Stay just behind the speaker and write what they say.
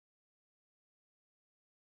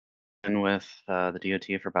Been with the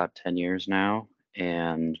DOT for about 10 years now,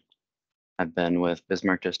 and I've been with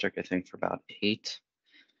Bismarck District, I think, for about 8.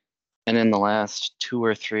 And in the last 2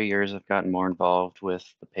 or 3 years, I've gotten more involved with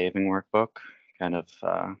the paving workbook, kind of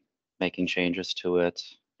making changes to it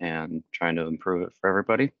and trying to improve it for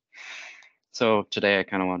everybody. So today,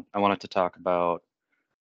 I wanted to talk about,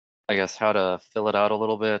 I guess, how to fill it out a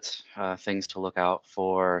little bit, things to look out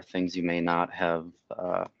for, things you may not have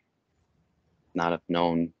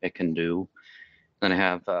known it can do. Then I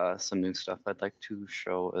have some new stuff I'd like to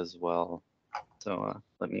show as well. So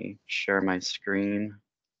let me share my screen.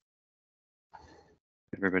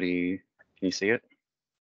 Everybody, can you see it?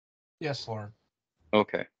 Yes, Lauren.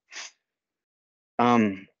 Okay.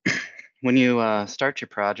 Um, when you start your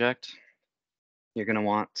project, you're going to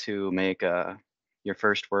want to make your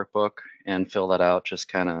first workbook and fill that out just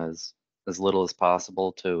kind of as little as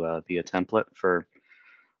possible to be a template for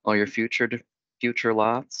all your future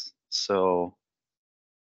lots. So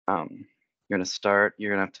you're going to start.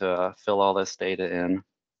 You're going to have to fill all this data in.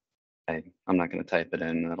 I'm not going to type it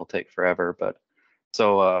in. That'll take forever. But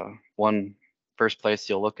so one first place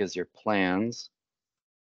you'll look is your plans.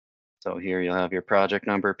 So here you'll have your project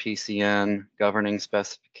number, PCN, governing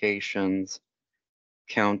specifications,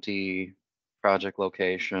 county, project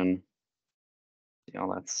location.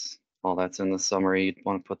 All that's in the summary. You'd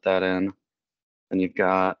want to put that in. Then you've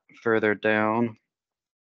got further down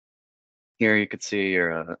here, you could see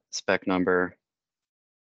your spec number,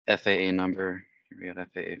 FAA number. Here we got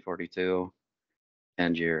FAA 42,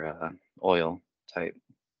 and your oil type.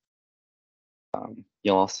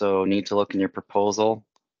 You'll also need to look in your proposal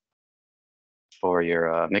for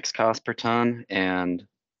your mixed cost per ton and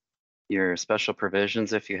your special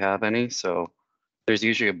provisions if you have any. So there's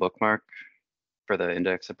usually a bookmark for the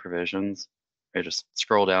index of provisions. You just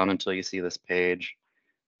scroll down until you see this page.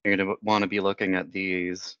 You're going to want to be looking at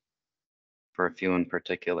these for a few in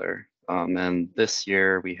particular. And this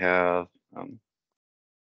year we have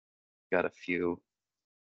got a few.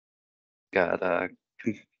 Got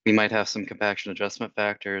we might have some compaction adjustment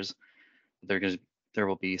factors. There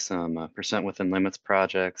will be some percent within limits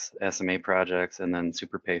projects, SMA projects, and then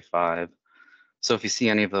Super Pay 5. So if you see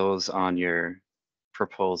any of those on your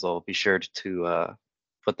proposal, be sure to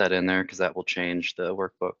put that in there because that will change the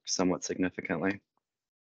workbook somewhat significantly.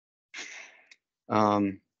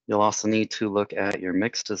 You'll also need to look at your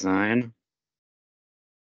mix design.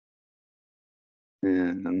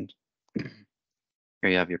 And here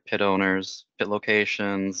you have your pit owners, pit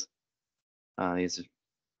locations, these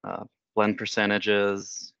blend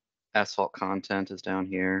percentages, asphalt content is down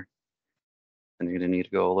here. And you're going to need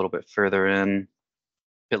to go a little bit further in.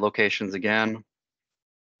 Pit locations again,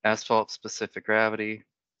 asphalt specific gravity.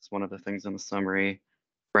 It's one of the things in the summary.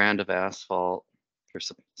 Brand of asphalt, or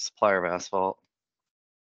supplier of asphalt.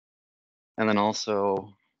 And then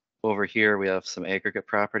also over here, we have some aggregate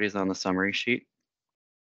properties on the summary sheet.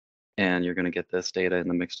 And you're going to get this data in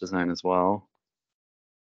the mix design as well.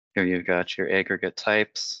 Here you've got your aggregate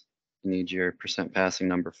types. You need your percent passing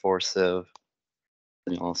number for sieve.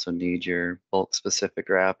 And you also need your bulk specific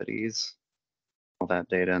gravities. All that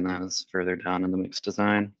data, and that is further down in the mix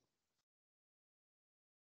design.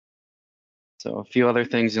 So a few other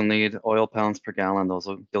things you'll need: oil pounds per gallon.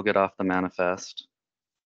 You'll get off the manifest.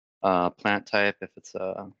 Plant type, if it's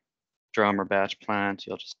a drum or batch plant,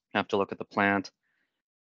 you'll just have to look at the plant.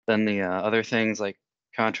 Then the other things like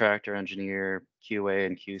contractor, engineer, QA,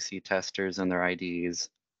 and QC testers and their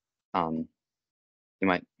IDs. You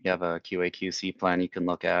have a QA QC plan you can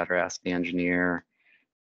look at or ask the engineer.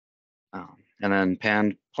 And then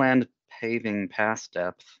planned paving pass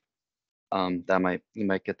depth. You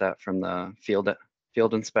might get that from the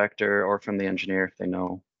field inspector or from the engineer if they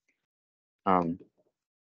know.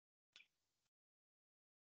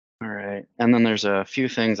 All right, and then there's a few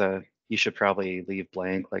things that you should probably leave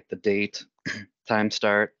blank, like the date, time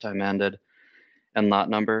start, time ended, and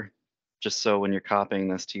lot number, just so when you're copying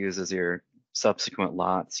this to use as your subsequent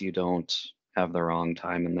lots, you don't have the wrong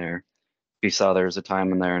time in there. If you saw there's a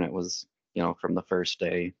time in there and it was, from the first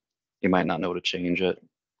day, you might not know to change it.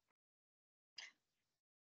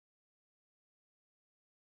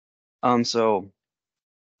 So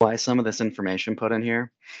why some of this information put in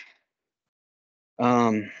here?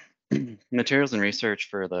 Materials and research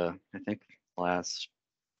for I think last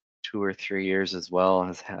 2 or 3 years as well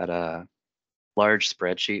has had a large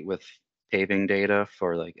spreadsheet with paving data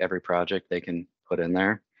for like every project they can put in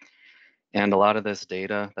there. And a lot of this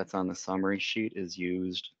data that's on the summary sheet is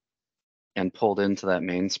used and pulled into that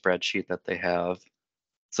main spreadsheet that they have.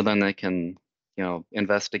 So then they can,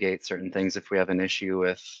 investigate certain things if we have an issue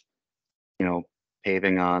with,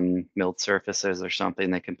 paving on milled surfaces or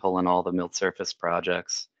something, they can pull in all the milled surface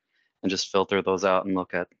projects and just filter those out and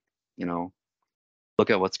look at, look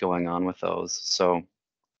at what's going on with those. So,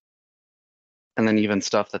 and then even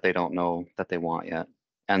stuff that they don't know that they want yet.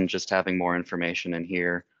 And just having more information in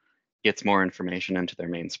here gets more information into their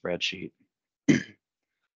main spreadsheet.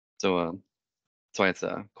 So that's why it's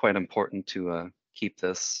quite important to keep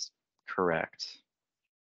this correct.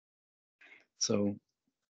 So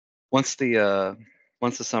once the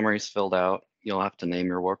summary is filled out, you'll have to name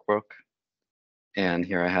your workbook. And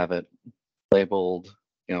here I have it labeled,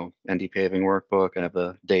 ND paving workbook. I have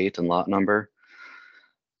the date and lot number.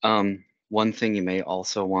 One thing you may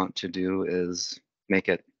also want to do is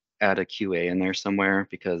add a QA in there somewhere,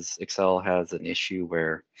 because Excel has an issue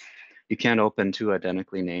where you can't open two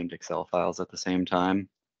identically named Excel files at the same time.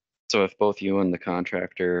 So if both you and the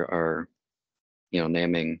contractor are,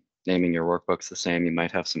 naming your workbooks the same, you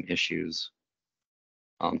might have some issues.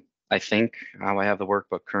 I think how I have the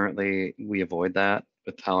workbook currently, we avoid that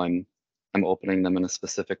with how I'm opening them in a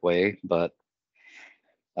specific way, but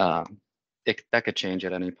that could change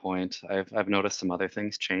at any point. I've noticed some other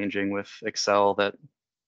things changing with Excel that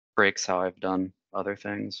breaks how I've done other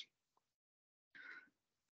things.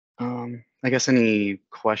 I guess any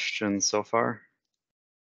questions so far?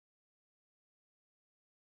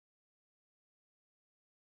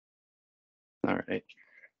 All right.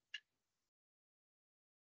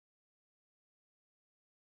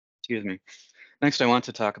 Excuse me. Next, I want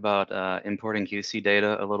to talk about importing QC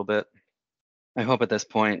data a little bit. I hope at this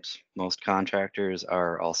point, most contractors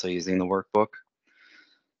are also using the workbook.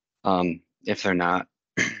 If they're not,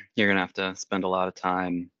 you're gonna have to spend a lot of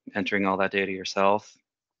time entering all that data yourself.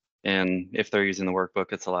 And if they're using the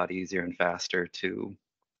workbook, it's a lot easier and faster to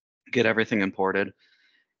get everything imported.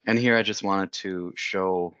 And here I just wanted to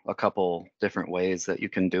show a couple different ways that you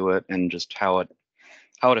can do it and just how it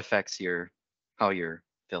affects how you're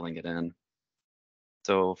filling it in.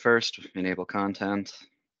 So first, enable content.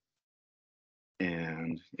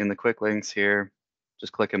 And in the quick links here,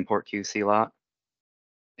 just click import QC lot.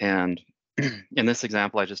 And in this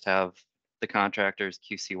example, I just have the contractor's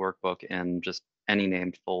QC workbook in just any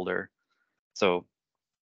named folder. So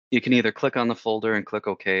you can either click on the folder and click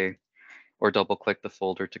OK, or double click the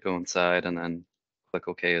folder to go inside and then click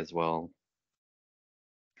OK as well.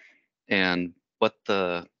 And what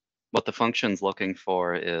the function's looking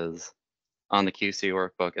for is, on the QC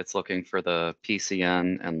workbook, it's looking for the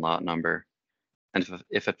PCN and lot number. And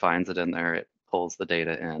if it finds it in there, it pulls the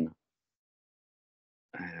data in.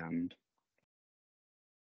 And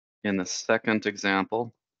in the second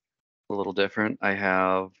example, a little different, I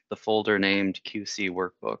have the folder named QC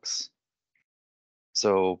workbooks.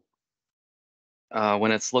 So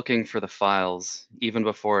when it's looking for the files, even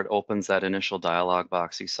before it opens that initial dialog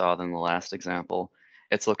box you saw in the last example,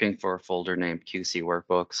 it's looking for a folder named QC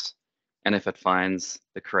workbooks. And if it finds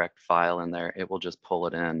the correct file in there, it will just pull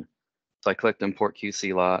it in. So I clicked import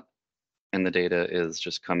QC lot, and the data is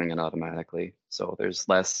just coming in automatically. So there's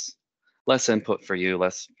less input for you,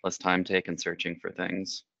 less time taken searching for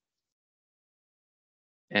things.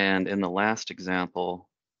 And in the last example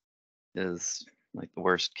is like the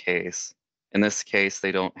worst case. In this case,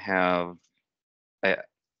 they don't have,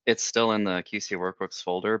 it's still in the QC workbooks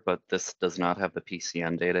folder, but this does not have the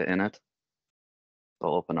PCN data in it. So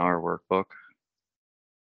I'll open our workbook.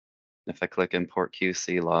 If I click import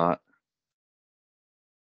QC lot,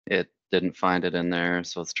 it didn't find it in there.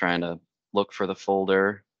 So it's trying to look for the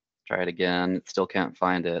folder, try it again. It still can't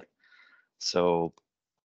find it. So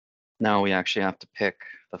now we actually have to pick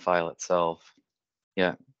the file itself.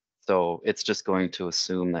 Yeah. So it's just going to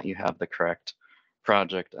assume that you have the correct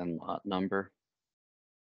project and lot number.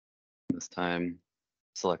 This time,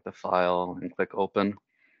 select the file and click open,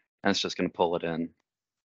 and it's just going to pull it in.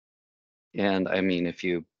 And I mean, if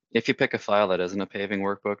you pick a file that isn't a paving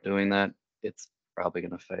workbook doing that, it's probably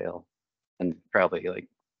going to fail, and probably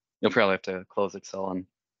you'll probably have to close Excel and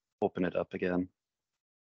open it up again.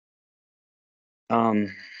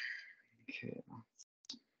 Okay.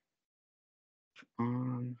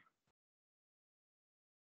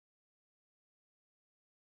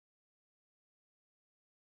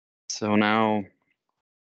 So now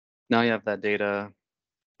you have that data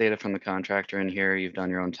from the contractor in here. You've done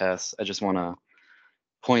your own tests. I just want to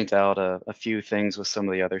point out a few things with some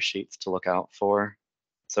of the other sheets to look out for.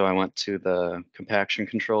 So I went to the compaction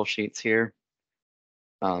control sheets here.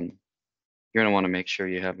 You're going to want to make sure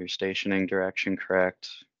you have your stationing direction correct,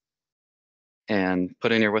 and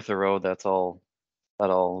put in your width of road. That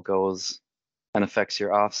all goes and affects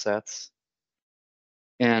your offsets.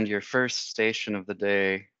 And your first station of the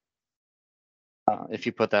day, If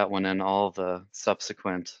you put that one in, all the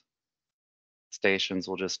subsequent stations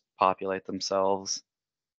will just populate themselves,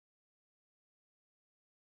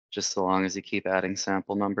 just so long as you keep adding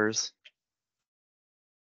sample numbers.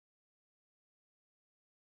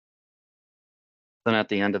 Then at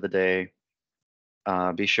the end of the day,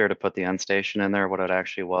 be sure to put the end station in there, what it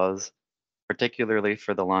actually was, particularly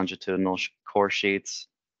for the longitudinal core sheets,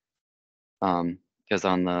 because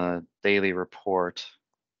on the daily report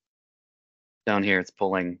down here, it's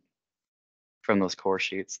pulling from those core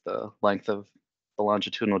sheets the length of the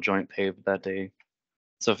longitudinal joint paved that day.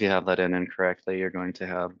 So if you have that in incorrectly, you're going to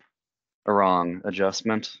have a wrong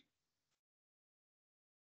adjustment.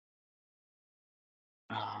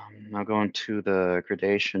 Now going to the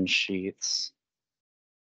gradation sheets.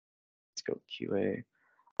 Let's go QA.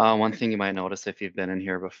 One thing you might notice if you've been in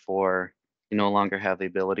here before, you no longer have the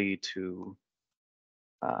ability to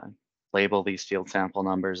label these field sample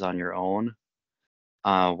numbers on your own.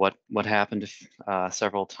 What happened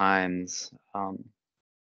several times,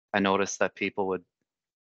 I noticed that people would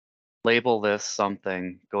label this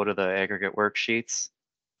something, go to the aggregate worksheets,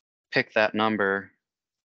 pick that number,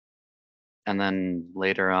 and then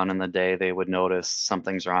later on in the day they would notice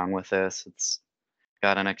something's wrong with this. It's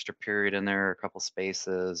got an extra period in there, a couple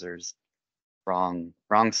spaces, or wrong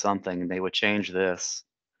something, and they would change this.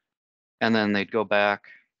 And then they'd go back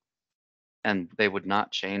and they would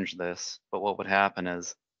not change this. But what would happen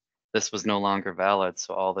is this was no longer valid,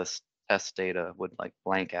 so all this test data would like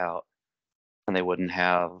blank out, and they wouldn't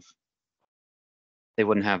have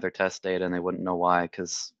their test data, and they wouldn't know why,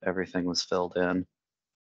 because everything was filled in.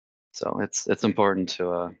 So it's important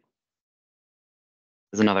to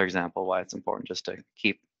is another example why it's important just to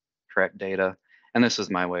keep correct data. And this was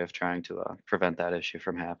my way of trying to prevent that issue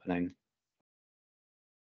from happening.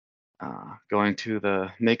 Going to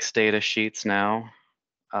the mixed data sheets now.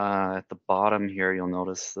 At the bottom here, you'll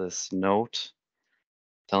notice this note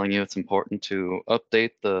telling you it's important to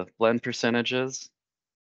update the blend percentages.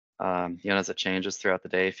 As it changes throughout the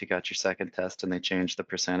day, if you got your second test and they change the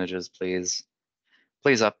percentages, please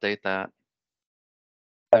update that.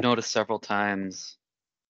 I've noticed several times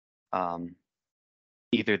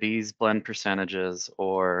either these blend percentages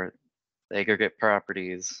or the aggregate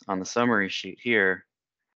properties on the summary sheet here,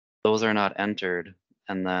 those are not entered.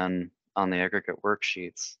 And then on the aggregate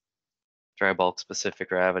worksheets, dry bulk specific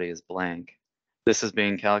gravity is blank. This is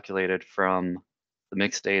being calculated from the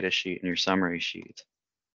mixed data sheet in your summary sheet.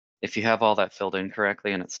 If you have all that filled in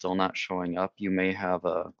correctly and it's still not showing up, you may have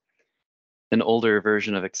an older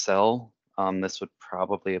version of Excel. This would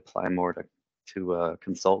probably apply more to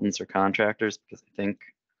consultants or contractors, because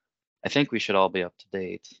I think we should all be up to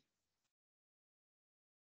date.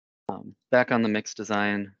 Back on the mixed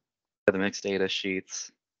design, the mixed data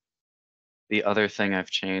sheets, the other thing I've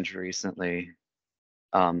changed recently,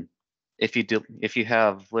 if you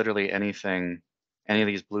have literally any of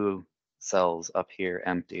these blue cells up here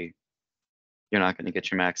empty, you're not going to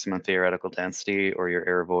get your maximum theoretical density or your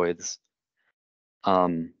error voids.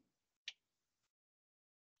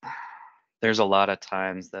 There's a lot of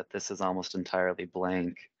times that this is almost entirely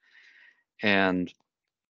blank, and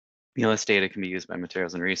this data can be used by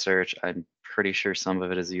materials and research. I'm pretty sure some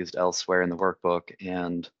of it is used elsewhere in the workbook,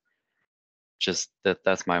 and just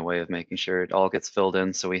that's my way of making sure it all gets filled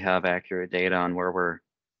in so we have accurate data on where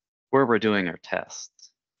we're doing our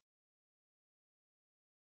tests.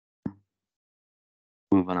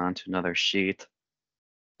 Moving on to another sheet.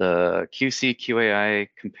 The QC QAI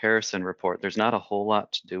comparison report. There's not a whole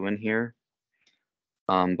lot to do in here.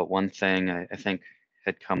 But one thing I think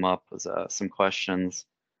had come up was some questions.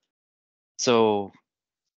 So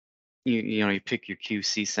you pick your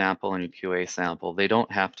QC sample and your QA sample. They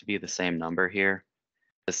don't have to be the same number here.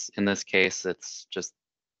 In this case, it's just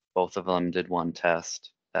both of them did one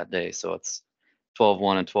test that day, so it's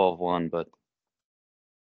 12-1 and 12-1. But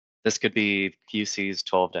this could be QC's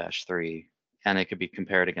 12-3, and it could be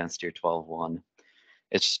compared against your 12-1.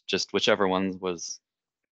 It's just whichever one was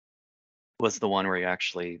the one where you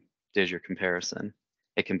actually did your comparison.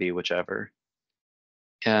 It can be whichever.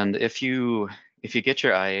 And if you get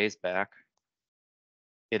your IAs back,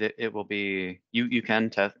 it will be, you can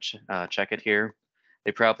check it here.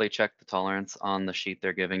 They probably check the tolerance on the sheet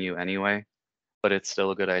they're giving you anyway, but it's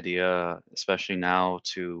still a good idea, especially now,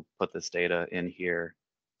 to put this data in here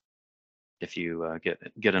if you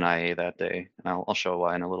get an IA that day. And I'll show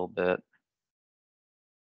why in a little bit.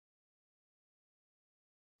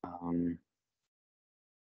 Let's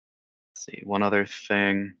see, one other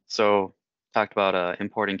thing. So talked about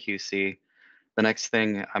importing QC. The next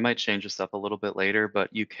thing, I might change this up a little bit later, but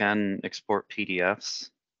you can export PDFs.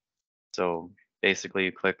 So basically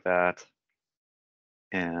you click that,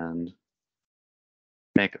 and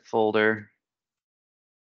make a folder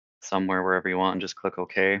somewhere wherever you want and just click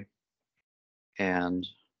OK. And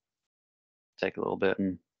take a little bit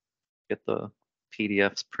and get the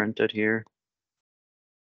PDFs printed here.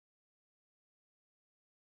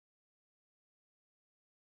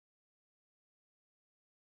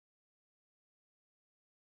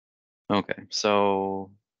 Okay,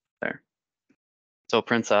 so there. So it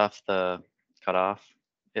prints off the cutoff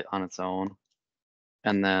it on its own.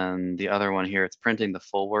 And then the other one here, it's printing the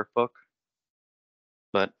full workbook.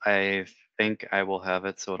 But I think I will have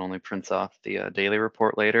it so it only prints off the daily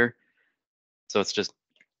report later. So it's just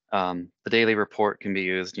the daily report can be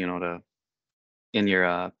used, to in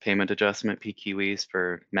your payment adjustment PQEs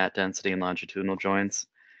for mat density and longitudinal joints.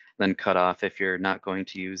 Then cut off if you're not going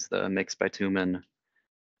to use the mixed bitumen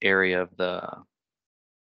area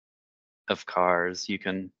of cars, you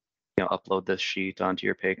can upload this sheet onto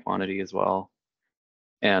your pay quantity as well.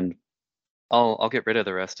 And I'll get rid of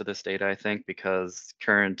the rest of this data, I think, because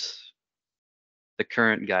the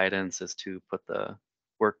current guidance is to put the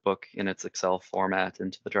workbook in its Excel format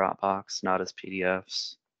into the Dropbox, not as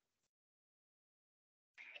PDFs.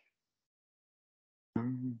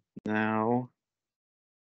 Now,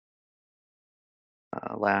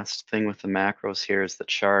 last thing with the macros here is the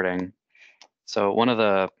charting. So one of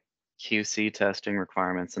the QC testing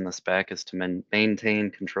requirements in the spec is to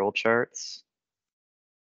maintain control charts.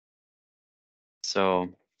 So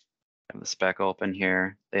I have the spec open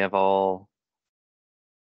here. They have this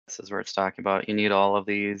is where it's talking about, you need all of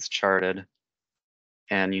these charted,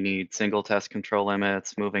 and you need single test control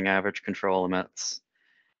limits, moving average control limits.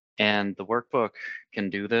 And the workbook can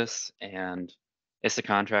do this, and it's the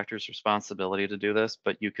contractor's responsibility to do this,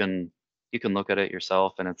 but you can look at it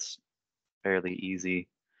yourself and it's fairly easy.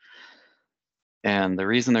 And the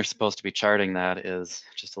reason they're supposed to be charting that is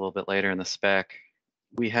just a little bit later in the spec.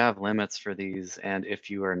 We have limits for these, and if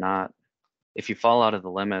you fall out of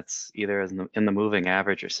the limits, either in the moving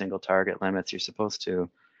average or single target limits, you're supposed to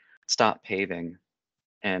stop paving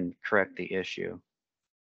and correct the issue.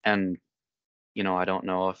 And I don't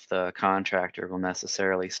know if the contractor will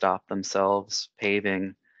necessarily stop themselves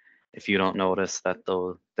paving if you don't notice that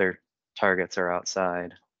their targets are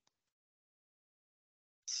outside.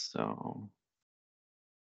 So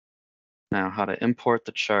now how to import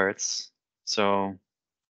the charts. So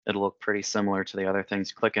it'll look pretty similar to the other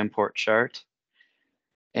things. Click import chart,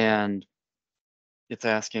 and it's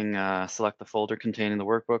asking select the folder containing the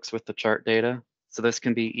workbooks with the chart data. So this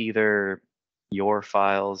can be either your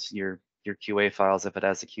files, your QA files if it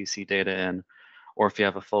has the QC data in, or if you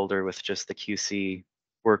have a folder with just the QC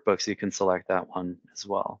workbooks, you can select that one as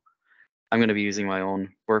well. I'm going to be using my own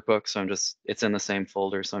workbook, so it's in the same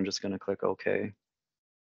folder, so I'm just going to click OK.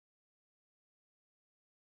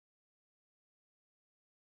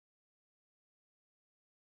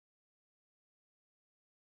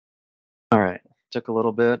 All right, took a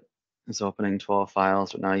little bit. It's opening 12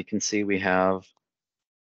 files, but now you can see we have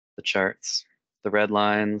the charts. The red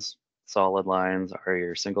lines, solid lines are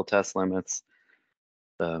your single test limits.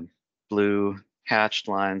 The blue hatched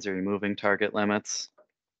lines are your moving target limits.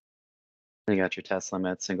 Then you got your test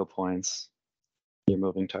limits, single points, your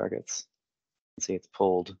moving targets. You can see it's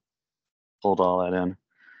pulled all that in. Now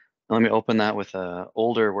let me open that with an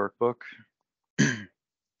older workbook.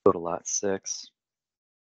 Go to lot 6.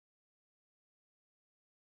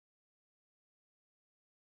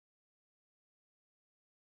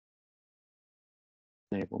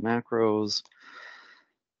 Enable macros.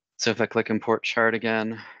 So if I click import chart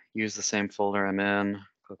again, use the same folder I'm in,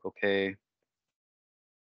 click OK.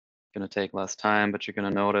 Gonna take less time, but you're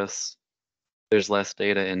gonna notice there's less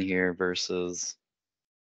data in here versus,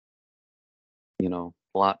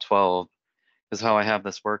 lot 12. Because how I have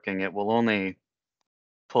this working, it will only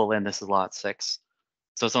pull in, this is lot 6.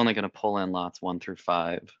 So it's only gonna pull in lots 1 through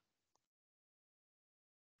 5.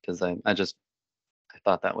 Because I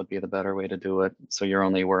thought that would be the better way to do it. So you're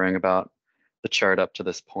only worrying about the chart up to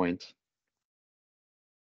this point.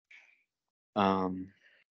 Yeah,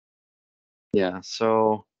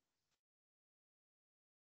 so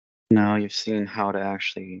now you've seen how to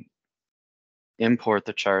actually import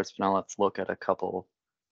the charts, but now let's look at a couple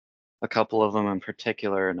of them in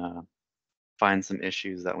particular and find some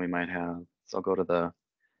issues that we might have. So I'll go to the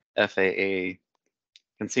FAA. You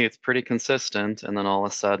can see it's pretty consistent, and then all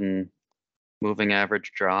of a sudden moving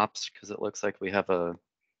average drops because it looks like we have a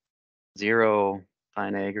 0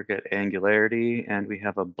 fine aggregate angularity and we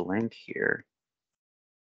have a blank here.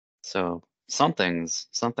 So something's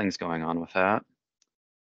going on with that.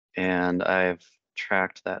 And I've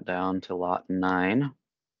tracked that down to lot 9.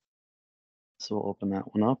 So we'll open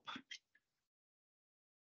that one up.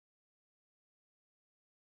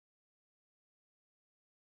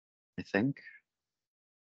 I think.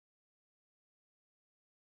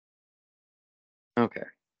 Okay.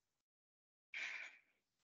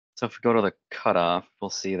 So if we go to the cutoff, we'll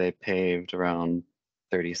see they paved around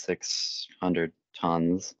 3,600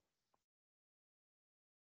 tons.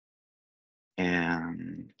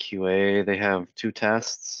 And QA, they have 2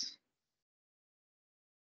 tests.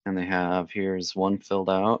 And they have, here's one filled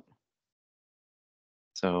out.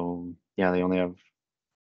 So yeah, they only have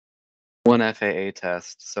one FAA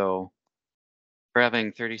test. So for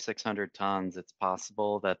having 3,600 tons, it's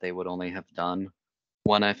possible that they would only have done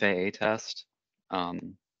one FAA test.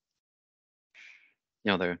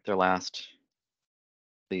 Their last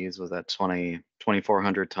these was at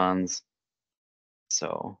 2,400 tons.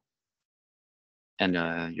 So, and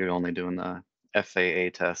you're only doing the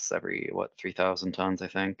FAA tests every, what, 3,000 tons, I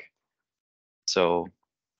think. So,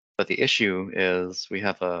 but the issue is we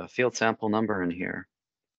have a field sample number in here.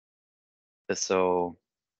 So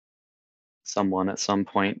someone at some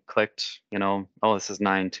point clicked, oh, this is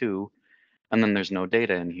 9.2, and then there's no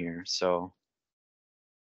data in here. So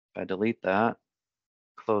if I delete that,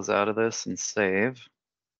 close out of this and save,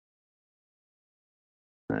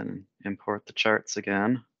 then import the charts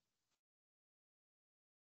again.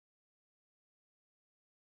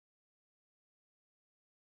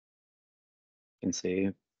 You can see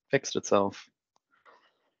it fixed itself.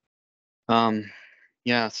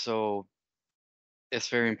 Yeah, so it's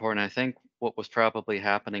very important. I think what was probably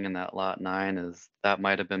happening in that lot 9 is that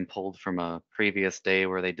might have been pulled from a previous day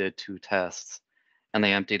where they did 2 tests and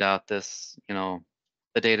they emptied out this,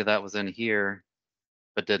 the data that was in here,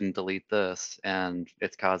 but didn't delete this, and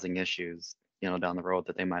it's causing issues, down the road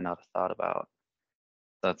that they might not have thought about.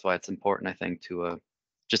 That's why it's important, I think, to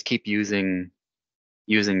just keep using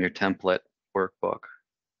your template workbook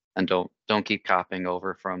and don't keep copying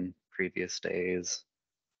over from previous days.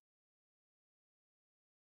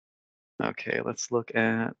 Okay, let's look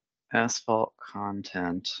at asphalt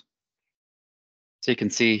content. So you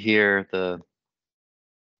can see here the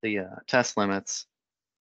test limits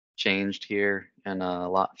changed here in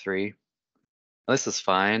lot 3. This is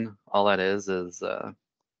fine. All that is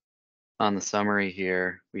on the summary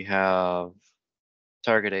here, we have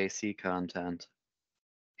target AC content.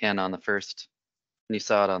 And on the first, and you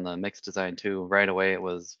saw it on the mix design too, right away it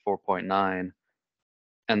was 4.9.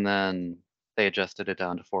 And then they adjusted it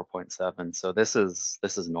down to 4.7. So this is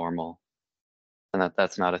normal. And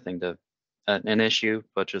that's not a thing to an issue,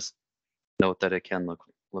 but just note that it can look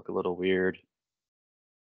a little weird.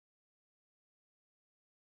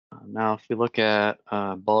 Now, if we look at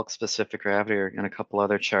bulk specific gravity and a couple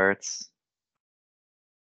other charts,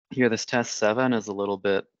 here this test 7 is a little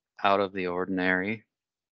bit out of the ordinary.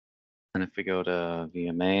 And if we go to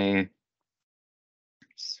VMA,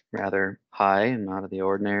 it's rather high and out of the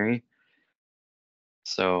ordinary.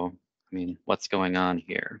 So, I mean, what's going on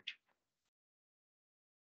here?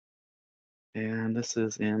 And this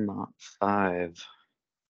is in lot 5.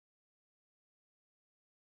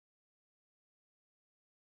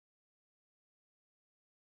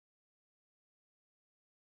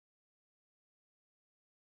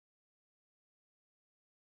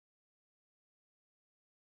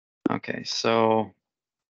 Okay, so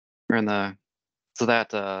we're in the, so that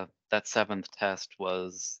 7th test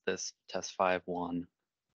was this test 5.1.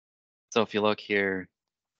 So if you look here,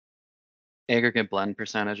 aggregate blend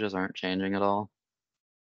percentages aren't changing at all.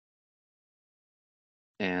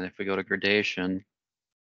 And if we go to gradation,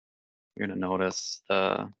 you're going to notice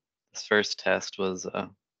this first test was a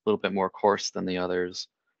little bit more coarse than the others.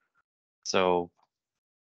 So,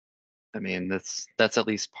 I mean, that's at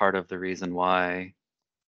least part of the reason why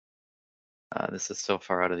this is so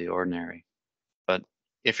far out of the ordinary. But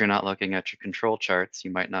if you're not looking at your control charts,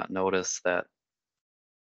 you might not notice that,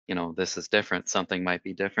 this is different. Something might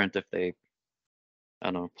be different if they, I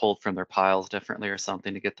don't know, pulled from their piles differently or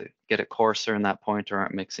something to get it coarser in that point, or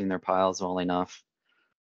aren't mixing their piles well enough.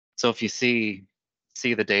 So if you see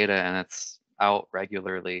the data and it's out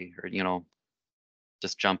regularly, or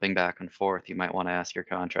just jumping back and forth, you might want to ask your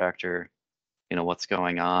contractor, what's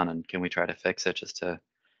going on and can we try to fix it, just to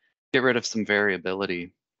get rid of some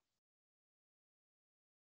variability.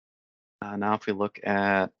 Now if we look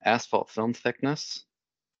at asphalt film thickness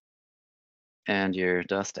and your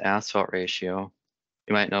dust to asphalt ratio,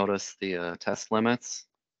 you might notice the test limits.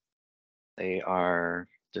 They are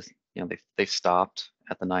just, they've stopped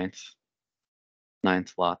at the ninth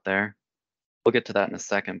lot there. We'll get to that in a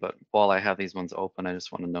second, but while I have these ones open, I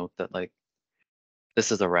just want to note that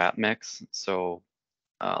this is a wrap mix. So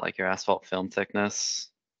like your asphalt film thickness,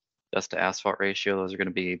 dust to asphalt ratio, those are going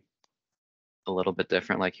to be a little bit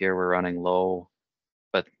different. Like here we're running low,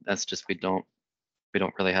 but that's just, we don't we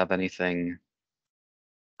don't really have anything.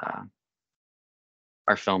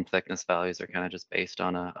 Our film thickness values are kind of just based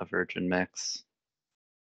on a virgin mix.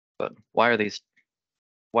 But why are these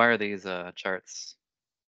charts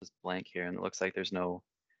just blank here? And it looks like there's no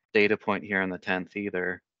data point here on the 10th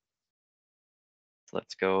either. So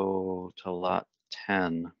let's go to lot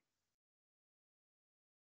 10.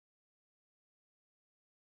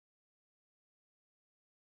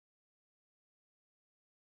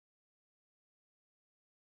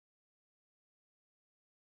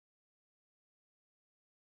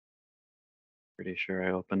 Pretty sure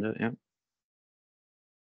I opened it, yep.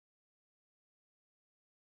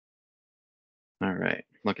 All right,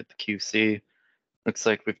 look at the QC. Looks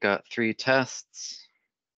like we've got 3 tests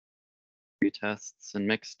and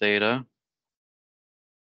mixed data.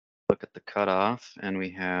 Look at the cutoff, and we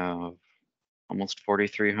have almost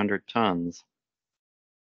 4,300 tons.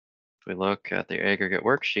 If we look at the aggregate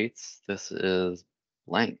worksheets, this is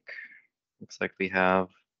blank. Looks like we have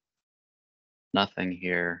nothing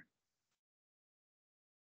here.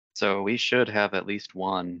 So we should have at least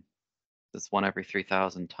one. It's one every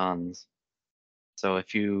 3,000 tons. So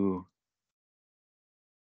if you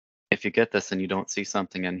get this and you don't see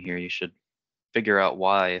something in here, you should figure out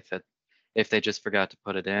why. If they just forgot to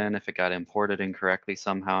put it in, if it got imported incorrectly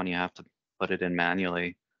somehow and you have to put it in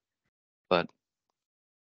manually. But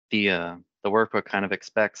the workbook kind of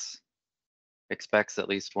expects at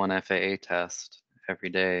least one FAA test every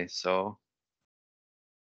day. So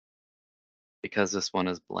because this one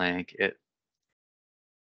is blank,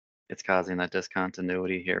 it's causing that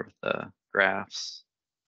discontinuity here with the graphs.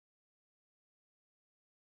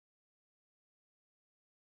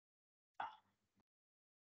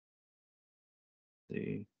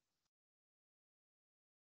 See,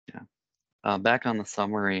 yeah. Back on the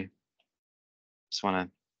summary, just want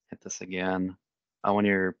to hit this again. When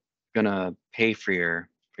you're gonna pay for your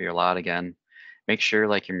lot again, make sure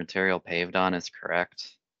like your material paved on is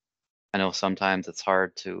correct. I know sometimes it's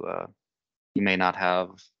hard to you may not have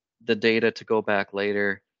the data to go back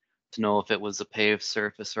later to know if it was a paved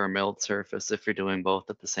surface or a milled surface if you're doing both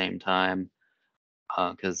at the same time.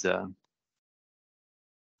 Because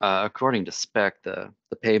according to spec, the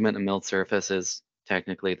pavement and milled surface is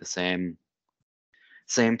technically the same.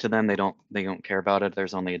 Same to them. They don't care about it.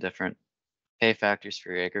 There's only a different pay factors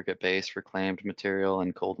for your aggregate base, reclaimed material,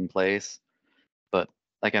 and cold in place. But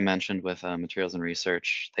like I mentioned with materials and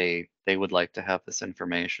research, they would like to have this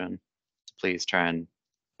information. Please try and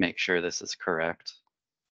make sure this is correct.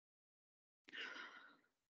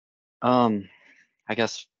 I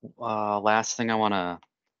guess last thing I want to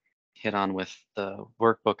hit on with the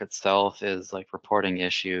workbook itself is like reporting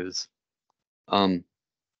issues.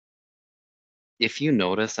 If you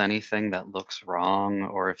notice anything that looks wrong,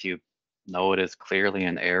 or if you know it is clearly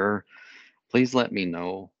an error, please let me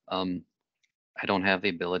know. I don't have the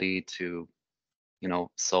ability to,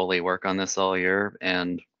 solely work on this all year,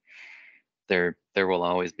 and there will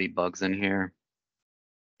always be bugs in here.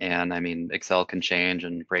 And I mean, Excel can change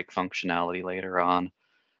and break functionality later on.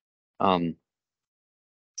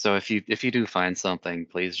 So if you do find something,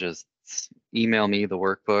 please just email me the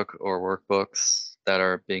workbook or workbooks that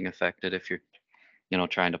are being affected if you're,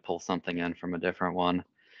 trying to pull something in from a different one,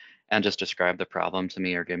 and just describe the problem to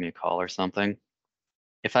me or give me a call or something.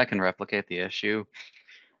 If I can replicate the issue,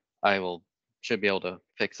 should be able to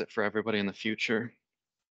fix it for everybody in the future.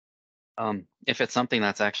 If it's something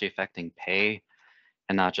that's actually affecting pay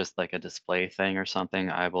and not just like a display thing or something,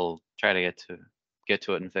 I will try to get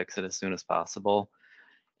to it and fix it as soon as possible.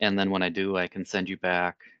 And then when I do, I can send you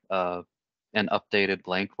back an updated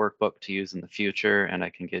blank workbook to use in the future, and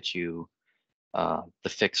I can get you the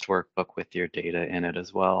fixed workbook with your data in it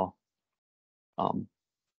as well.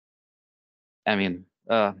 I mean,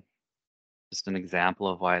 just an example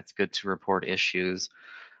of why it's good to report issues.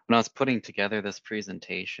 When I was putting together this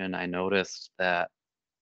presentation, I noticed that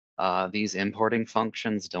these importing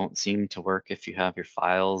functions don't seem to work if you have your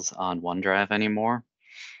files on OneDrive anymore.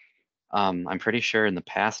 I'm pretty sure in the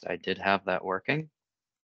past I did have that working,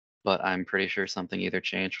 but I'm pretty sure something either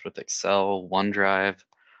changed with Excel, OneDrive,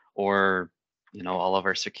 or all of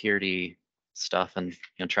our security stuff, and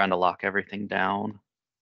trying to lock everything down.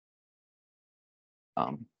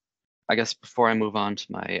 I guess before I move on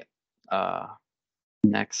to my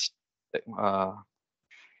next uh,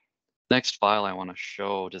 next file I want to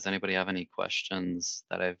show, does anybody have any questions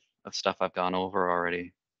of stuff I've gone over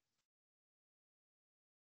already?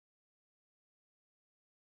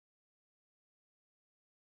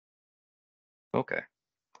 Okay.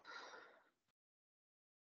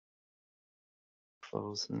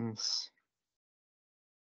 Close this.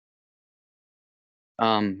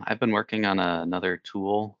 I've been working on another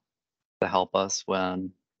tool to help us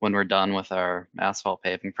when we're done with our asphalt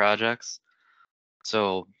paving projects.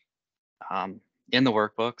 So in the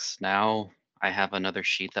workbooks now, I have another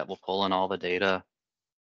sheet that will pull in all the data,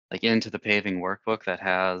 like into the paving workbook that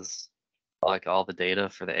has like all the data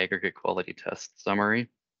for the aggregate quality test summary.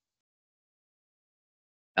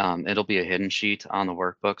 It'll be a hidden sheet on the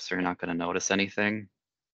workbook, so you're not going to notice anything.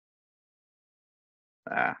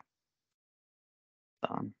 I'm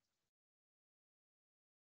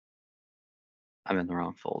in the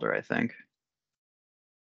wrong folder, I think.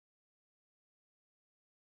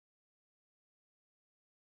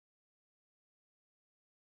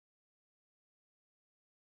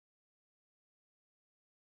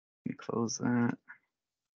 Let me close that.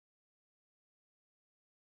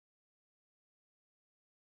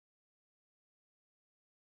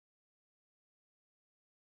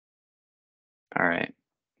 All right.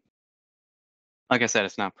 Like I said,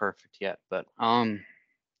 it's not perfect yet, but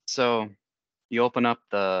so you open up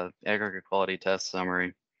the aggregate quality test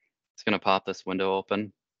summary. It's going to pop this window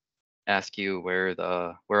open, ask you where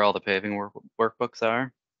all the paving workbooks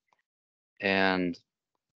are, and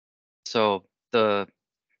so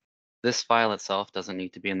this file itself doesn't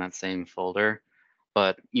need to be in that same folder,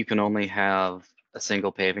 but you can only have a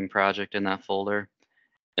single paving project in that folder.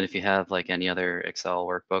 And if you have like any other Excel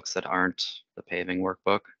workbooks that aren't the paving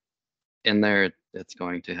workbook in there, it's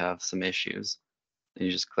going to have some issues. And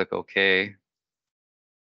you just click OK.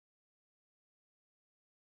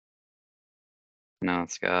 Now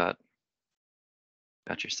it's got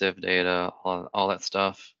your sieve data, all that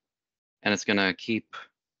stuff, and it's gonna keep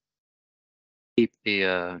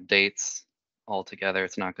the dates all together.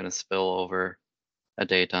 It's not gonna spill over a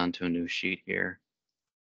date onto a new sheet here.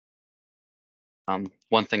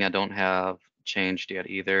 One thing I don't have changed yet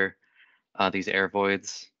either, these air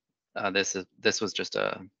voids. This was just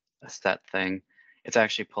a set thing. It's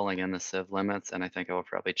actually pulling in the sieve limits, and I think I will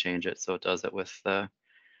probably change it so it does it with the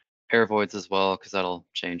air voids as well, because that'll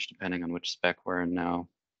change depending on which spec we're in now.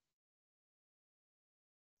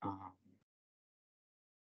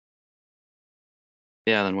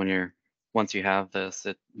 Yeah, then once you have this,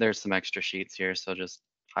 there's some extra sheets here, so just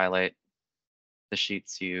highlight the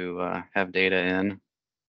sheets you have data in,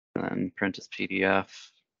 and then print as PDF.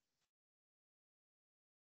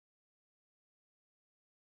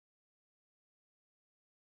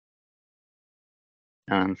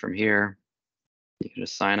 And from here, you can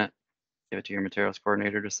just sign it, give it to your materials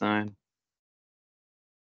coordinator to sign.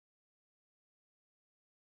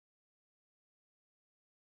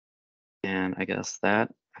 And I guess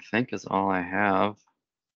that, I think, is all I have,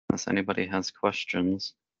 unless anybody has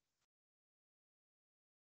questions.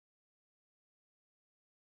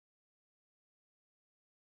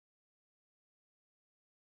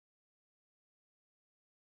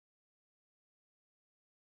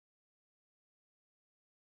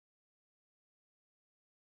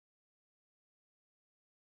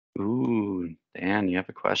 Ooh, Dan, you have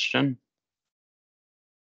a question?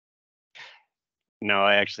 No,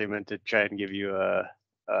 I actually meant to try and give you a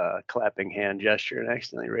clapping hand gesture and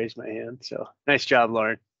accidentally raised my hand. So nice job,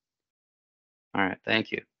 Lauren. All right,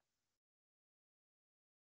 thank you.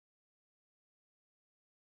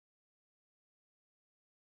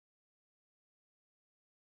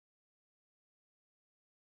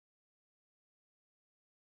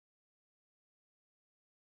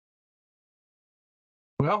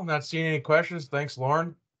 Well, not seeing any questions. Thanks,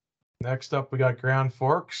 Lauren. Next up, we got Grand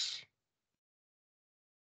Forks.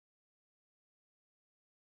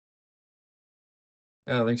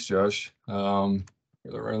 Yeah, thanks, Josh. We're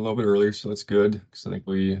running a little bit early, so that's good because I think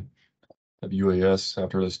we have UAS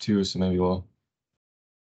after this too, so maybe we'll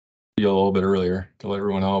be a little bit earlier to let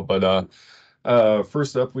everyone out. But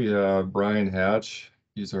first up, we have Brian Hatch.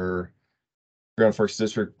 He's our Grand Forks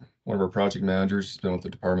District, one of our project managers. He's been with the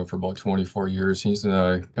department for about 24 years. He's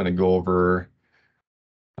gonna kind of go over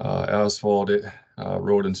asphalt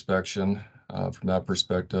road inspection from that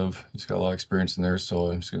perspective. He's got a lot of experience in there,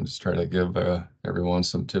 so I'm just gonna try to give everyone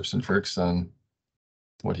some tips and tricks on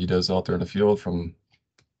what he does out there in the field from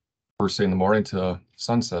first thing in the morning to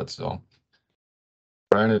sunset. So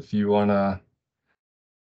Brian, if you want to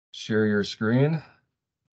share your screen.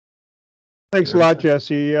 Thanks a lot,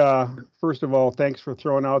 Jesse. First of all, thanks for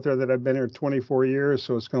throwing out there that I've been here 24 years,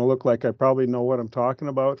 so it's going to look like I probably know what I'm talking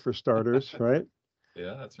about for starters, right?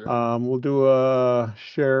 Yeah, that's right. We'll do a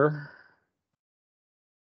share,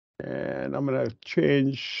 and I'm going to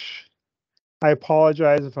change. I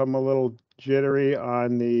apologize if I'm a little jittery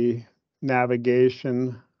on the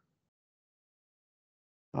navigation.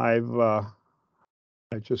 I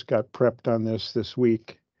just got prepped on this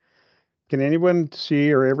week. Can anyone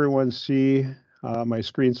see or everyone see my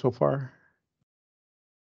screen so far?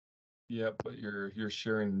 Yep, but you're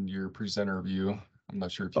sharing your presenter view. I'm not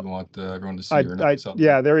sure if you want everyone to see or not.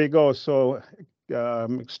 Yeah, there you go. So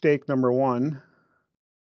mistake number one.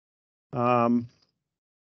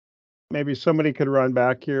 Maybe somebody could run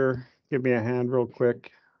back here. Give me a hand real quick.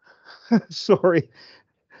 Sorry.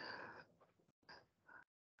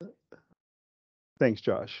 Thanks,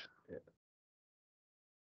 Josh.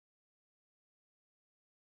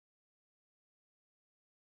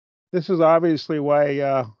 This is obviously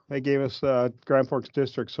why they gave us Grand Forks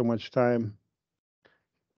District so much time.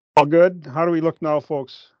 All good? How do we look now,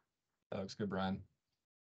 folks? That looks good, Brian.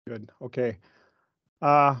 Good. Okay.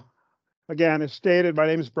 Again, as stated, my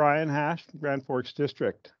name is Brian Hash, Grand Forks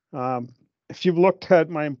District. If you've looked at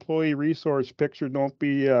my employee resource picture, don't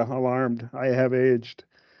be alarmed. I have aged.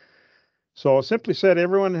 So simply said,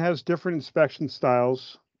 everyone has different inspection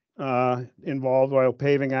styles involved while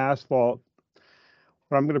paving asphalt.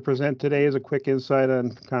 What I'm going to present today is a quick insight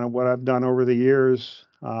on kind of what I've done over the years.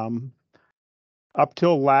 Up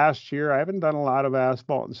till last year, I haven't done a lot of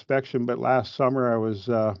asphalt inspection, but last summer I was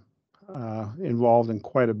involved in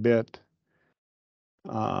quite a bit.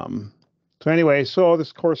 So anyway, so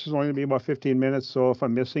this course is only going to be about 15 minutes. So if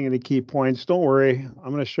I'm missing any key points, don't worry.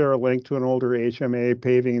 I'm going to share a link to an older HMA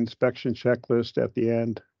paving inspection checklist at the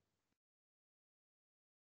end.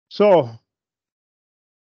 So,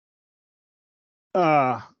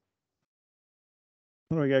 what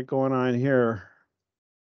do we got going on here?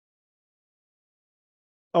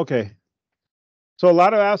 Okay. So a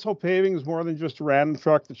lot of asphalt paving is more than just a random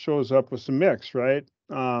truck that shows up with some mix, right?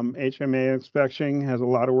 HMA inspection has a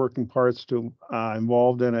lot of working parts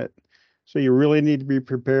involved in it. So you really need to be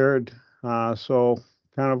prepared. So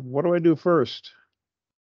kind of, what do I do first?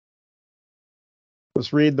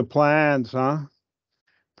 Let's read the plans, huh?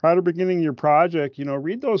 Prior to beginning your project,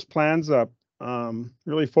 read those plans up.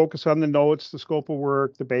 Really focus on the notes, the scope of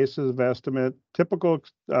work, the basis of estimate, typical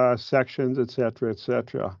sections, et cetera, et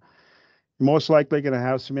cetera. You're most likely going to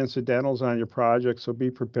have some incidentals on your project, so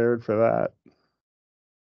be prepared for that.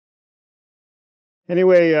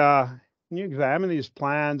 Anyway, when you examine these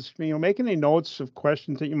plans, make any notes of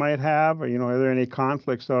questions that you might have, or, are there any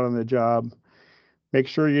conflicts out on the job? Make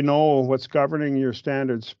sure you know what's governing your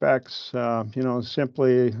standard specs.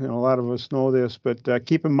 Simply, a lot of us know this, but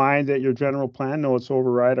keep in mind that your general plan notes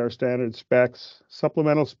override our standard specs.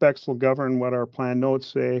 Supplemental specs will govern what our plan notes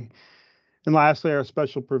say. And lastly, our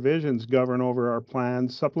special provisions govern over our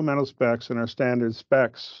plans, supplemental specs, and our standard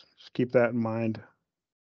specs. Just keep that in mind.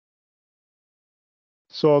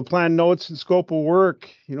 So plan notes and scope of work,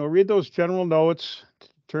 read those general notes to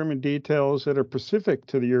determine details that are specific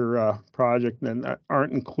to your project and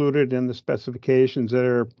aren't included in the specifications that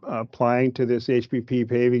are applying to this HBP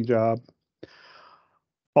paving job.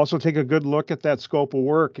 Also take a good look at that scope of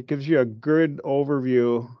work. It gives you a good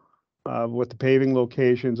overview of what the paving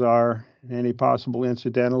locations are, any possible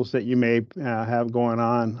incidentals that you may have going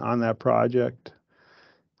on that project.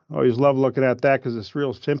 I always love looking at that because it's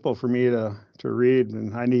real simple for me to read,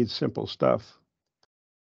 and I need simple stuff.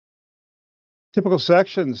 Typical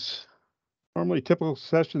sections. Normally, typical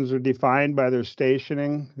sections are defined by their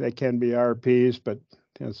stationing. They can be RPs, but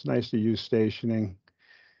it's nice to use stationing.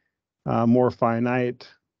 More finite.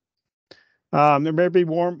 There may be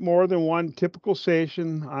more than one typical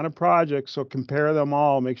station on a project, so compare them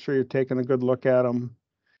all. Make sure you're taking a good look at them.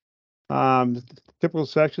 Typical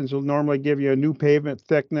sections will normally give you a new pavement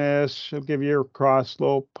thickness. It'll give you your cross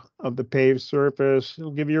slope of the paved surface.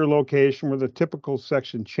 It'll give you your location where the typical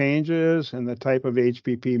section changes and the type of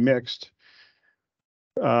HBP mixed,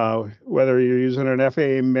 whether you're using an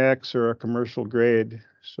FAA mix or a commercial grade.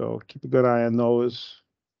 So keep a good eye on those.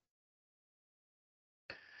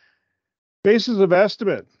 Basis of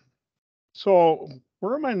estimate. So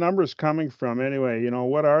where are my numbers coming from anyway?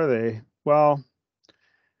 What are they? Well,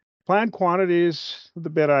 planned quantities of the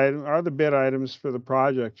bid item are the bid items for the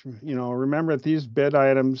project. Remember that these bid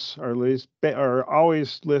items are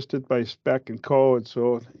always listed by spec and code.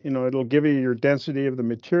 So, it'll give you your density of the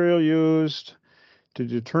material used to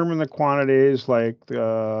determine the quantities, like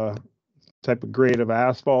the type of grade of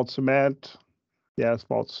asphalt cement, the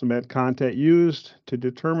asphalt cement content used to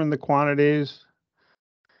determine the quantities,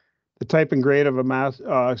 the type and grade of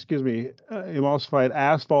emulsified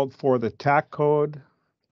asphalt for the TAC code,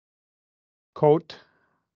 coat,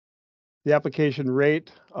 the application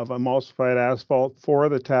rate of emulsified asphalt for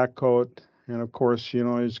the TAC coat, and of course,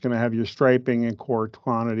 it's going to have your striping and core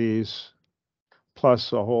quantities,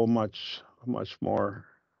 plus a whole much more.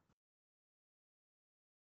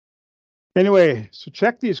 Anyway, so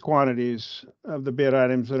check these quantities of the bid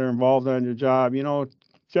items that are involved on your job. You know,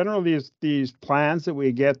 generally these plans that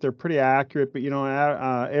we get, they're pretty accurate, but you know,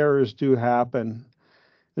 errors do happen.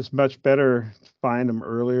 It's much better to find them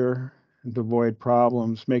earlier and to avoid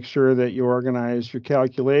problems. Make sure that you organize your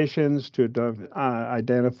calculations to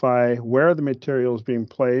identify where the material is being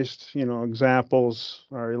placed. You know, examples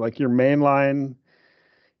are like your main line,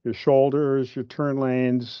 your shoulders, your turn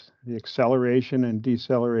lanes, the acceleration and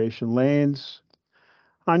deceleration lanes,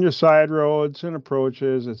 on your side roads and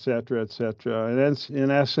approaches, et cetera, et cetera. And then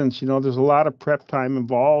in essence, you know, there's a lot of prep time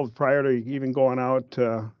involved prior to even going out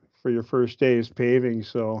for your first day's paving.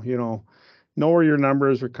 So, you know where your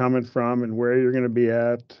numbers are coming from and where you're going to be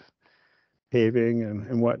at paving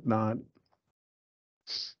and whatnot.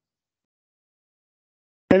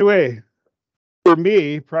 Anyway, for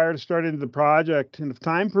me, prior to starting the project, and if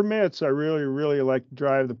time permits, I really, really like to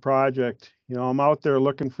drive the project. You know, I'm out there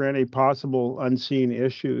looking for any possible unseen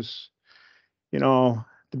issues. You know,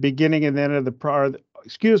 the beginning and the end of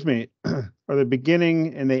excuse me, are the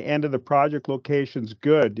beginning and the end of the project locations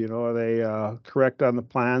good? You know, are they correct on the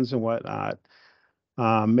plans and whatnot?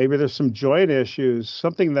 Maybe there's some joint issues.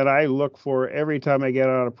 Something that I look for every time I get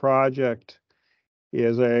on a project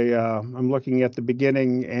is I'm looking at the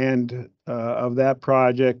beginning end of that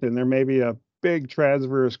project, and there may be a big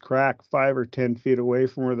transverse crack 5 or 10 feet away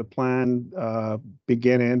from where the plan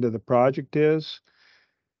begin end of the project is.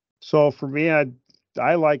 So for me,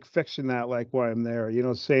 I like fixing that like while I'm there. You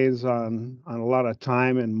know, saves on a lot of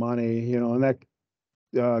time and money. You know, and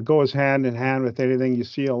that goes hand in hand with anything you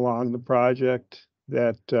see along the project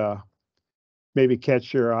that maybe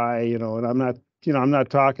catch your eye. You know, and I'm not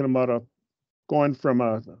talking about going from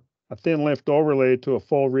a thin lift overlay to a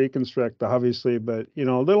full reconstruct, obviously, but you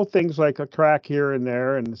know, little things like a crack here and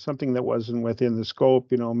there and something that wasn't within the scope,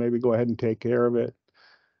 you know, maybe go ahead and take care of it.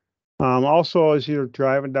 Also, as you're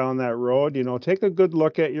driving down that road, you know, take a good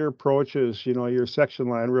look at your approaches, you know, your section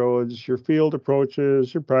line roads, your field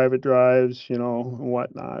approaches, your private drives, you know, and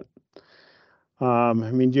whatnot. I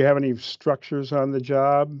mean, do you have any structures on the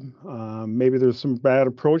job? Maybe there's some bad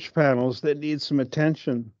approach panels that need some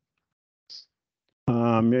attention.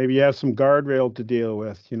 Maybe you have some guardrail to deal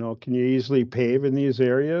with. You know, can you easily pave in these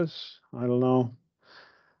areas? I don't know.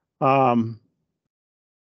 How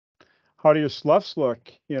do your sloughs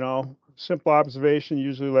look? You know, simple observation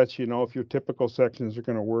usually lets you know if your typical sections are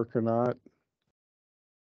going to work or not.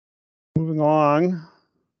 Moving along.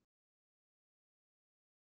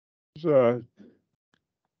 Here's a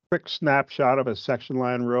quick snapshot of a section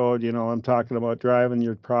line road. You know, I'm talking about driving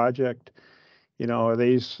your project. You know,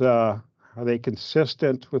 are they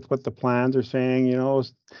consistent with what the plans are saying? You know,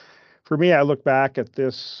 for me, I look back at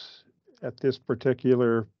this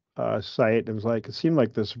particular site. It seemed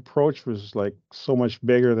like this approach was like so much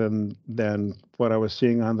bigger than what I was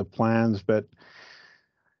seeing on the plans, but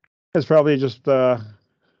it's probably just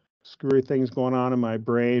screwy things going on in my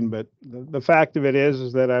brain. But the fact of it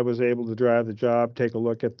is that I was able to drive the job, take a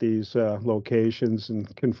look at these locations,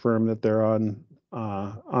 and confirm that they're on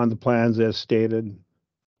the plans as stated.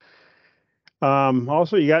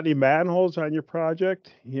 Also, you got any manholes on your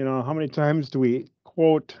project? You know, how many times do we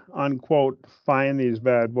quote unquote find these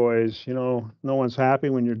bad boys? You know, no one's happy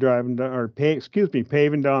when you're driving down or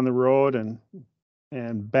paving down the road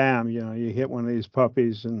and bam, you know, you hit one of these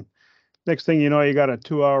puppies and next thing you know, you got a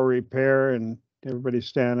 2-hour repair and everybody's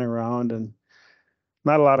standing around and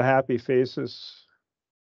not a lot of happy faces.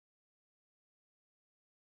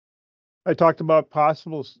 I talked about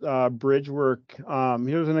possible bridge work.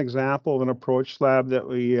 Here's an example of an approach slab that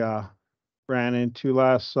we ran into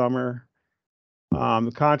last summer.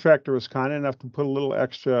 The contractor was kind enough to put a little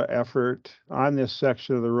extra effort on this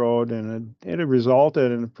section of the road, and it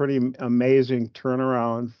resulted in a pretty amazing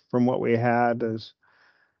turnaround from what we had. As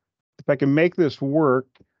if I can make this work,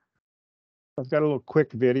 I've got a little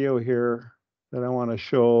quick video here that I want to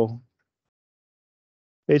show.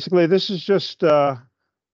 Basically, this is just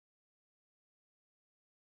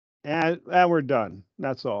and we're done.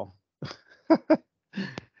 That's all.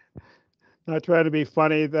 Not trying to be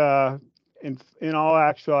funny. In all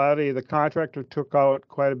actuality, the contractor took out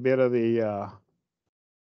quite a bit of the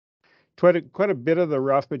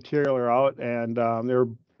rough material out, and they were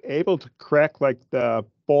able to correct like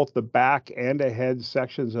both the back and ahead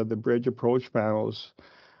sections of the bridge approach panels.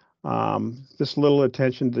 This little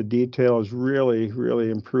attention to detail has really,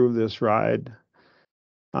 really improved this ride.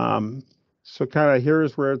 So kind of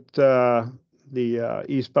here's where the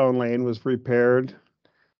eastbound lane was repaired.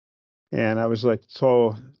 And I was like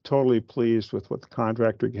so totally pleased with what the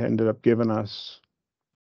contractor ended up giving us.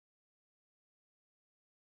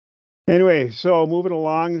 Anyway, so moving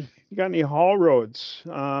along, you got any haul roads?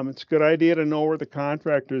 It's a good idea to know where the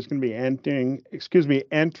contractor is going to be entering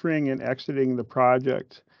and exiting the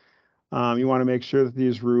project. You want to make sure that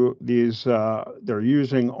they're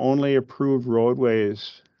using only approved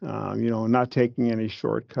roadways, not taking any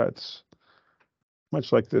shortcuts,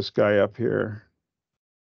 much like this guy up here.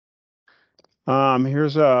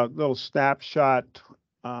 Here's a little snapshot.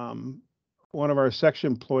 One of our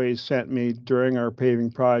section employees sent me during our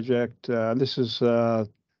paving project. This is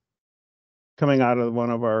coming out of one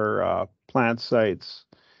of our plant sites.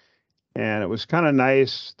 And it was kind of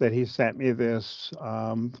nice that he sent me this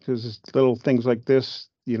because little things like this,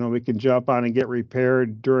 we can jump on and get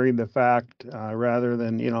repaired during the fact rather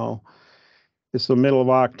than, it's the middle of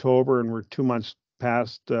October and we're 2 months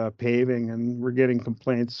past paving and we're getting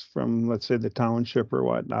complaints from, let's say, the township or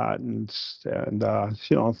whatnot. And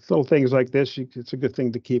little things like this, it's a good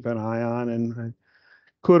thing to keep an eye on. And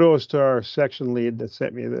kudos to our section lead that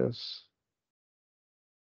sent me this.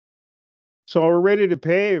 So we're ready to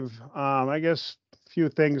pave. I guess a few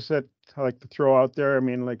things that I like to throw out there. I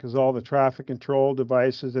mean, is all the traffic control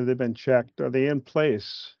devices, have they been checked? Are they in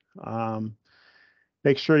place?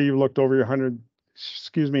 Make sure you looked over your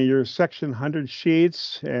section 100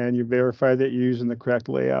 sheets and you verify that you're using the correct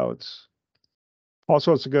layouts.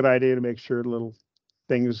 Also, it's a good idea to make sure little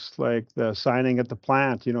things like the signing at the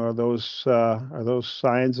plant, are those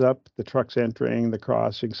signs up, the trucks entering, the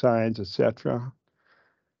crossing signs, etc.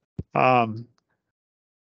 You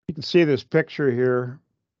can see this picture here.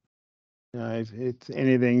 If it's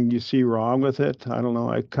anything you see wrong with it, I don't know.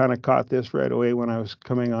 I kind of caught this right away when I was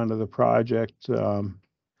coming onto the project. Not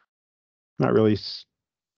really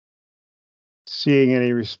seeing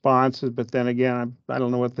any responses, but then again, I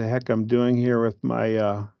don't know what the heck I'm doing here with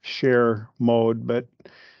my share mode. But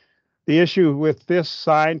the issue with this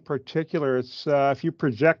sign particular, it's if you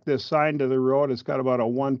project this sign to the road, it's got about a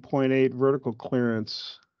 1.8 vertical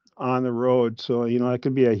clearance on the road. So, it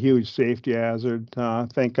could be a huge safety hazard.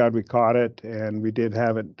 Thank God we caught it and we did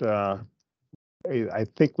have it. I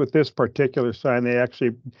think with this particular sign, they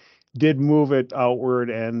actually did move it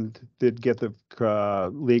outward and did get the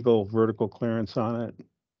legal vertical clearance on it.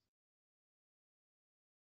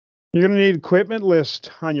 You're going to need equipment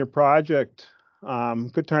list on your project.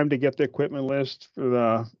 Good time to get the equipment list for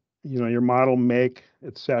the, your model, make,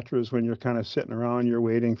 etc. is when you're kind of sitting around, you're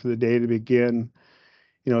waiting for the day to begin.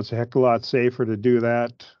 It's a heck of a lot safer to do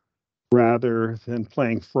that rather than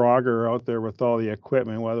playing Frogger out there with all the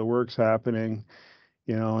equipment while the work's happening.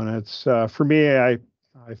 And it's for me, I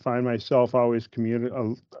find myself always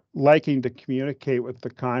liking to communicate with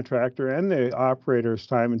the contractor and the operators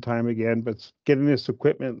time and time again, but getting this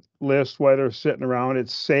equipment list while they're sitting around,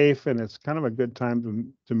 it's safe and it's kind of a good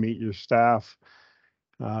time to meet your staff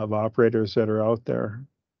of operators that are out there.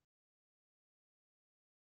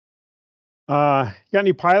 Got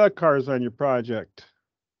any pilot cars on your project?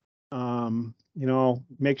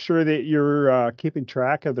 Make sure that you're keeping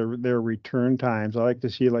track of their return times. I like to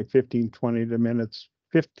see like 15 to 20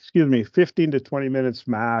 minutes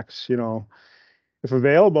max. If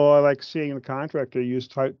available, I like seeing the contractor use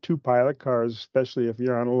 2 pilot cars, especially if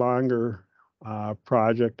you're on a longer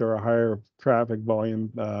project or a higher traffic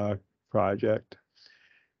volume project.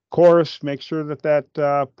 Of course, make sure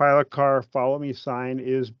that pilot car follow me sign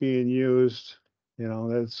is being used,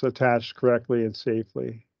 that's attached correctly and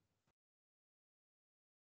safely.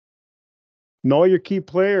 Know your key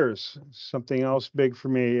players, something else big for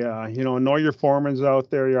me. Know your foremans out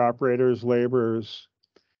there, your operators, laborers.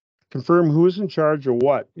 Confirm who's in charge of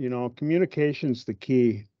what. Communication's the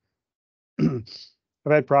key. I've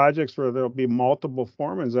had projects where there'll be multiple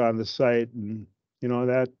foremans on the site, and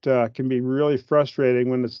that can be really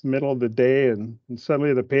frustrating when it's the middle of the day and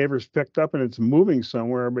suddenly the paver's picked up and it's moving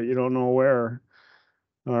somewhere, but you don't know where.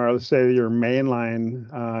 Or let's say your main line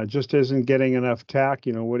just isn't getting enough tack,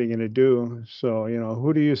 what are you going to do? So,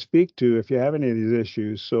 who do you speak to if you have any of these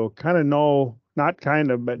issues? So kind of know, not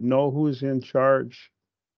kind of, but know who's in charge.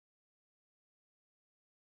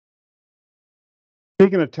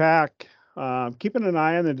 Speaking of tack, keeping an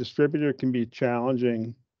eye on the distributor can be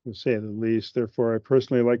challenging, to say the least. Therefore, I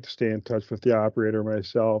personally like to stay in touch with the operator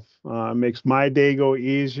myself. It makes my day go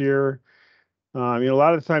easier. A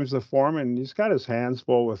lot of times the foreman, he's got his hands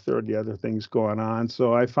full with 30 other things going on.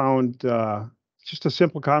 So I found just a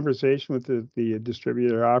simple conversation with the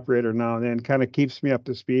distributor operator now and then kind of keeps me up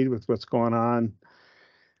to speed with what's going on.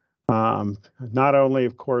 Not only,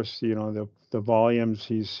 of course, the volumes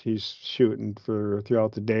he's shooting for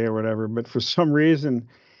throughout the day or whatever, but for some reason,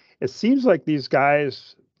 it seems like these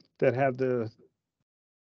guys that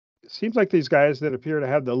appear to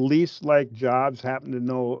have the least like jobs happen to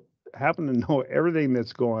know happen to know everything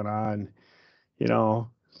that's going on. You know,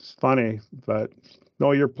 it's funny, but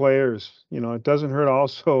know your players. You know, it doesn't hurt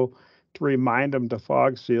also to remind them to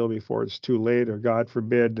fog seal before it's too late, or God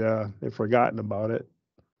forbid, they've forgotten about it.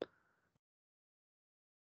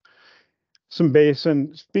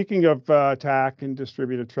 Speaking of TAC and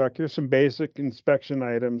distributed truck, here's some basic inspection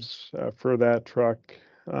items for that truck.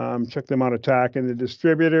 Check the amount of TAC in the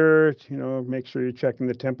distributor, you know, make sure you're checking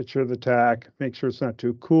the temperature of the TAC, make sure it's not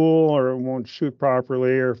too cool or it won't shoot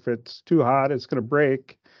properly, or if it's too hot, it's going to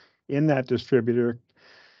break in that distributor.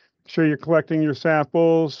 Make sure you're collecting your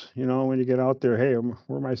samples, you know, when you get out there, hey,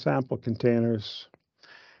 where are my sample containers?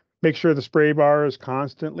 Make sure the spray bar is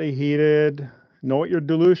constantly heated. Know what your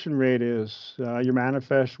dilution rate is. Your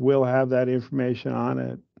manifest will have that information on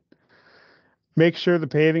it. Make sure the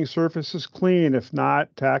paving surface is clean. If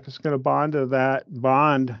not, TAC is going to bond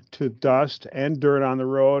to dust and dirt on the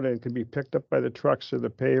road, and can be picked up by the trucks or the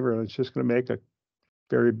paver, and it's just going to make a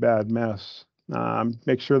very bad mess.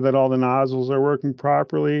 Make sure that all the nozzles are working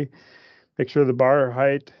properly. Make sure the bar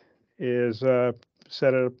height is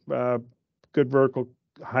set at a good vertical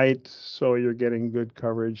height, so you're getting good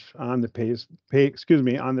coverage on the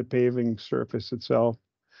paving surface itself.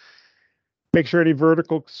 Make sure any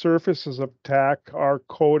vertical surfaces of TAC are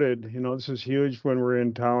coated. You know, this is huge when we're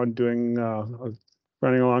in town doing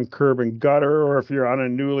running along curb and gutter, or if you're on a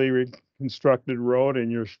newly reconstructed road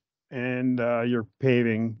and you're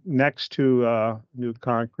paving next to new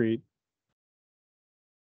concrete.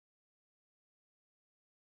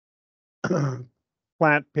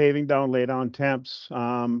 Plant paving down, lay down temps.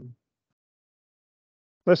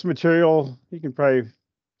 Less material, you can probably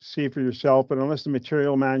see for yourself, but unless the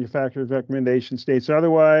material manufacturer's recommendation states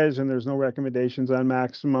otherwise, and there's no recommendations on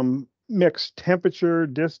maximum mix temperature,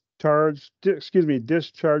 discharge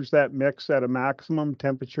that mix at a maximum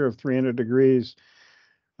temperature of 300 degrees.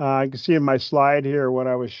 You can see in my slide here what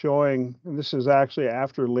I was showing, and this is actually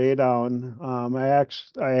after laydown.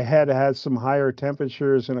 I had some higher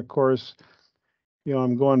temperatures, and of course, you know,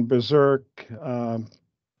 I'm going berserk,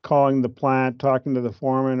 calling the plant, talking to the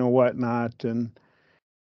foreman and whatnot, and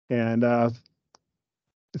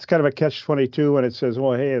it's kind of a catch-22 when it says,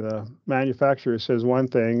 well, hey, the manufacturer says one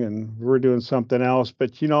thing and we're doing something else.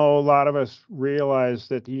 But, you know, a lot of us realize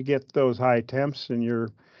that you get those high temps and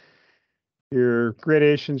your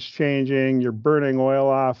gradation's changing, you're burning oil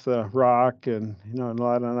off the rock, and, you know,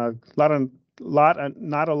 not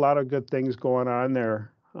a lot of good things going on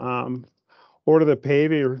there. Order the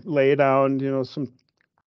paving, lay down, you know, some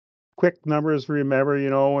quick numbers. Remember, you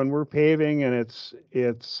know, when we're paving and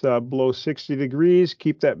it's below 60 degrees,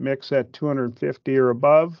 keep that mix at 250 or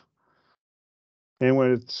above. And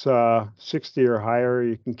when it's 60 or higher,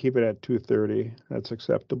 you can keep it at 230. That's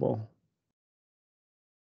acceptable.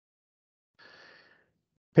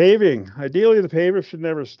 Paving. Ideally, the paver should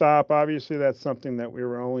never stop. Obviously, that's something that we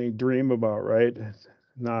were only dream about, right? It's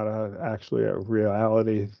not actually a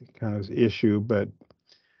reality kind of issue, but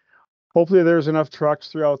hopefully there's enough trucks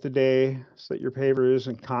throughout the day so that your paver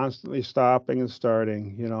isn't constantly stopping and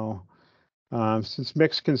starting, you know. Since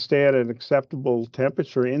mix can stay at an acceptable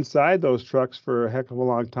temperature inside those trucks for a heck of a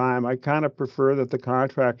long time, I kind of prefer that the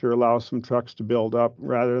contractor allows some trucks to build up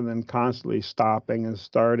rather than constantly stopping and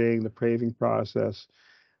starting the paving process.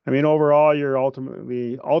 I mean, overall, you're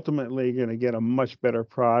ultimately going to get a much better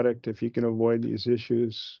product if you can avoid these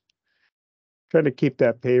issues. Try to keep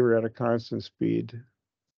that paver at a constant speed.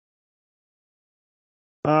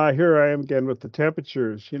 Here I am again with the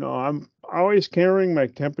temperatures. You know, I'm always carrying my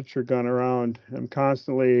temperature gun around. I'm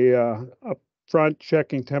constantly up front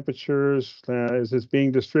checking temperatures as it's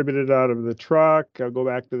being distributed out of the truck. I'll go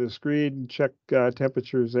back to the screen and check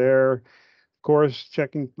temperatures there. Of course,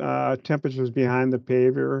 checking temperatures behind the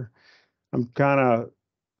paver. I'm kind of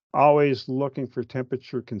always looking for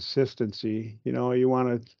temperature consistency. You know, you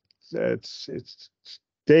want to, it's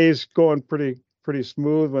days going pretty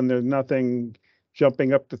smooth when there's nothing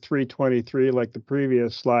jumping up to 323 like the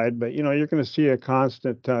previous slide, but you know, you're going to see a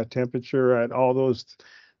constant temperature at all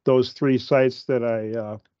those three sites that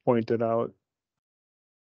I pointed out.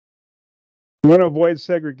 You want to avoid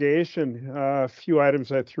segregation. A few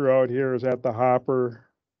items I threw out here is at the hopper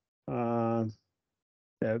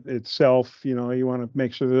itself. You know, you want to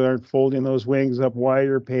make sure they aren't folding those wings up while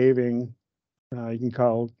you're paving. You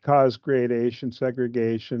can cause gradation,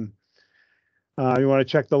 segregation. You want to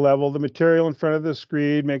check the level of the material in front of the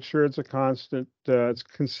screed, make sure it's a constant, it's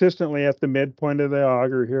consistently at the midpoint of the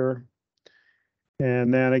auger here.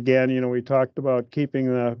 And then again, you know, we talked about keeping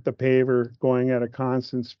the paver going at a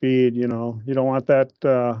constant speed. You know, you don't want that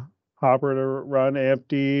hopper to run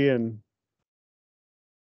empty and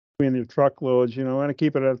between your truckloads, you know, want to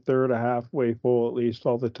keep it at a third, a halfway full at least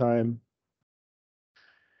all the time.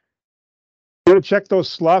 You want to check those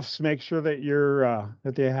sloughs, make sure that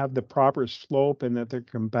that they have the proper slope and that they're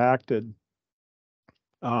compacted.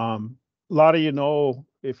 A lot of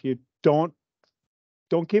if you don't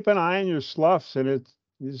keep an eye on your sloughs, and it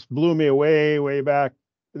just blew me away way back.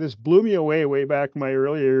 This blew me away way back in my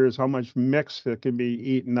early years, how much mix that can be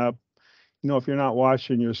eaten up. You know, if you're not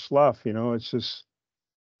washing your slough, you know, it's just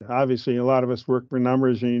obviously a lot of us work for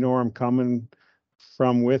numbers, and you know where I'm coming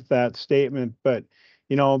from with that statement. But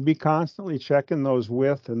you know, be constantly checking those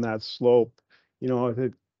width and that slope. You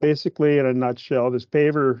know, basically in a nutshell, this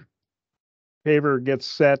paver gets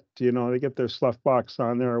set. You know, they get their slough box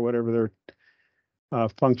on there or whatever their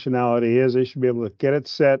functionality is. They should be able to get it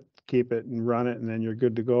set, keep it, and run it, and then you're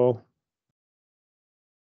good to go.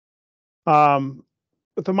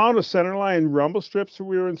 With the amount of centerline rumble strips that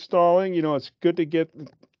we were installing, you know, it's good to get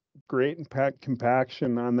great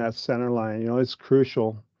compaction on that center line. You know, it's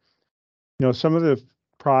crucial. You know, some of the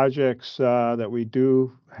projects that we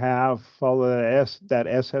do have follow that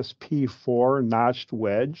SSP4 notched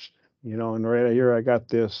wedge. You know, and right here I got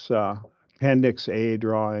this Appendix A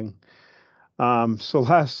drawing. So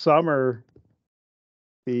last summer,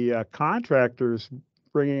 the contractors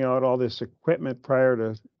bringing out all this equipment prior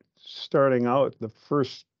to starting out the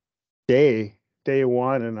first day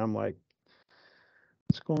one, and I'm like,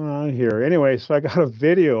 what's going on here? Anyway, so I got a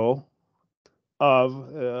video of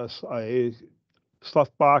a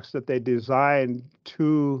slough box that they designed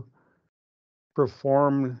to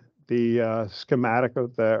perform the schematic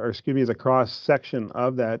of the cross section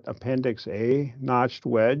of that Appendix A notched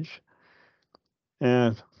wedge.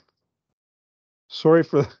 And sorry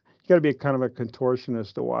for, you got to be kind of a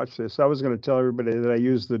contortionist to watch this. I was going to tell everybody that I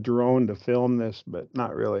used the drone to film this, but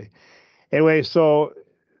not really. Anyway, so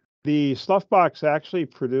the slough box actually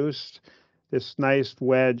produced this nice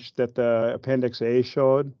wedge that the Appendix A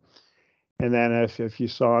showed. And then if you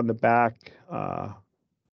saw on the back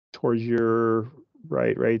towards your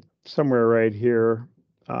right, somewhere right here,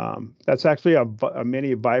 that's actually a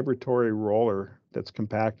mini vibratory roller that's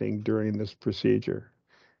compacting during this procedure.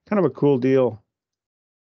 Kind of a cool deal.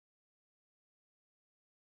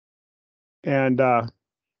 And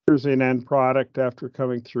here's an end product after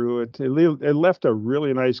coming through it. It left a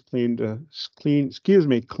really nice clean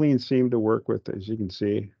seam to work with, as you can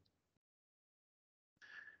see.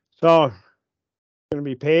 So going to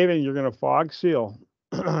be paving, you're going to fog seal.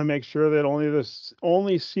 Make sure that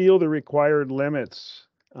only seal the required limits.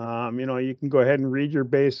 You know, you can go ahead and read your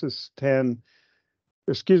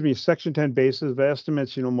section 10 basis of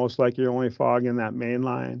estimates. You know, most likely you're only fogging that main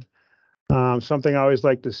line. Something I always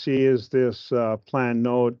like to see is this plan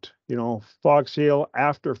note, you know, fog seal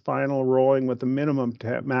after final rolling with a minimum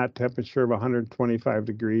mat temperature of 125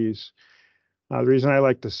 degrees. The reason I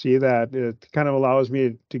like to see that, it kind of allows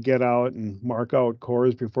me to get out and mark out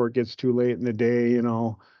cores before it gets too late in the day, you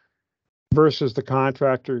know, versus the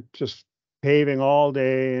contractor just paving all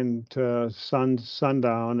day into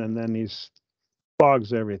sundown, and then he's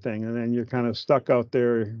fogs everything, and then you're kind of stuck out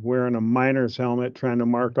there wearing a miner's helmet trying to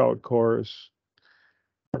mark out cores.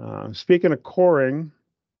 Speaking of coring,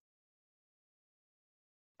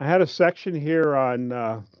 I had a section here on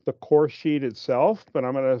the core sheet itself, but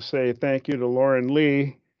I'm going to say thank you to Lauren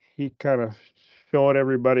Lee. He kind of showed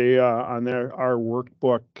everybody on our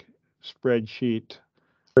workbook spreadsheet,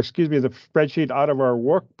 or excuse me, the spreadsheet out of our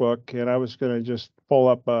workbook, and I was going to just pull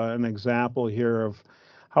up an example here of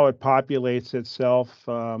how it populates itself.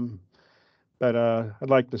 But I'd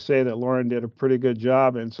like to say that Lauren did a pretty good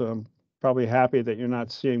job, and so I'm probably happy that you're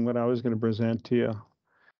not seeing what I was going to present to you.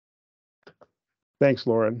 Thanks,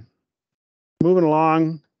 Lauren. Moving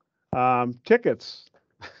along, tickets.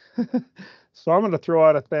 So I'm going to throw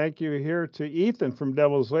out a thank you here to Ethan from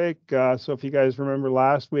Devil's Lake. So if you guys remember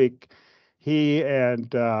last week, he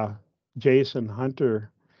and Jason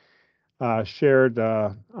Hunter shared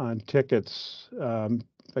on tickets.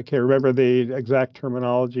 I can't remember the exact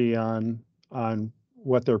terminology on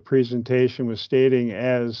what their presentation was stating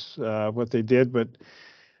as what they did, but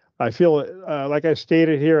I feel like I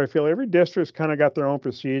stated here, I feel every district's kind of got their own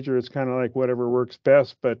procedure. It's kind of like whatever works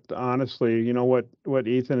best. But honestly, you know what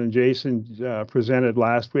Ethan and Jason presented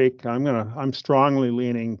last week, I'm strongly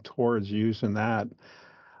leaning towards using that.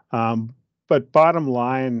 But bottom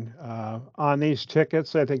line, on these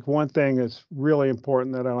tickets, I think one thing that's really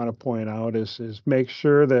important that I want to point out is make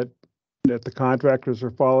sure that the contractors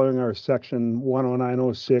are following our section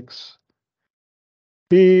 10906.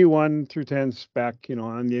 B1 through 10 spec, you know,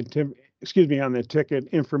 on the on the ticket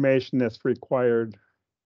information that's required.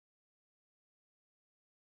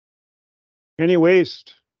 Any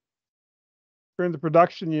waste during the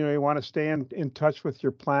production, you know, you want to stay in touch with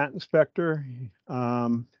your plant inspector.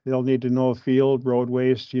 They'll need to know field road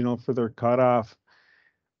waste, you know, for their cutoff.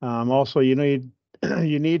 Also, you need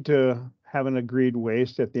you need to have an agreed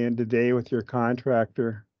waste at the end of the day with your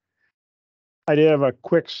contractor. I did have a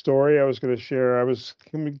quick story I was going to share. I was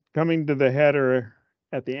coming to the header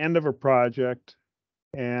at the end of a project,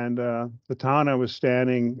 and the town I was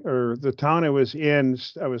the town I was in,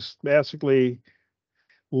 I was basically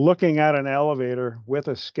looking at an elevator with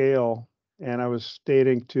a scale, and I was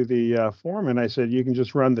stating to the foreman, I said, you can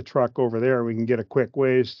just run the truck over there. We can get a quick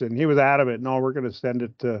waste. And he was adamant, no, we're going to send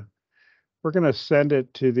it to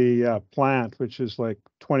the plant, which is like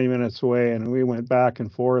 20 minutes away. And we went back and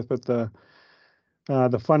forth. But the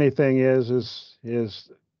funny thing is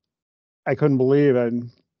I couldn't believe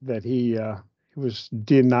that he was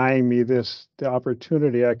denying me the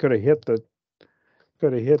opportunity. I could have hit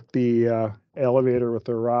the elevator with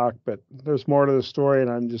a rock, but there's more to the story,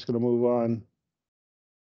 and I'm just going to move on.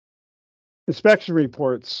 Inspection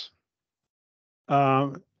reports.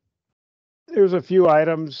 There's a few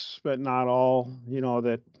items, but not all, you know,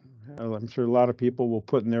 that I'm sure a lot of people will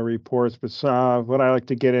put in their reports. But what I like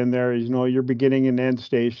to get in there is, you know, your beginning and end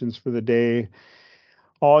stations for the day,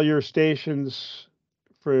 all your stations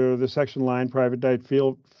for the section line, private dive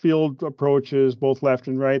field approaches, both left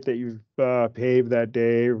and right, that you've paved that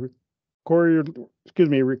day. Recorded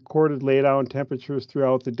laydown temperatures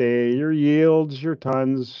throughout the day, your yields, your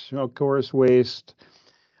tons, you know, coarse waste,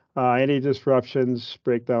 any disruptions,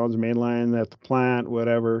 breakdowns, mainline at the plant,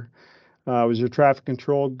 whatever. Was your traffic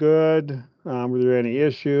control good? Were there any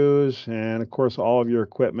issues? And of course, all of your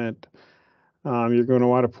equipment. You're going to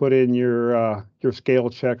want to put in your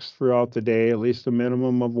scale checks throughout the day, at least a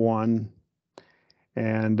minimum of one.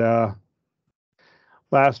 And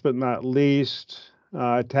last but not least,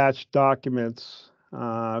 attached documents.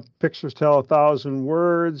 Pictures tell 1,000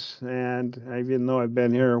 words, and even though I've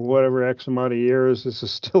been here whatever X amount of years, this is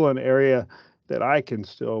still an area that I can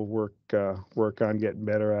still work on getting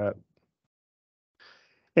better at.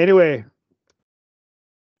 Anyway,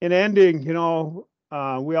 in ending, you know,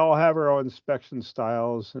 we all have our own inspection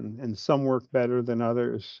styles, and some work better than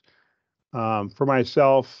others. For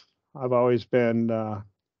myself, I've always been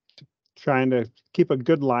trying to keep a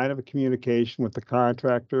good line of communication with the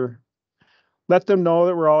contractor. Let them know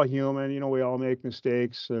that we're all human, you know, we all make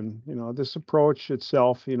mistakes, and, you know, this approach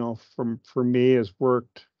itself, you know, for me has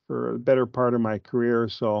worked for a better part of my career.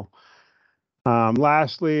 So,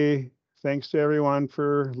 lastly, thanks to everyone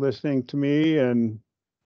for listening to me and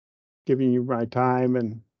giving you my time.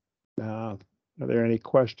 And are there any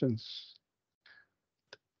questions?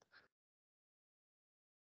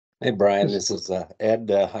 Hey, Brian, this is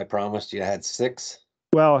Ed. I promised you I had 6.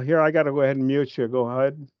 Well, here, I got to go ahead and mute you. Go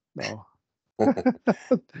ahead. No.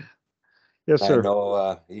 Yes, I sir.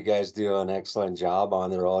 know you guys do an excellent job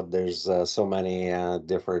on the road. There's so many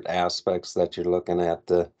different aspects that you're looking at,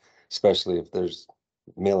 especially if there's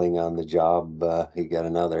milling on the job. You got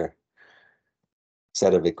another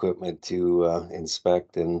set of equipment to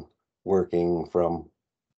inspect, and working from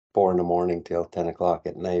 4 in the morning till 10 o'clock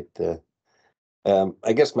at night.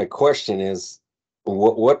 I guess my question is,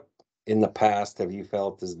 what in the past have you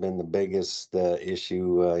felt has been the biggest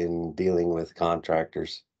issue in dealing with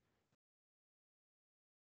contractors?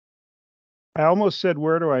 I almost said,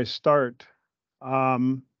 where do I start?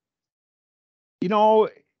 You know,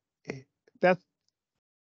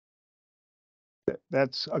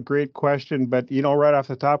 that's a great question, but, you know, right off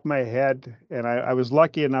the top of my head, and I was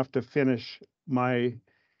lucky enough to finish my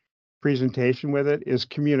presentation with it, is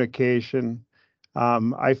communication.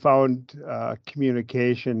 I found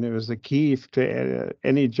communication, it was the key to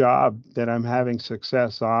any job that I'm having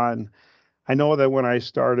success on. I know that when I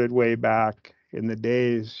started way back in the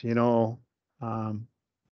days, you know,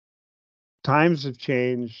 times have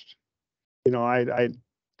changed. You know,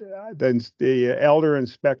 then the elder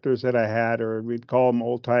inspectors that I had, or we'd call them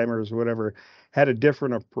old timers or whatever, had a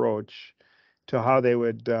different approach to how they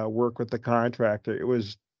would work with the contractor. It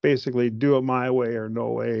was basically do it my way or no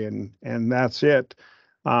way, and that's it.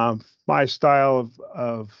 My style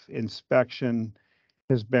of inspection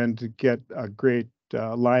has been to get a great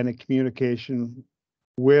line of communication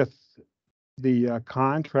with the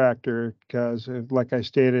contractor, because, like I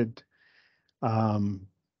stated,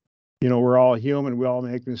 you know, we're all human, we all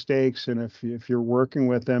make mistakes, and if you're working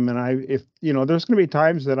with them, and if you know, there's going to be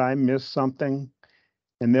times that I miss something,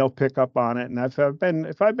 and they'll pick up on it, and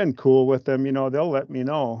if I've been cool with them, you know, they'll let me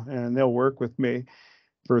know and they'll work with me,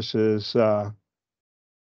 versus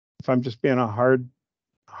if I'm just being a hard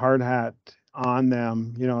hat on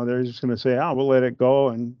them, you know, they're just going to say, oh, we'll let it go,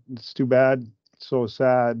 and it's too bad, it's so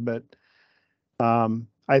sad. But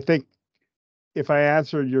I think if I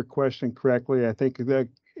answered your question correctly, I think that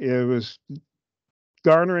it was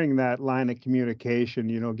garnering that line of communication,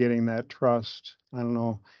 you know, getting that trust. I don't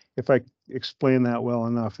know if I explained that well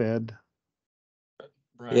enough, Ed.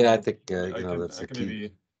 Brian, Yeah, I think, I you know, can, that's I the can key.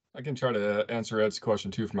 maybe, I can try to answer Ed's question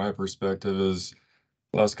too, from my perspective is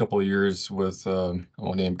last couple of years with, I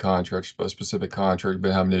won't name contracts, but a specific contract,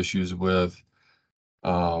 been having issues with,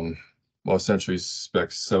 well, essentially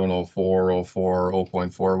spec 704, 04,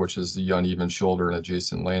 0.4, which is the uneven shoulder and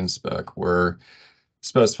adjacent lane spec, where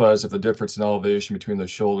specifies if the difference in elevation between the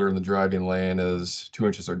shoulder and the driving lane is 2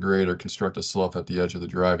 inches or greater, construct a slough at the edge of the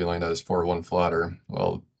driving lane that is 4-1 flatter.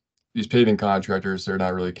 Well, these paving contractors, they're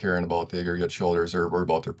not really caring about the aggregate shoulders, they're worried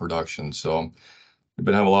about their production. So we've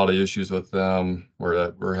been having a lot of issues with them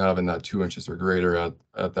where we're having that 2 inches or greater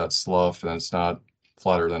at that slough, and it's not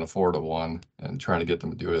flatter than a 4-1, and trying to get them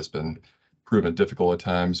to do it has been proven difficult at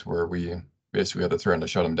times, where we basically have to threaten to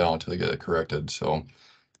shut them down until they get it corrected. So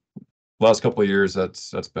last couple of years,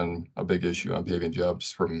 that's been a big issue on paving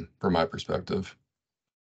jobs from my perspective.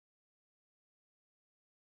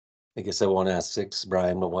 I guess I won't ask 6,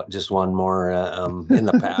 Brian, but just one more. In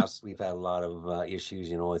the past, we've had a lot of issues,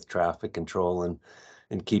 you know, with traffic control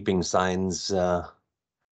and keeping signs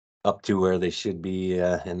up to where they should be.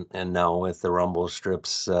 And now with the rumble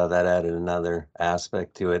strips, that added another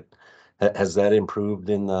aspect to it. Has that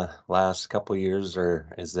improved in the last couple of years, or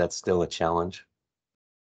is that still a challenge?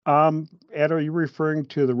 Ed, are you referring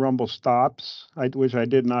to the rumble stops, which I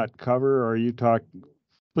did not cover? Or are you talking,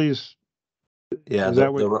 please? Yeah, Is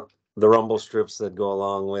that what? the rumble strips that go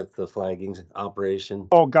along with the flagging operation.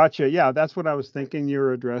 Oh, gotcha. Yeah, that's what I was thinking you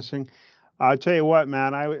were addressing. I'll tell you what,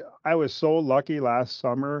 man, I was so lucky last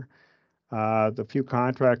summer. The few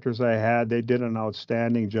contractors I had, they did an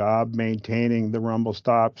outstanding job maintaining the rumble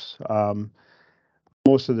stops.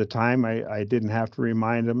 Most of the time, I didn't have to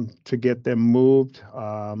remind them to get them moved.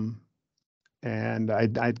 And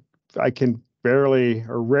I can barely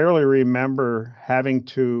or rarely remember having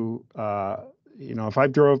to, you know, if I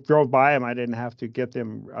drove by them, I didn't have to get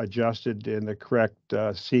them adjusted in the correct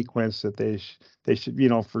sequence that they should, you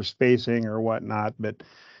know, for spacing or whatnot. But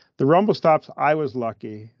the rumble stops, I was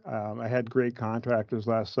lucky. I had great contractors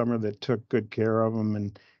last summer that took good care of them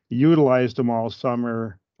and utilized them all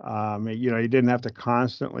summer. You know, you didn't have to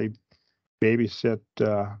constantly babysit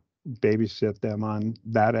them on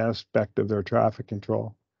that aspect of their traffic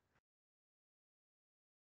control.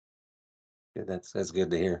 Yeah, that's good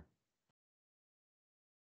to hear.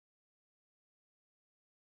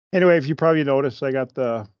 Anyway, if you probably noticed, I got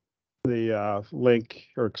the link,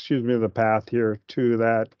 or excuse me, the path here to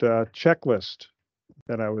that checklist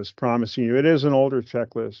that I was promising you. It is an older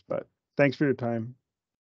checklist, but thanks for your time.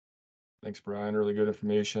 Thanks, Brian. Really good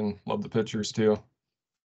information. Love the pictures too.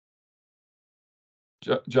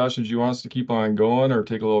 Josh, did you want us to keep on going or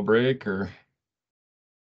take a little break, or?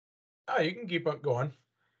 You can keep on going.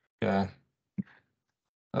 Yeah.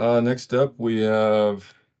 Next up, we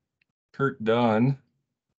have Kurt Dunn.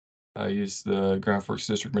 He's the Grand Forks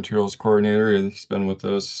District Materials Coordinator. He's been with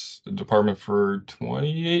us, the department, for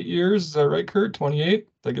 28 years. Is that right, Kurt? 28?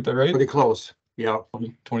 Did I get that right? Pretty close. Yeah.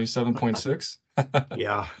 27.6.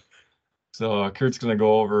 Yeah. So Kurt's going to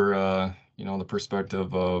go over, you know, the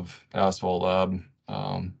perspective of Asphalt Lab,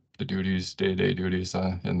 the duties, day-to-day duties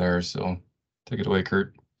in there. So take it away,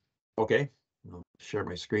 Kurt. Okay. I'll share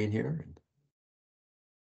my screen here.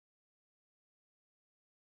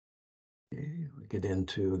 Okay, we get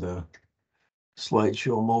into the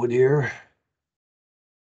slideshow mode here.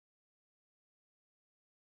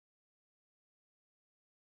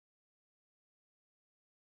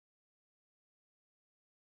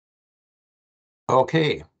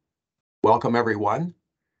 Okay, welcome everyone,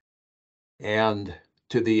 and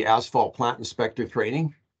to the asphalt plant inspector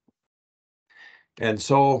training. And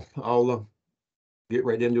so I'll get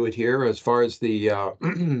right into it here as far as the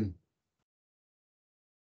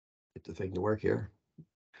get the thing to work here.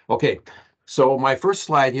 Okay, so my first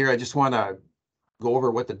slide here, I just want to go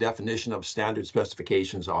over what the definition of standard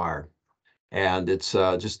specifications are. And it's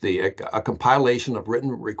just a compilation of written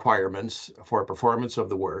requirements for performance of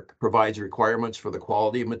the work, provides requirements for the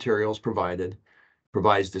quality of materials provided,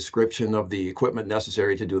 provides description of the equipment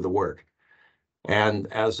necessary to do the work. And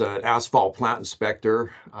as an asphalt plant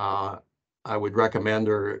inspector, I would recommend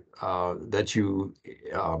that you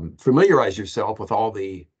familiarize yourself with all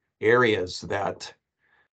the areas that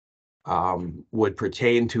would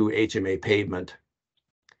pertain to HMA pavement.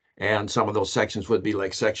 And some of those sections would be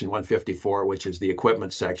like section 154, which is the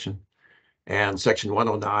equipment section, and section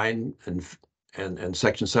 109 and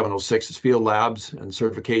section 706 is field labs, and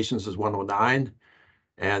certifications is 109,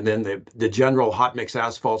 And then the general hot mix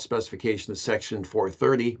asphalt specification is section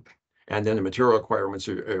 430. And then the material requirements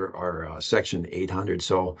are section 800.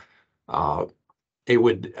 So it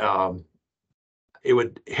would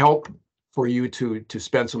help for you to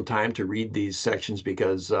spend some time to read these sections,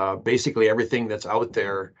 because basically everything that's out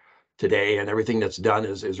there today and everything that's done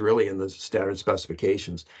is really in the standard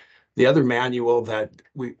specifications. The other manual that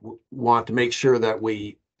we want to make sure that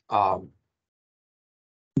we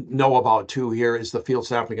know about too here is the field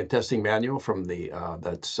sampling and testing manual from the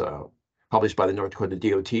that's published by the North Dakota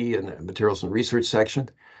DOT in the materials and research section.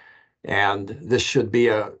 And this should be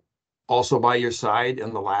also by your side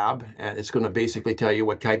in the lab, and it's going to basically tell you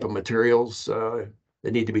what type of materials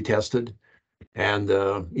that need to be tested, and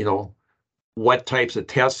you know, what types of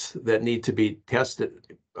tests that need to be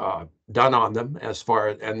tested, done on them, as far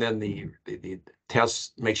as, and then the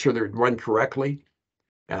tests, make sure they're run correctly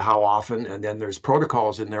and how often. And then there's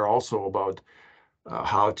protocols in there also about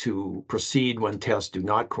how to proceed when tests do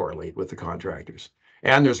not correlate with the contractors.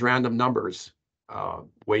 And there's random numbers,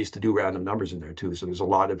 ways to do random numbers in there too. So there's a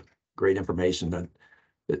lot of great information that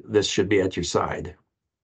this should be at your side.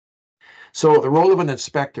 So the role of an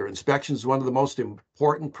inspector. Inspection is one of the most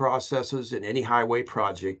important processes in any highway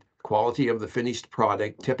project. Quality of the finished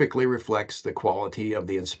product typically reflects the quality of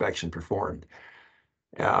the inspection performed.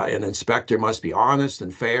 An inspector must be honest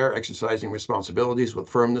and fair, exercising responsibilities with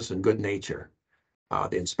firmness and good nature.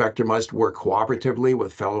 The inspector must work cooperatively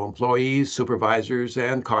with fellow employees, supervisors,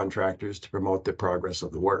 and contractors to promote the progress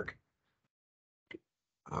of the work.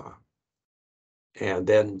 And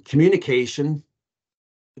then communication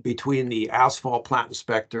between the asphalt plant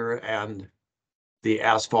inspector and the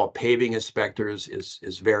asphalt paving inspectors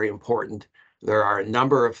is very important. There are a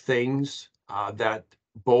number of things that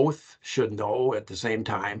both should know at the same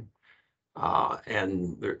time,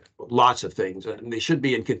 and there are lots of things, and they should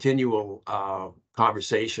be in continual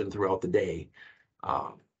conversation throughout the day.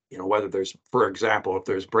 You know, whether there's, for example, if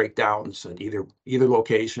there's breakdowns at either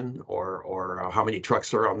location, or how many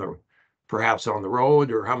trucks are on the, perhaps on the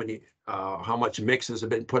road, or how much mixes have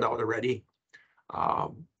been put out already,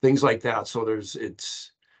 things like that. So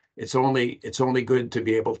it's only good to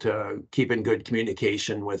be able to keep in good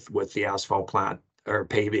communication with the asphalt plant or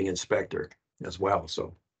paving inspector as well.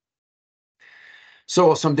 So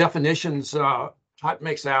some definitions. Hot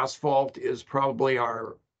mix asphalt is probably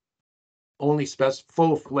our only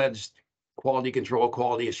full-fledged quality control,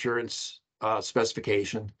 quality assurance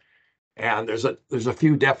specification. And there's a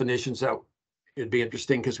few definitions that it'd be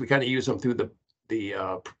interesting, because we kind of use them through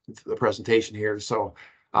the presentation here. So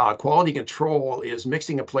quality control is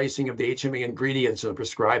mixing and placing of the HMA ingredients in a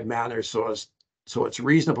prescribed manner so it's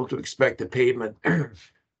reasonable to expect the pavement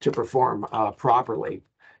to perform properly.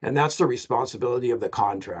 And that's the responsibility of the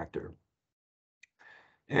contractor.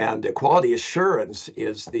 And the quality assurance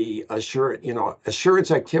is the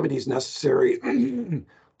assurance activities necessary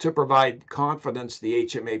to provide confidence the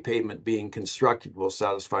HMA pavement being constructed will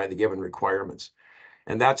satisfy the given requirements.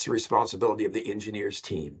 And that's the responsibility of the engineers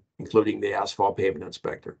team, including the asphalt pavement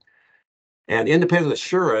inspector. And independent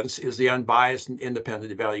assurance is the unbiased and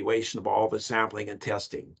independent evaluation of all the sampling and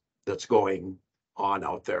testing that's going on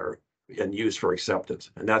out there and used for acceptance.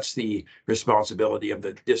 And that's the responsibility of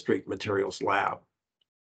the district materials lab.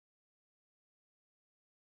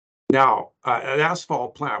 Now, an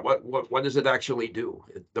asphalt plant, what does it actually do?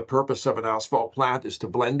 The purpose of an asphalt plant is to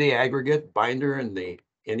blend the aggregate, binder, and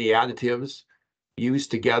any additives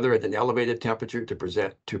used together at an elevated temperature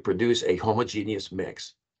to produce a homogeneous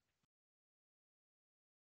mix.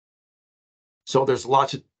 So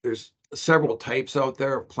there's several types out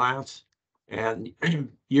there of plants, and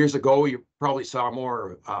years ago you probably saw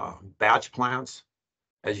more batch plants,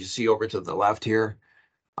 as you see over to the left here,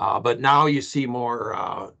 but now you see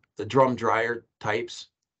more the drum dryer types,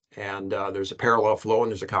 and there's a parallel flow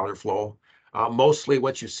and there's a counter flow. Mostly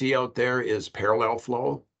what you see out there is parallel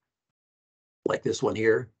flow, like this one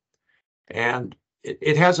here. And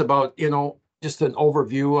it has about, just an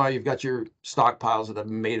overview. You've got your stockpiles that I've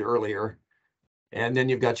made earlier. And then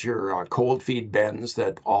you've got your cold feed bins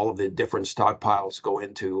that all of the different stockpiles go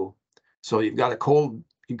into. So you've got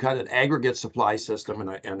an aggregate supply system,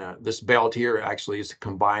 and this belt here actually is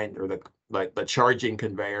combined, or the charging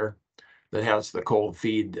conveyor that has the cold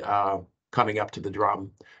feed coming up to the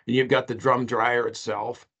drum. And you've got the drum dryer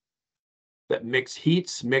itself that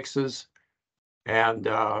mixes, and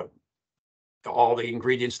all the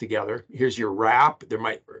ingredients together. Here's your wrap.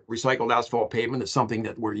 Recycled asphalt pavement is something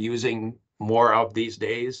that we're using more of these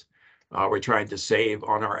days. We're trying to save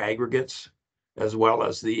on our aggregates, as well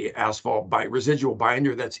as the asphalt residual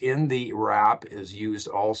binder that's in the wrap is used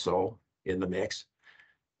also in the mix.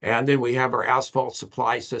 And then we have our asphalt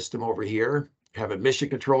supply system over here, have emission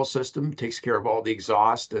control system, takes care of all the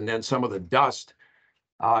exhaust, and then some of the dust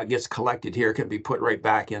gets collected here, can be put right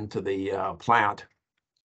back into the plant.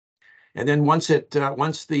 And then once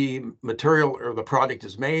the material or the product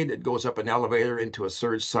is made, it goes up an elevator into a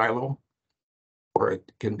surge silo, where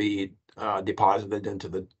it can be deposited into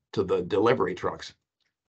the delivery trucks.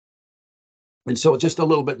 And so just a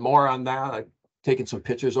little bit more on that. I've taken some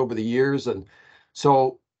pictures over the years, and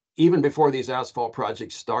so even before these asphalt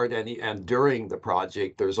projects start, and during the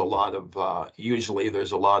project, there's a lot of usually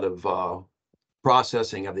there's a lot of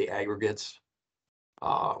processing of the aggregates.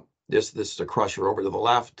 This is a crusher over to the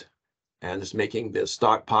left, and it's making the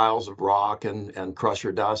stockpiles of rock and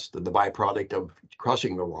crusher dust, the byproduct of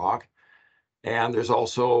crushing the rock. And there's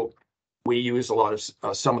also, we use a lot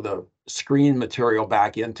of some of the screen material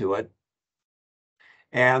back into it.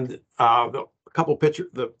 And the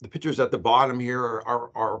pictures at the bottom here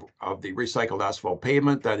are of the recycled asphalt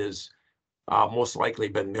pavement that is most likely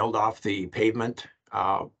been milled off the pavement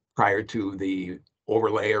prior to the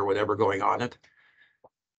overlay or whatever going on it.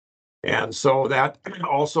 And so that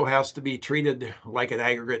also has to be treated like an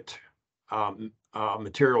aggregate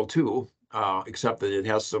material too, except that it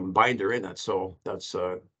has some binder in it. So that's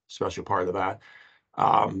a special part of that.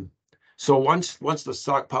 So once the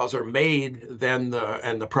stockpiles are made, then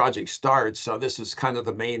the project starts. So this is kind of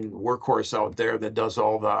the main workhorse out there that does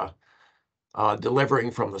all the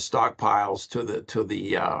delivering from the stockpiles to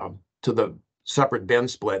the separate bin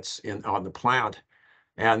splits on the plant.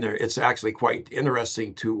 And it's actually quite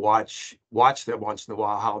interesting to watch them once in a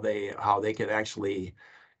while, how they can actually,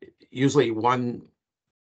 usually one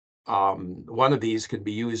of these could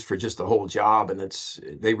be used for just the whole job, and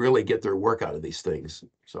they really get their work out of these things.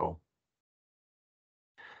 So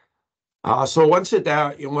once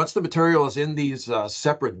the material is in these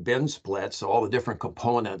separate bin splits, all the different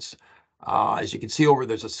components, as you can see over,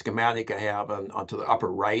 there's a schematic I have onto the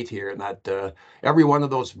upper right here, and that every one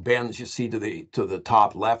of those bins you see to the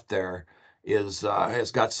top left there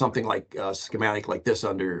has got something like a schematic like this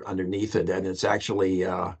underneath it, and it's actually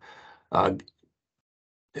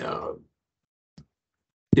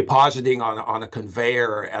depositing on a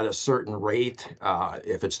conveyor at a certain rate.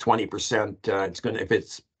 If it's 20%, if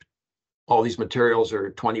it's all these materials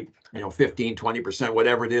are 20, 15, 20%,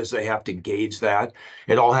 whatever it is, they have to gauge that.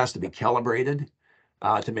 It all has to be calibrated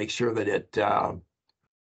to make sure that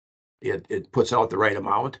it puts out the right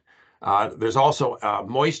amount. There's also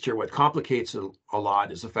moisture. What complicates it a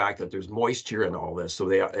lot is the fact that there's moisture in all this. So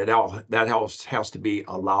that has to be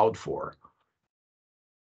allowed for.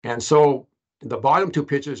 And so the bottom two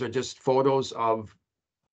pictures are just photos of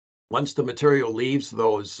once the material leaves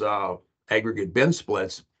those aggregate bin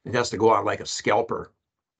splits, it has to go on like a scalper.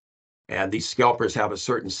 And these scalpers have a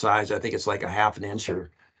certain size. I think it's like a ½ an inch or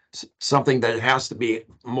something that it has to be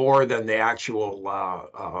more than the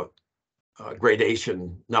actual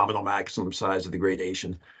gradation, nominal maximum size of the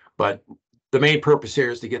gradation. But the main purpose here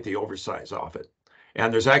is to get the oversize off it.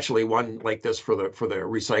 And there's actually one like this for the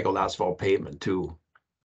recycled asphalt pavement too.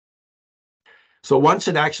 So once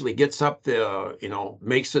it actually gets up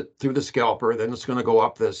makes it through the scalper, then it's going to go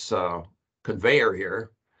up this conveyor here.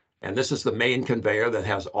 And this is the main conveyor that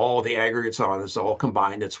has all the aggregates on it. It's all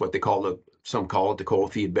combined. It's what they call some call it the coal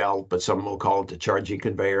feed belt, but some will call it the charging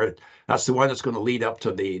conveyor. That's the one that's going to lead up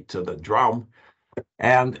to the drum.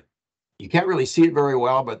 And you can't really see it very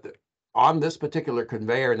well, but on this particular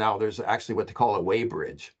conveyor now, there's actually what they call a weigh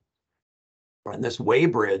bridge. And this weigh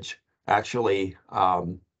bridge actually,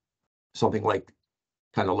 something like,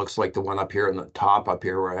 kind of looks like the one up here in the top up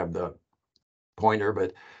here where I have the pointer,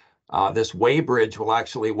 but this weigh bridge will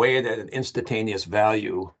actually weigh it at an instantaneous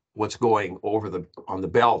value, what's going over on the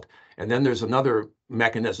belt. And then there's another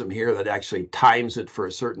mechanism here that actually times it for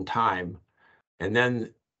a certain time. And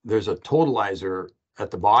then there's a totalizer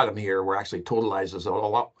at the bottom here where actually totalizes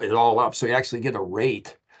it all up. So you actually get a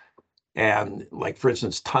rate, and like, for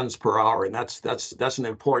instance, tons per hour. And that's an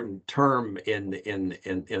important term in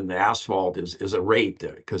the asphalt is a rate,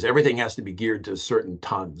 because everything has to be geared to certain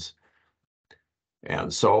tons.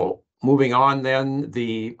 And so moving on, then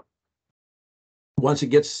once it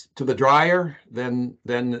gets to the dryer, then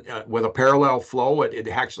with a parallel flow, it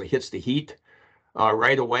actually hits the heat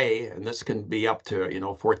right away, and this can be up to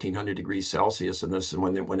 1400 degrees Celsius. And this is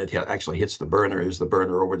when it actually hits the burner. Is the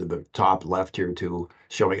burner over to the top left here too,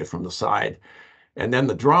 showing it from the side. And then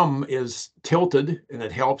the drum is tilted, and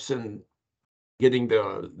it helps in getting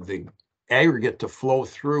the aggregate to flow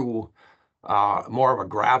through more of a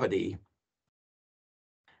gravity.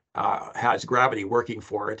 Has gravity working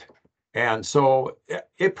for it. And so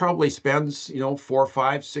it probably spends, 4,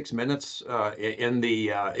 5, 6 minutes in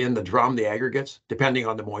the drum, the aggregates, depending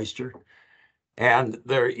on the moisture. And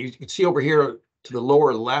there, you can see over here to the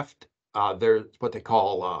lower left, there's what they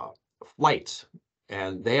call flights,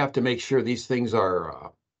 and they have to make sure these things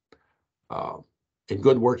are in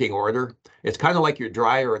good working order. It's kind of like your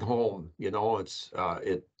dryer at home,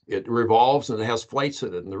 it revolves and it has flights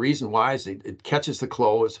in it. And the reason why is it catches the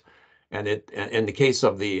clothes, and in the case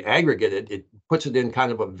of the aggregate, it puts it in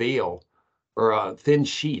kind of a veil or thin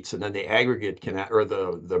sheets, and then the aggregate or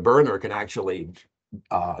the burner can actually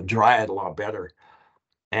dry it a lot better.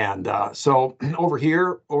 And so over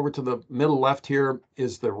here, over to the middle left here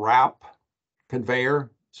is the wrap conveyor.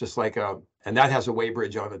 It's just like and that has a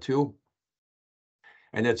weighbridge on it too.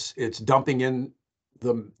 And it's dumping in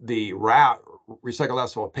the wrap recycled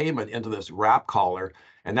asphalt pavement into this wrap collar,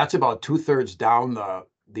 and that's about 2/3 down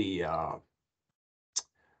the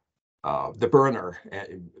burner.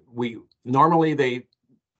 We normally the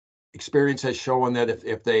experience has shown that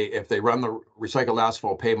if they run the recycled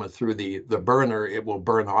asphalt pavement through the burner, it will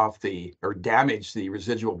burn off or damage the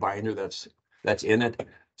residual binder that's in it.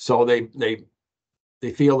 So they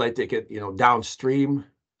feel like they could, downstream,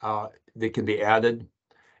 they can be added,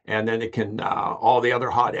 and then it can all the other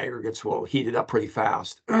hot aggregates will heat it up pretty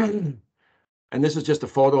fast. And this is just a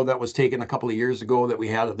photo that was taken a couple of years ago that we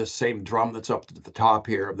had of this same drum that's up at the top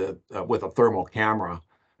here of with a thermal camera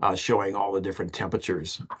showing all the different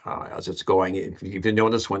temperatures as it's going. If you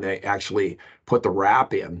notice when they actually put the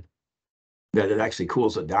wrap in, that it actually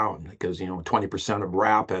cools it down, because 20% of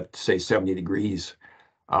wrap at say 70 degrees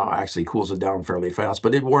actually cools it down fairly fast,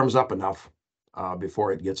 but it warms up enough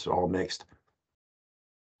before it gets all mixed.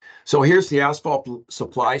 So here's the asphalt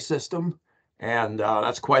supply system, and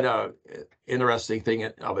that's quite a interesting thing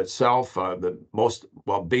of itself.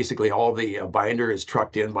 Basically all the binder is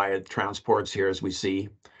trucked in by transports here, as we see,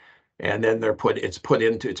 and then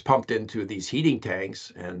it's pumped into these heating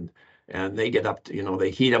tanks, and they get up to,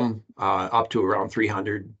 they heat them up to around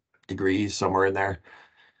 300 degrees, somewhere in there.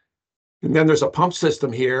 And then there's a pump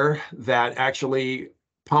system here that actually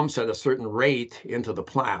pumps at a certain rate into the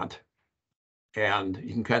plant. And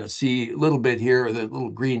you can kind of see a little bit here, the little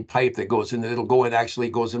green pipe that goes in, actually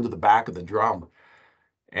goes into the back of the drum.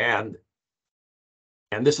 And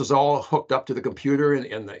this is all hooked up to the computer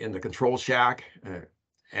in the control shack.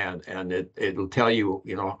 And it'll tell you,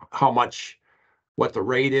 how much, what the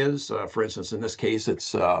rate is. For instance, in this case,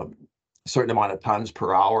 it's a certain amount of tons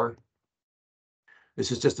per hour. This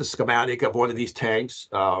is just a schematic of one of these tanks.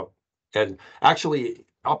 And actually,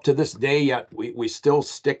 up to this day yet, we still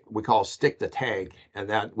we call stick the tank, and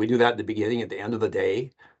that we do that at the beginning, at the end of the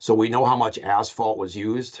day. So we know how much asphalt was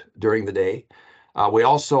used during the day. We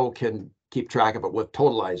also can keep track of it with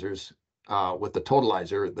totalizers, with the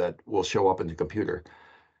totalizer that will show up in the computer.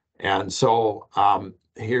 And so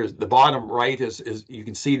here's the bottom right is you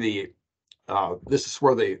can see this is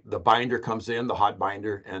where the binder comes in, the hot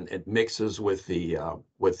binder, and it mixes with the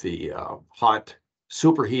hot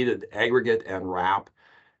superheated aggregate and wrap.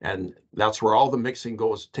 And that's where all the mixing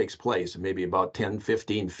takes place, maybe about 10,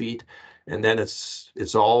 15 feet. And then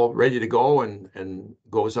it's all ready to go and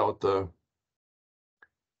goes out the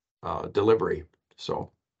delivery.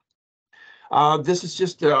 So this is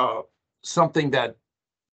just something that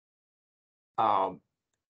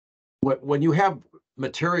when you have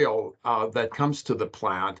material that comes to the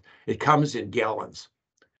plant, it comes in gallons.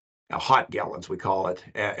 Hot gallons, we call it.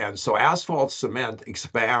 And so asphalt cement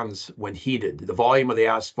expands when heated. The volume of the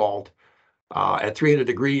asphalt at 300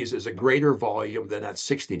 degrees is a greater volume than at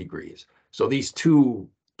 60 degrees. So these two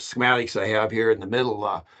schematics I have here in the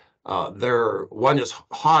middle, one is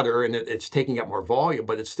hotter and it's taking up more volume,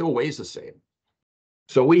 but it still weighs the same.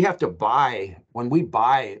 So we have to when we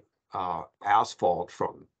buy asphalt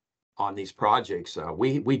on these projects,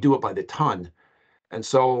 we do it by the ton. And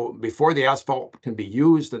so before the asphalt can be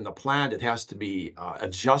used in the plant, it has to be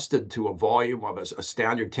adjusted to a volume of a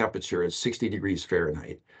standard temperature at 60 degrees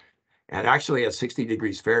Fahrenheit. And actually at 60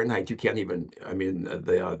 degrees Fahrenheit, you can't even,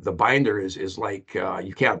 the binder is like,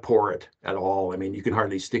 you can't pour it at all. You can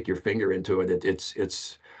hardly stick your finger into it.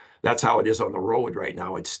 That's how it is on the road right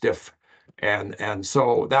now. It's stiff. And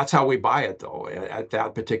so that's how we buy it, though, at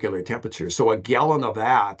that particular temperature. So a gallon of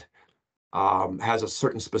that has a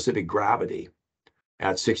certain specific gravity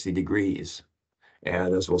at 60 degrees.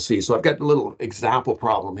 And as we'll see, so I've got a little example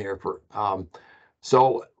problem here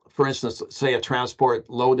so for instance, say a transport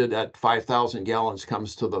loaded at 5,000 gallons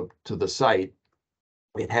comes to the site.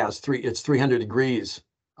 It's 300 degrees,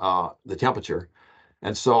 the temperature.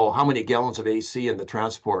 And so how many gallons of AC in the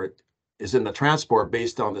transport is in the transport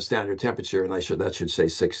based on the standard temperature, and that should say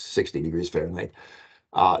 60 degrees Fahrenheit.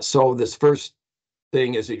 So this first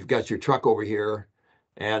thing is that you've got your truck over here,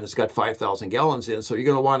 and it's got 5,000 gallons in. So you're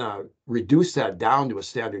going to want to reduce that down to a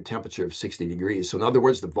standard temperature of 60 degrees. So in other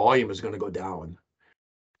words, the volume is going to go down,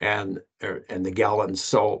 and the gallons.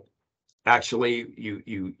 So actually,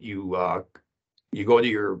 you go to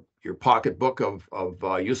your pocketbook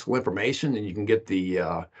of useful information, and you can get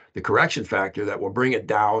the correction factor that will bring it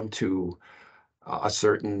down to a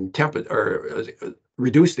certain temperature, or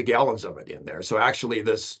reduce the gallons of it in there. So actually,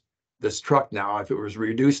 this truck now, if it was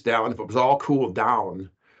reduced down, if it was all cooled down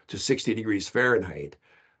to 60 degrees Fahrenheit,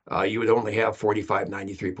 you would only have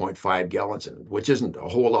 4593.5 gallons in it, which isn't a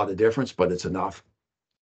whole lot of difference, but it's enough.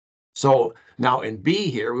 So now in B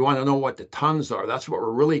here, we want to know what the tons are. That's what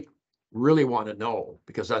we really want to know,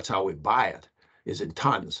 because that's how we buy it, is in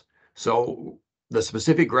tons. So the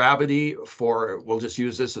specific gravity for, we'll just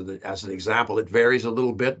use this as an example. It varies a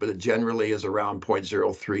little bit, but it generally is around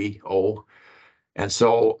 0.030. And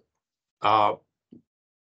so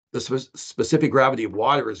the specific gravity of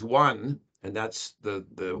water is 1, and that's the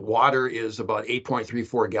water is about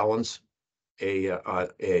 8.34 gallons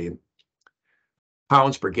a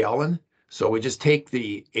pounds per gallon. So we just take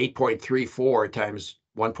the 8.34 times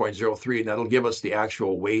 1.03, and that'll give us the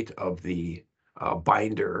actual weight of the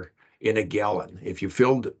binder in a gallon. If you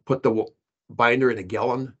put the binder in a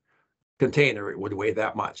gallon container, it would weigh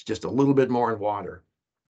that much, just a little bit more in water.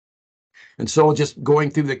 And so just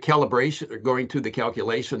going through the calibration, or going through the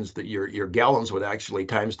calculations, that your gallons would actually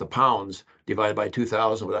times the pounds divided by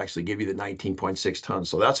 2,000 would actually give you the 19.6 tons.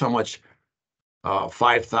 So that's how much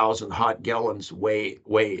 5,000 hot gallons weighs,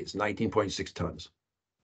 19.6 tons.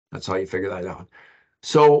 That's how you figure that out.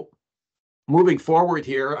 So moving forward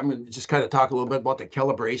here, I'm going to just kind of talk a little bit about the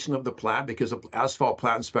calibration of the plant, because an asphalt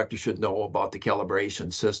plant inspector should know about the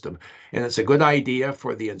calibration system. And it's a good idea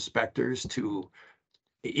for the inspectors to,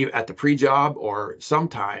 at the pre-job or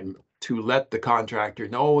sometime, to let the contractor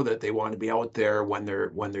know that they want to be out there when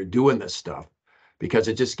they're doing this stuff, because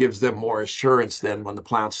it just gives them more assurance than when the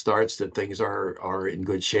plant starts that things are in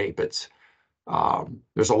good shape. It's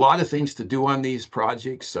there's a lot of things to do on these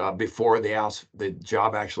projects before the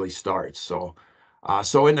job actually starts. So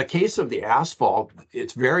so in the case of the asphalt,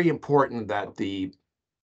 it's very important that the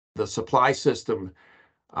supply system,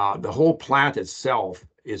 the whole plant itself,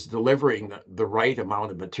 is delivering the right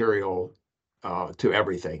amount of material to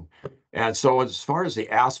everything. And so as far as the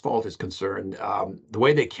asphalt is concerned, the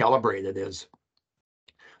way they calibrate it is,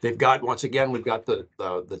 they've got, once again, we've got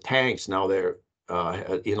the tanks now. They're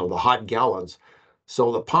the hot gallons.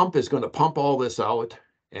 So the pump is going to pump all this out,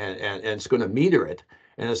 and it's going to meter it,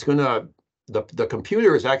 and it's going to, the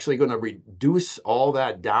computer is actually going to reduce all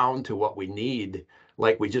that down to what we need,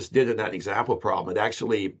 like we just did in that example problem. It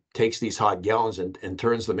actually takes these hot gallons and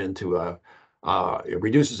turns them into it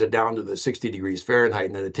reduces it down to the 60 degrees Fahrenheit,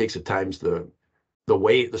 and then it takes it times the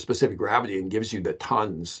weight, the specific gravity, and gives you the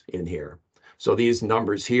tons in here. So these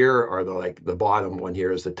numbers here are the bottom one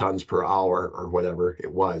here is the tons per hour, or whatever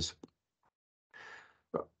it was.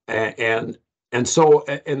 And so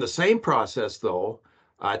in the same process, though,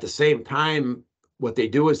 at the same time, what they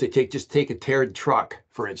do is they just take a tared truck,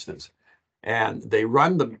 for instance, and they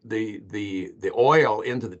run the oil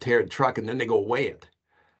into the tared truck, and then they go weigh it.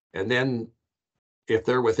 And then if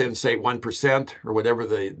they're within, say, 1% or whatever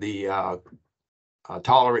the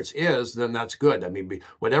tolerance is, then that's good. I mean,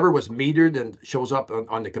 whatever was metered and shows up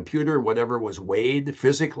on the computer, whatever was weighed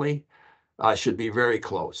physically, should be very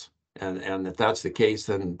close. And if that's the case,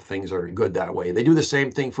 then things are good that way. They do the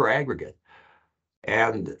same thing for aggregate.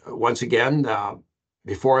 And once again,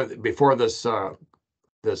 before this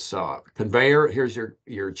conveyor, here's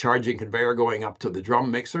your charging conveyor going up to the drum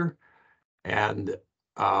mixer, and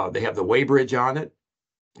they have the weigh bridge on it.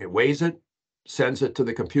 It weighs it, sends it to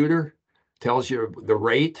the computer, tells you the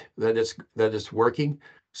rate that it's working.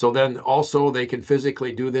 So then also they can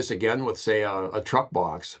physically do this again with, say, a truck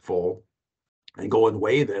box full, and go and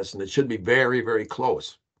weigh this, and it should be very, very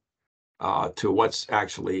close to what's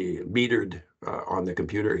actually metered on the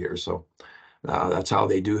computer here. So that's how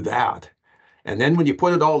they do that. And then when you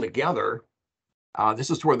put it all together, this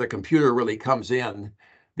is where the computer really comes in,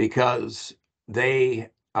 because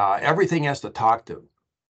everything has to talk to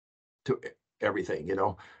everything.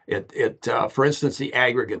 For instance, the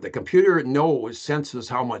aggregate, the computer senses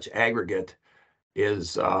how much aggregate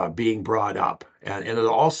is being brought up, and it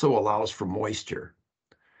also allows for moisture.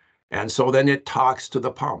 And so then it talks to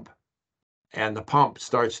the pump, and the pump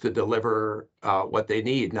starts to deliver what they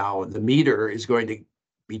need. Now, the meter is going to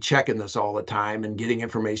be checking this all the time and getting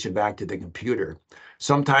information back to the computer.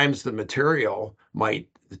 sometimes the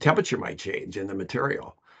temperature might change in the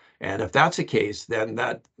material. And if that's the case, then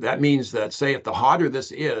that means that, say, if the hotter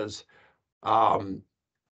this is, the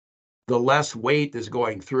less weight is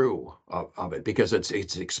going through of it because it's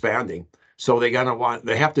expanding. So they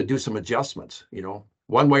have to do some adjustments,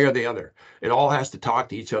 one way or the other. It all has to talk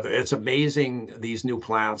to each other. It's amazing, these new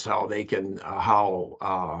plants, how they can,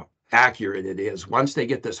 how accurate it is once they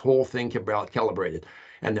get this whole thing calibrated.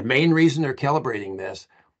 And the main reason they're calibrating this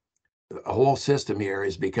whole system here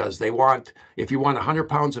is because if you want 100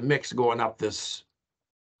 pounds of mix going out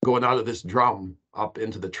of this drum up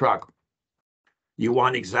into the truck, you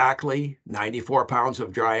want exactly 94 pounds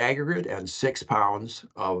of dry aggregate and 6 pounds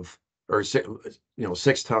of, or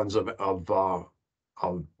 6 tons of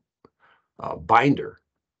binder.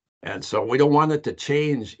 And so we don't want it to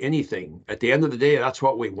change anything. At the end of the day, that's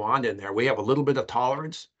what we want in there. We have a little bit of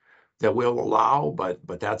tolerance that we'll allow,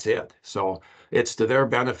 but that's it. So it's to their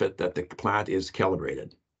benefit that the plant is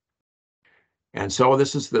calibrated. And so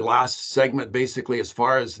this is the last segment, basically, as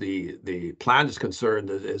far as the plant is concerned,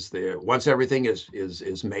 once everything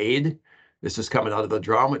is made, this is coming out of the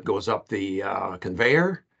drum, it goes up the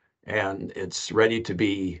conveyor, and it's ready to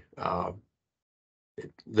be,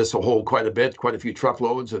 this will hold quite a few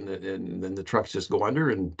truckloads, and then the trucks just go under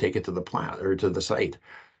and take it to the plant or to the site.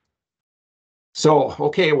 So,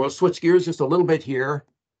 okay, we'll switch gears just a little bit here.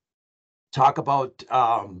 Talk about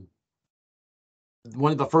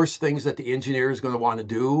one of the first things that the engineer is going to want to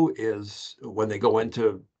do is when they go in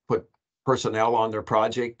to put personnel on their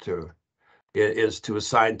project is to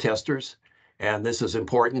assign testers. And this is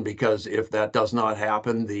important because if that does not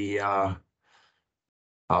happen, the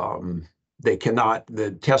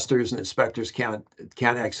testers and inspectors can't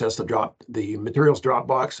access the materials drop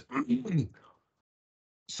box.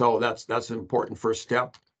 So that's an important first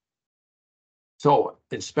step. So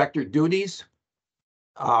inspector duties.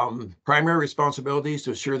 Primary responsibilities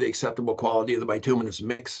to assure the acceptable quality of the bituminous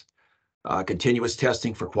mix, continuous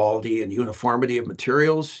testing for quality and uniformity of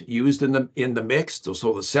materials used in the mix.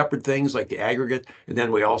 So the separate things like the aggregate, and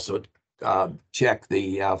then we also check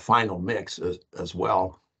the final mix as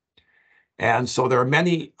well. And so there are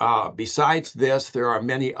many, besides this, there are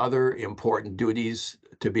many other important duties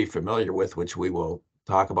to be familiar with, which we will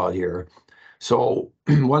talk about here. So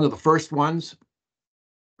one of the first ones,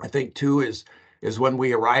 I think, too, is when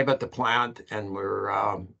we arrive at the plant, and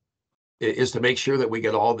is to make sure that we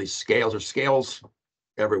get all these scales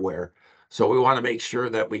everywhere. So we want to make sure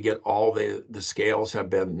that we get all the scales have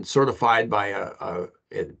been certified by a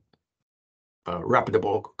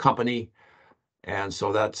reputable company. And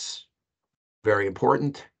so that's very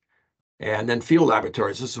important. And then field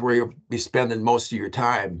laboratories, this is where you'll be spending most of your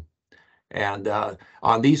time. And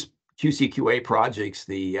on these QC/QA projects,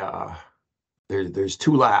 there's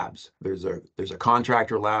two labs. There's a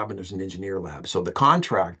contractor lab and there's an engineer lab. So the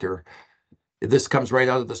contractor, this comes right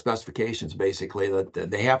out of the specifications, basically, that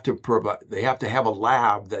they have to have a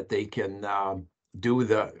lab that they can do with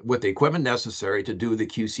the equipment necessary to do the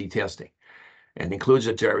QC testing, and includes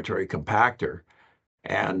a gyratory compactor.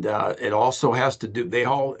 And it also has to do, they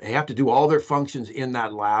have to do all their functions in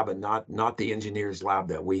that lab and not the engineer's lab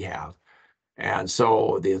that we have. And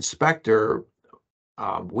so the inspector,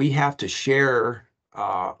 we have to share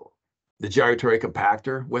the gyratory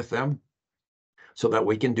compactor with them so that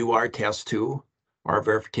we can do our tests too, our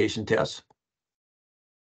verification tests.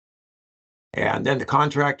 And then the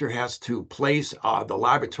contractor has to place the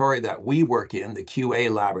laboratory that we work in, the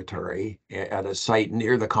QA laboratory, at a site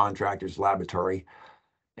near the contractor's laboratory,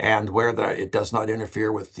 and where it does not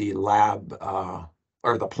interfere with the lab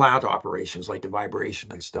or the plant operations, like the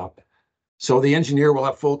vibration and stuff. So the engineer will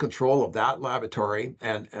have full control of that laboratory,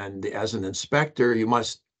 and as an inspector, you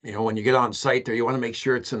must, when you get on site there, you want to make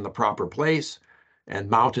sure it's in the proper place and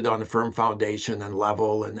mounted on a firm foundation and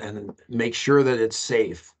level, and make sure that it's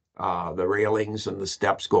safe, the railings and the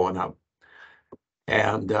steps going up,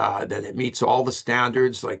 and that it meets all the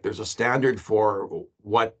standards. Like there's a standard for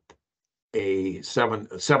what a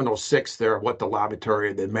 706 there, what the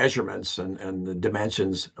laboratory, the measurements and the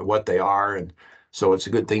dimensions, what they are. And so it's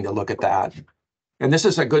a good thing to look at that. And this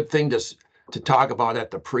is a good thing to talk about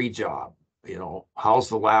at the pre-job. How's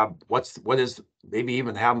the lab? What is, maybe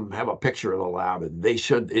even have them have a picture of the lab, and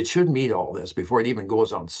it should meet all this before it even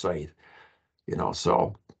goes on site.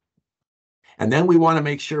 So, and then we want to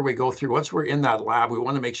make sure we go through, once we're in that lab, we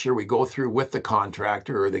want to make sure we go through with the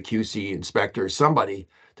contractor or the QC inspector, somebody,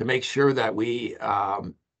 to make sure that we,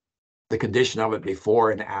 the condition of it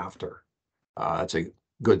before and after. That's a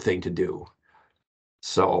good thing to do.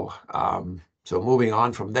 So, so moving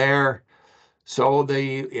on from there, So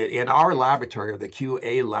in our laboratory, or the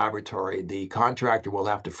QA laboratory, the contractor will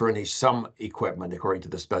have to furnish some equipment according to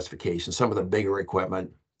the specifications, some of the bigger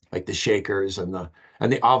equipment, like the shakers and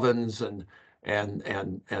the ovens and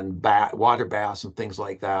water baths and things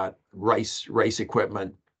like that, rice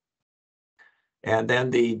equipment. And then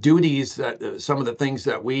the duties that some of the things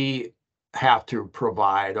that we have to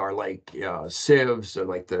provide are like sieves, or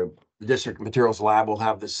like the district materials lab will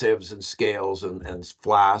have the sieves and scales and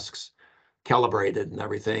flasks calibrated and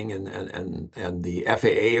everything, and the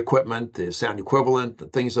FAA equipment, the sound equivalent, the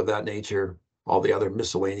things of that nature, all the other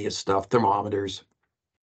miscellaneous stuff, thermometers.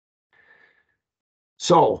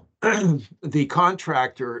 So the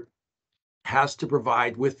contractor has to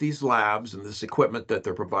provide with these labs and this equipment that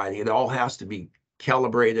they're providing, it all has to be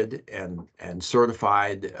calibrated and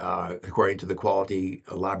certified according to the quality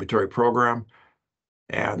laboratory program.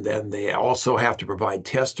 And then they also have to provide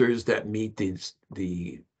testers that meet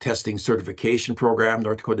the testing certification program,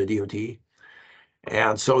 North Dakota DOT.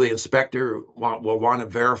 And so the inspector will want to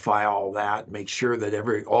verify all that, make sure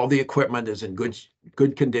that all the equipment is in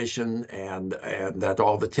good condition, and that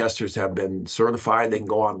all the testers have been certified. They can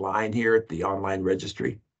go online here at the online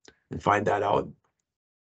registry and find that out.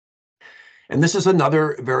 And this is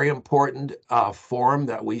another very important form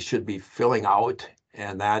that we should be filling out,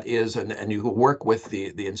 and that is, and you can work with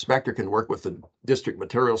the inspector can work with the district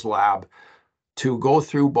materials lab to go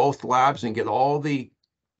through both labs and get all the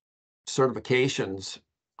certifications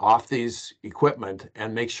off these equipment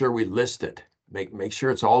and make sure we list it, make sure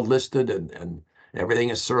it's all listed and everything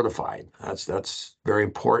is certified. That's very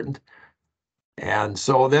important. And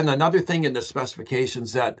so then another thing in the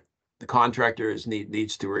specifications that the contractor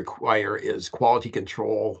needs to require is quality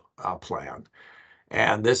control plan.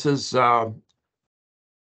 And this is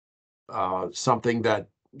something that,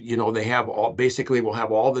 you know, they have all, basically will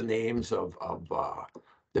have all the names of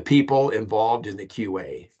the people involved in the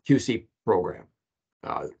QC program,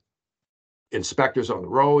 inspectors on the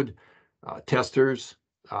road, testers,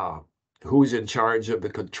 who's in charge of the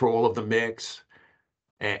control of the mix.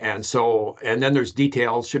 And then there's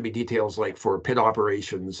details, should be details like for pit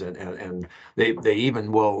operations, and they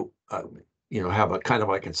even will, you know, have a kind of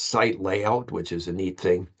like a site layout, which is a neat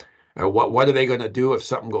thing. What are they going to do if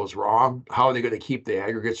something goes wrong? How are they going to keep the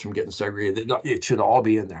aggregates from getting segregated? It should all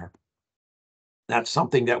be in there. That's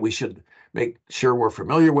something that we should make sure we're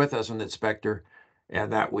familiar with as an inspector,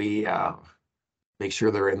 and that we make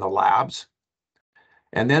sure they're in the labs.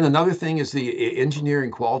 And then another thing is the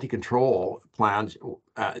engineering quality control plans.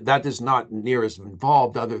 That is not near as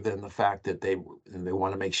involved, other than the fact that they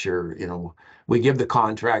want to make sure, you know, we give the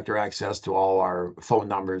contractor access to all our phone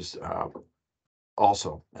numbers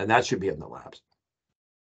also, and that should be in the labs.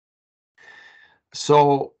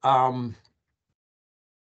 So one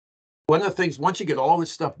of the things, once you get all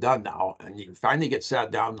this stuff done now, and you finally get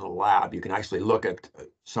sat down in the lab, you can actually look at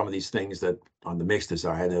some of these things that on the mix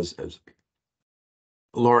design, as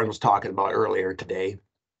Lauren was talking about earlier today,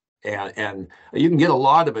 and you can get a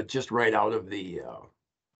lot of it just right out of the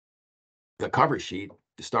cover sheet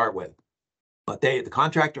to start with. But the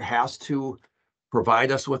contractor has to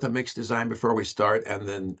provide us with a mix design before we start, and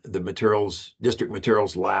then the district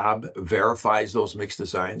materials lab verifies those mix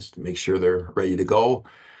designs to make sure they're ready to go.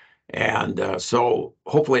 And so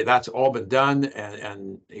hopefully that's all been done,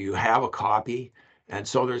 and you have a copy. And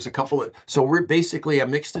so there's a couple of, so we're basically, a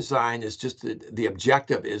mix design is just, the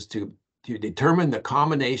objective is to determine the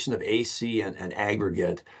combination of AC and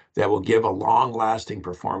aggregate that will give a long-lasting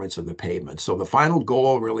performance of the pavement. So the final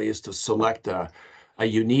goal really is to select a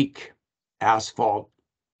unique asphalt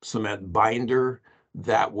cement binder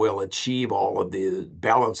that will achieve all of the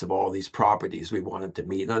balance of all these properties we want it to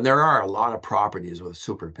meet. And there are a lot of properties with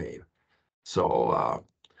SuperPave. So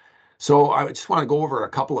I just want to go over a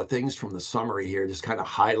couple of things from the summary here, just kind of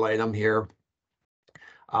highlight them here.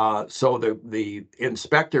 So the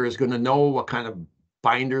inspector is going to know what kind of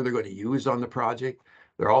binder they're going to use on the project.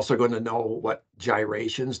 They're also going to know what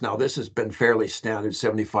gyrations. Now, this has been fairly standard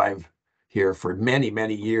 75 here for many,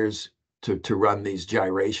 many years to run these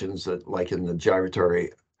gyrations, that like in the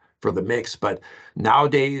gyratory for the mix. But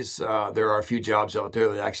nowadays, there are a few jobs out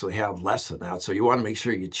there that actually have less than that. So you want to make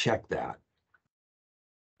sure you check that.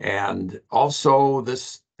 And also,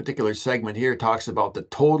 this particular segment here talks about the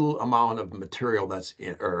total amount of material that's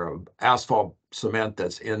in, or asphalt cement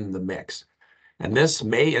that's in the mix. And this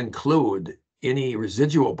may include any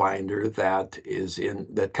residual binder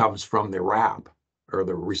that comes from the RAB, or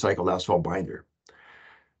the recycled asphalt binder.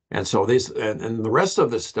 And so and the rest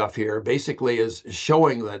of this stuff here basically is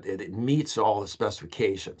showing that it meets all the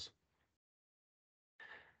specifications.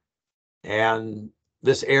 And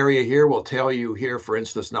this area here will tell you here, for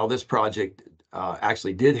instance, now this project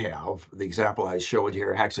actually did have, the example I showed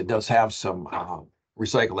here actually does have some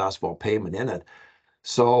recycled asphalt pavement in it.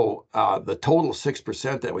 So the total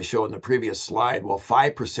 6% that we showed in the previous slide, well,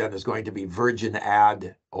 5% is going to be virgin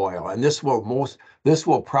add oil, and this will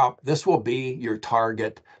be your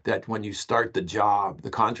target. That when you start the job, the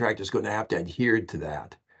contractor is going to have to adhere to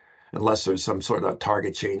that, unless there's some sort of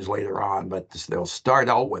target change later on. But they'll start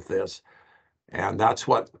out with this, and that's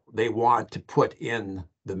what they want to put in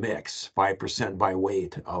the mix, 5% by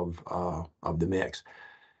weight of the mix.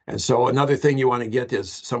 And so another thing you want to get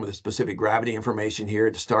is some of the specific gravity information here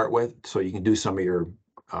to start with, so you can do some of your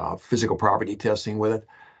physical property testing with it.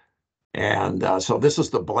 And so this is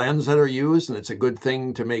the blends that are used, and it's a good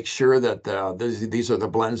thing to make sure that these are the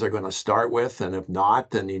blends they're going to start with. And if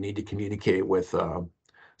not, then you need to communicate with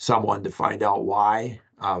someone to find out why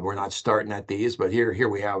we're not starting at these. But here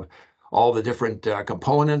we have all the different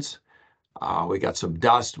components. We got some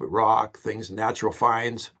dust with rock, things, natural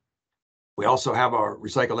fines. We also have our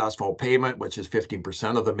recycled asphalt pavement, which is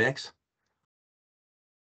 15% of the mix.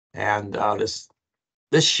 And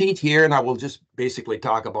this sheet here, and I will just basically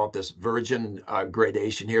talk about this virgin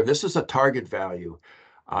gradation here. This is a target value.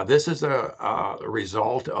 This is a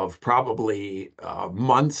result of probably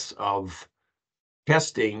months of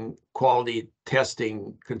testing, quality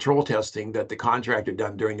testing, control testing that the contractor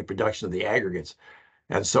done during the production of the aggregates.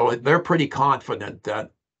 And so they're pretty confident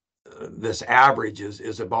that this average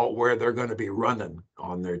is about where they're going to be running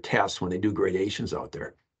on their tests when they do gradations out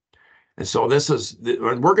there. And so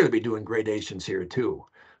and we're going to be doing gradations here too.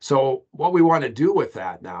 So what we want to do with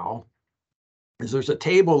that now is there's a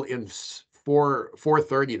table in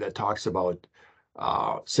 430 that talks about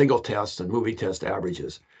single test and moving test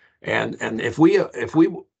averages. And if we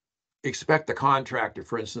expect the contractor,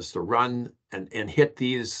 for instance, to run and hit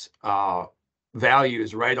these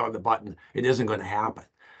values right on the button, it isn't going to happen.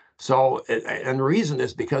 So, and the reason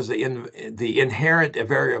is because the inherent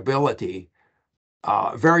variability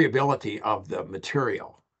of the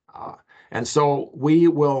material. And so we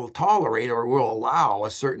will tolerate, or will allow,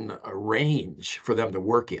 a certain range for them to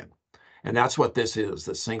work in. And that's what this is,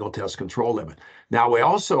 the single test control limit. Now,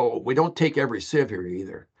 we don't take every sieve here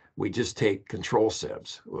either. We just take control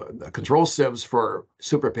sieves. The control sieves for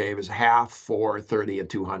SuperPave is 1/2, 4, 30, and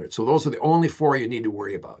 200. So those are the only 4 you need to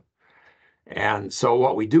worry about. And so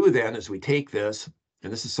what we do then is we take this,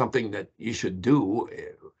 and this is something that you should do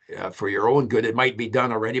for your own good. It might be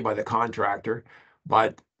done already by the contractor,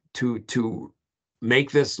 but to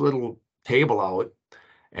make this little table out,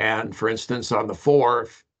 and for instance, on the 4,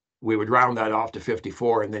 we would round that off to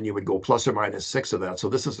 54, and then you would go plus or minus 6 of that. So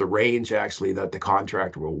this is the range actually that the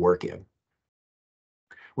contractor will work in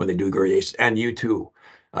when they do gradation, and you too,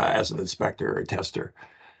 as an inspector or tester.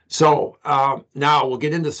 So now we'll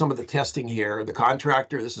get into some of the testing here. The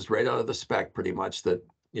contractor, this is right out of the spec pretty much, that,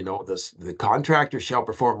 you know, the contractor shall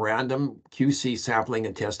perform random QC sampling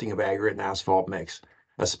and testing of aggregate and asphalt mix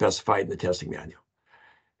as specified in the testing manual.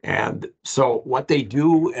 And so what they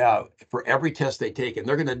do for every test they take, and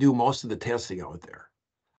they're going to do most of the testing out there.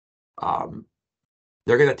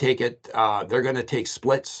 They're going to take it. They're going to take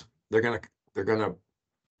splits. They're going to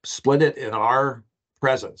split it in our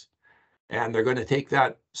presence. And they're going to take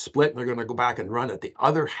that split and they're going to go back and run it. The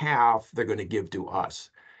other half they're going to give to us.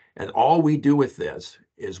 And all we do with this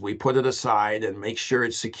is we put it aside and make sure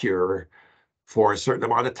it's secure for a certain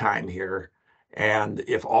amount of time here. And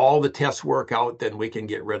if all the tests work out, then we can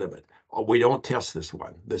get rid of it. We don't test this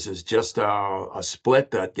one. This is just a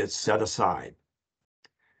split that gets set aside.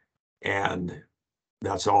 And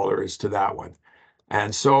that's all there is to that one.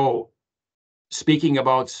 And so speaking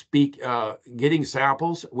about getting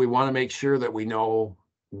samples, we want to make sure that we know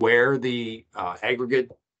where the aggregate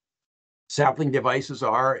sampling devices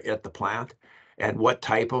are at the plant and what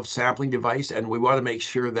type of sampling device. And we want to make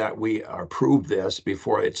sure that we approve this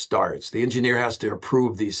before it starts. The engineer has to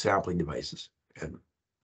approve these sampling devices. And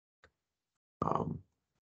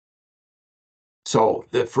so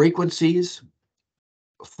the frequencies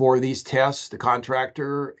for these tests, the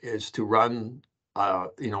contractor is to run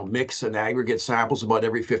mix and aggregate samples about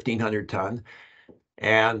every 1,500 ton.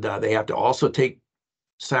 And they have to also take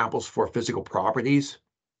samples for physical properties.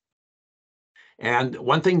 And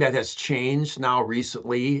one thing that has changed now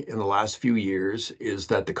recently in the last few years is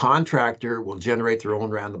that the contractor will generate their own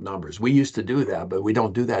random numbers. We used to do that, but we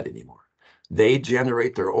don't do that anymore. They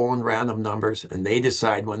generate their own random numbers and they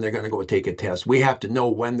decide when they're going to go take a test. We have to know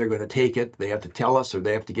when they're going to take it. They have to tell us, or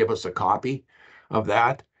they have to give us a copy of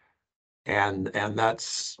that. And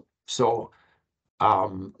that's so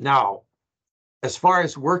now, as far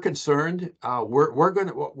as we're concerned,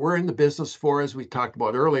 we're in the business for, as we talked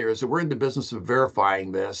about earlier, is that we're in the business of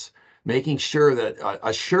verifying this, making sure that,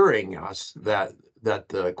 assuring us that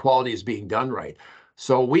the quality is being done right.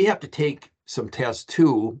 So we have to take some tests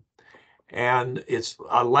too, and it's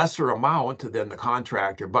a lesser amount than the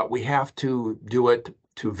contractor, but we have to do it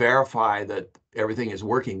to verify that everything is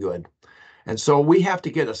working good. And so we have to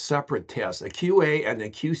get a separate test. A QA and a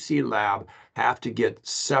QC lab have to get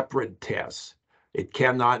separate tests. It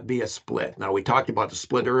cannot be a split. Now, we talked about the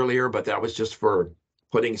split earlier, but that was just for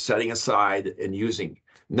setting aside and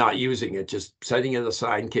not using it, just setting it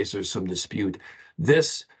aside in case there's some dispute.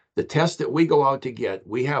 The test that we go out to get,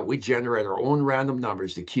 we generate our own random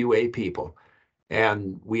numbers, the QA people,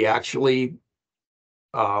 and we actually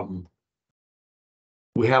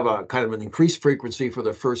we have a kind of an increased frequency for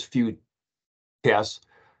the first few tests,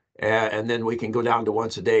 and then we can go down to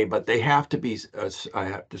once a day, but they have to be, I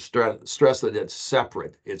have to stress that it's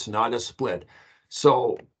separate. It's not a split.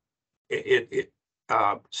 So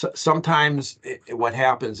sometimes what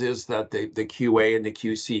happens is that the QA and the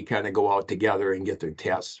QC kind of go out together and get their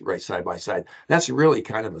tests right side by side. That's really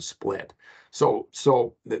kind of a split. So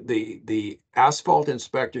the asphalt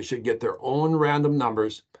inspector should get their own random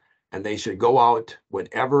numbers, and they should go out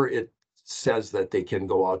whenever it says that they can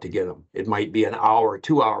go out to get them. It might be an hour,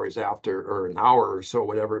 2 hours after, or an hour or so,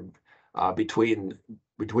 whatever, between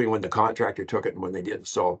when the contractor took it and when they did.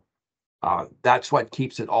 So that's what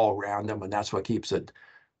keeps it all random, and that's what keeps it.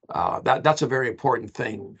 That's a very important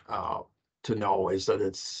thing to know, is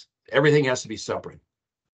that everything has to be separate.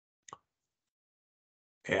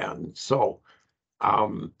 And so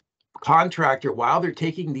contractor, while they're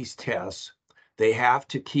taking these tests, they have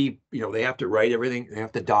to keep, they have to write everything, they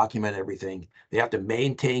have to document everything, they have to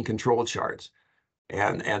maintain control charts.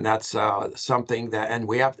 And that's something that, and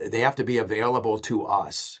they have to be available to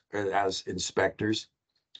us as inspectors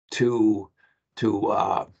to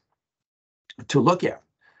look at.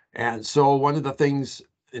 And so one of the things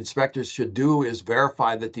inspectors should do is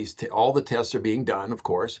verify that all the tests are being done, of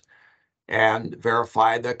course, and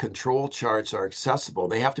verify that control charts are accessible.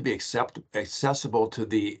 They have to be accessible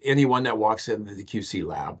to anyone that walks into the QC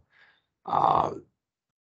lab.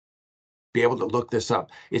 Be able to look this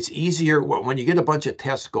up. It's easier when you get a bunch of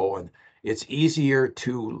tests going. It's easier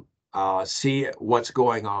to see what's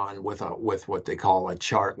going on with what they call a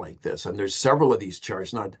chart like this. And there's several of these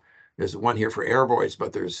charts. There's one here for air voids,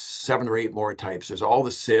 but there's 7 or 8 more types. There's all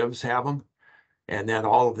the civs have them, and then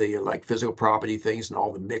all of the like physical property things and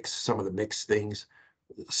all the some of the mixed things.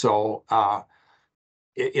 So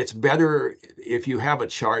it's better if you have a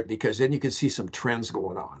chart, because then you can see some trends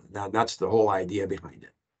going on. Now that's the whole idea behind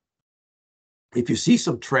it. If you see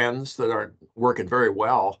some trends that aren't working very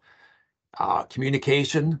well,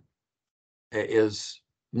 communication is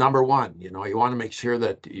number one. You want to make sure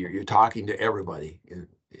that you're talking to everybody,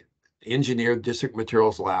 engineer, district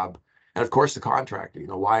materials lab, and of course the contractor.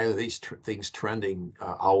 Why are these things trending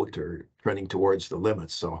out or trending towards the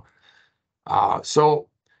limits? So,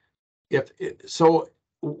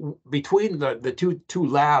 between the two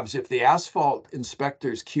labs, if the asphalt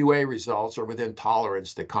inspector's QA results are within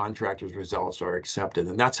tolerance, the contractor's results are accepted.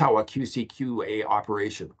 And that's how a QC/QA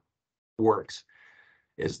operation works,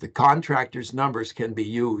 is the contractor's numbers can be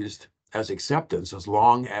used as acceptance as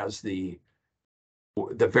long as the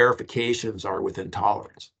verifications are within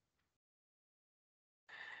tolerance.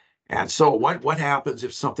 And so what happens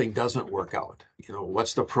if something doesn't work out?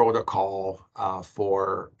 What's the protocol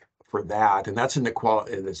for that? And that's in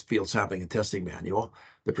this field sampling and testing manual,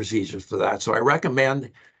 the procedures for that. So I recommend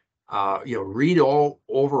read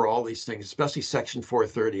over all these things, especially section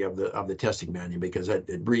 430 of the testing manual, because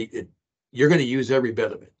you're going to use every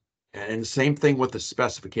bit of it. And same thing with the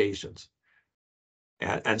specifications.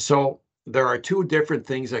 And so there are 2 different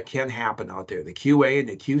things that can happen out there. The QA and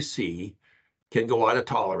the QC can go out of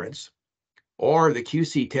tolerance, or the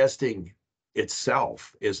QC testing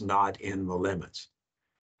itself is not in the limits.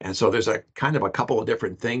 And so there's a kind of a couple of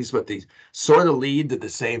different things, but these sort of lead to the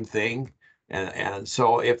same thing. And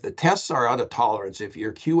so if the tests are out of tolerance, if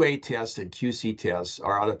your QA tests and QC tests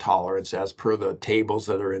are out of tolerance as per the tables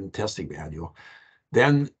that are in the testing manual,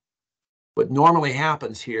 then what normally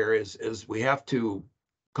happens here is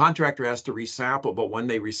contractor has to resample, but when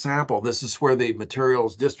they resample, this is where the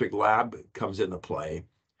materials district lab comes into play.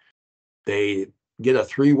 They get a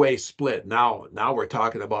 3-way split. Now we're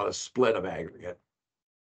talking about a split of aggregate,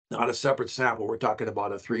 not a separate sample. We're talking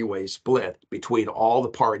about a 3-way split between all the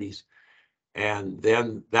parties. And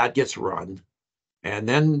then that gets run. And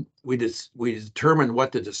then we determine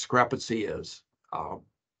what the discrepancy is.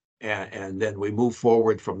 And then we move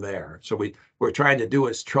forward from there. So we're trying to do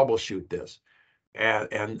is troubleshoot this.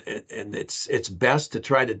 and it's best to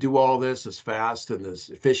try to do all this as fast and as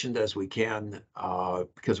efficient as we can,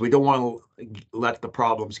 because we don't want to let the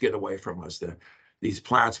problems get away from us. These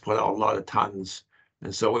plants put out a lot of tons,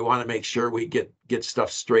 and so we want to make sure we get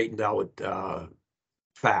stuff straightened out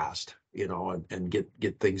fast, you know, and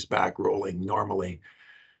get things back rolling normally.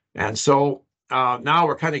 And so now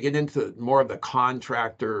we're kind of getting into more of the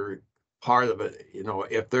contractor part of it. You know,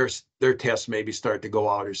 if their tests maybe start to go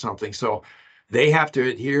out or something, so they have to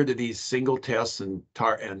adhere to these single tests and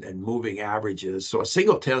moving averages. So a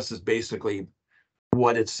single test is basically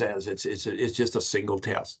what it says. It's just a single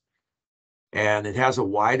test, and it has a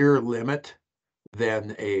wider limit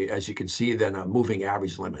than as you can see, than a moving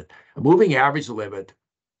average limit. A moving average limit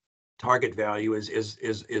target value is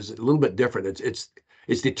a little bit different.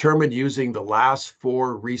 It's determined using the last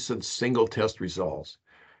 4 recent single test results.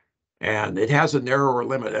 And it has a narrower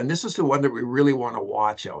limit. And this is the one that we really want to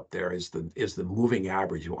watch out there, is the moving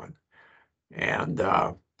average one. And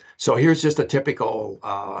so here's just a typical,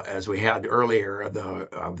 as we had earlier,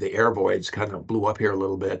 the air voids kind of blew up here a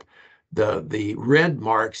little bit. The red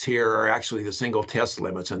marks here are actually the single test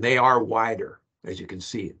limits, and they are wider, as you can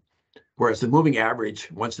see. Whereas the moving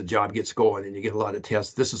average, once the job gets going and you get a lot of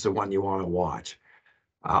tests, this is the one you want to watch.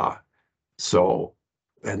 And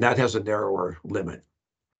that has a narrower limit.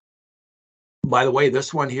 By the way,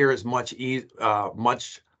 this one here is the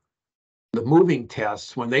moving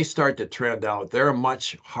tests, when they start to trend out, they're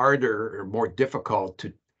much harder or more difficult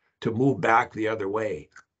to move back the other way.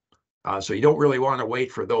 So you don't really want to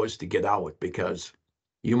wait for those to get out, because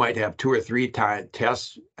you might have 2 or 3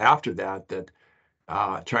 tests after that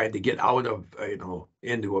trying to get out of,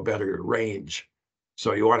 into a better range.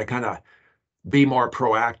 So you want to kind of be more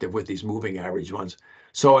proactive with these moving average ones.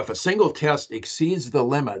 So if a single test exceeds the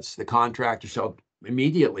limits, the contractor shall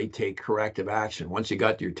immediately take corrective action. Once you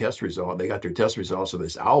got your test result, they got their test results of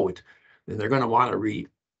this out, then they're going to want to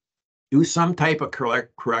do some type of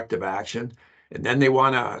corrective action. And then they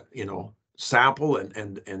want to, sample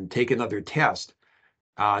and take another test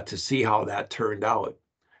to see how that turned out.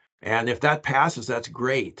 And if that passes, that's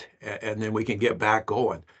great. And then we can get back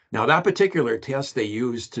going. Now, that particular test they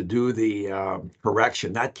used to do the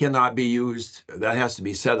correction, that cannot be used. That has to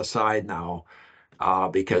be set aside now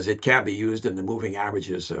because it can't be used in the moving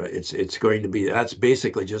averages. It's going to be, that's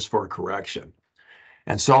basically just for correction.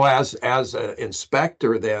 And so as an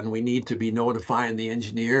inspector, then we need to be notifying the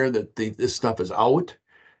engineer that this stuff is out,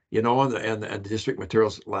 and the district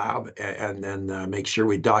materials lab, and then make sure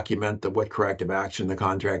we document what corrective action the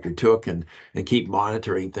contractor took, and keep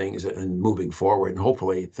monitoring things and moving forward. And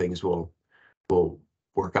hopefully things will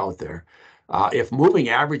work out there. If moving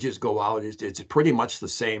averages go out, it's pretty much the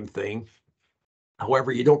same thing.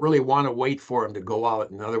 However, you don't really want to wait for them to go out.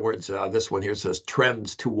 In other words, this one here says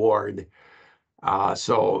trends toward.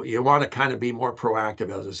 So you want to kind of be more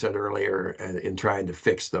proactive, as I said earlier, in trying to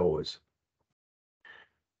fix those.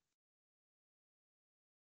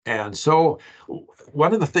 And so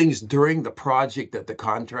one of the things during the project that the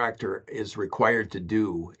contractor is required to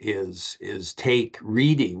do is take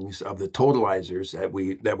readings of the totalizers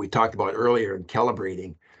that we talked about earlier in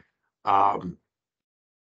calibrating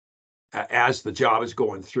as the job is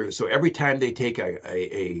going through. So every time they take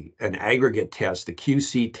an aggregate test, the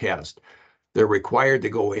QC test, they're required to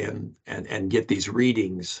go in and get these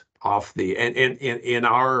readings off in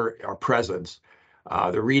our presence.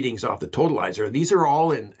 The readings off the totalizer. These are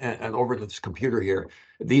all and over this computer here,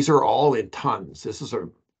 these are all in tons. This is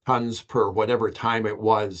tons per whatever time it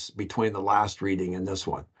was between the last reading and this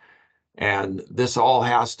one. And this all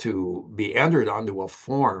has to be entered onto a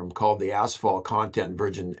form called the asphalt content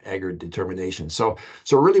virgin aggregate determination. So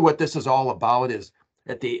really what this is all about is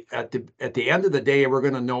at the end of the day, we're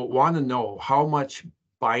going to want to know how much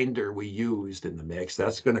binder we used in the mix.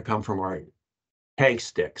 That's going to come from our tank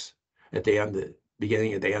sticks at the end of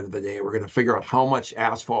beginning at the end of the day. We're going to figure out how much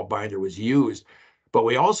asphalt binder was used, but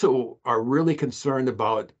we also are really concerned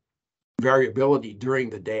about variability during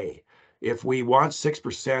the day. If we want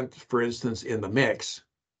 6%, for instance, in the mix,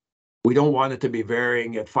 we don't want it to be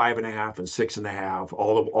varying at 5.5 and 6.5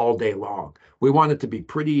 all day long. We want it to be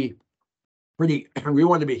pretty. We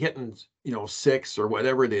want to be hitting 6 or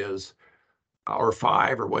whatever it is, or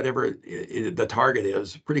 5 or whatever the target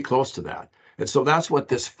is, pretty close to that. And so that's what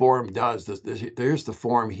this form does. There's the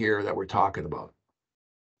form here that we're talking about.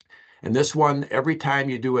 And this one, every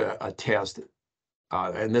time you do a test,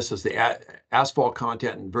 and this is the asphalt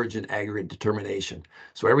content and virgin aggregate determination.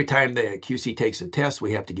 So every time the QC takes a test,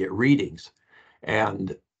 we have to get readings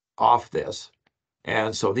and off this.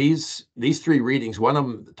 And so these 3 readings, one of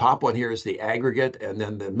them, the top one here is the aggregate, and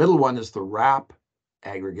then the middle one is the wrap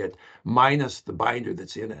aggregate minus the binder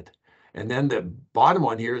that's in it. And then the bottom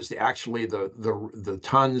one here is actually the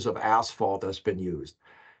tons of asphalt that's been used.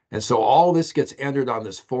 And so all this gets entered on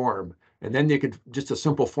this form, and then you could just a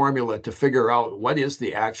simple formula to figure out what is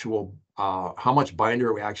the actual, how much binder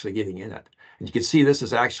are we actually getting in it. And you can see this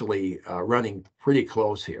is actually running pretty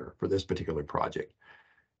close here for this particular project.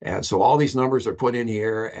 And so all these numbers are put in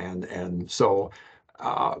here, and so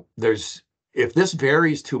if this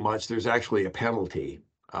varies too much, there's actually a penalty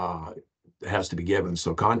that has to be given.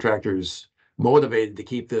 So contractors motivated to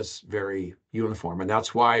keep this very uniform, and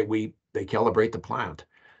that's why they calibrate the plant,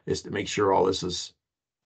 is to make sure all this is,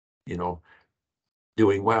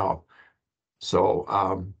 doing well.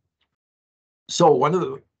 So so one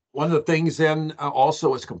of the things then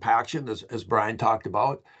also is compaction, as Brian talked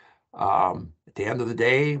about. At the end of the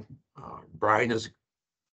day, Brian is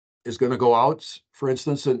going to go out, for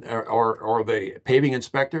instance, or the paving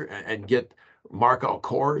inspector and mark out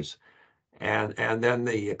cores, and then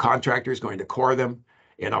the contractor is going to core them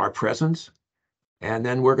in our presence, and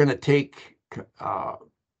then we're going to take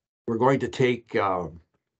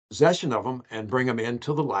possession of them and bring them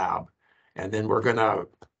into the lab, and then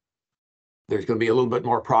there's going to be a little bit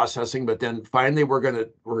more processing, but then finally we're going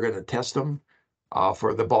to test them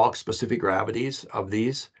for the bulk specific gravities of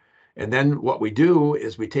these. And then what we do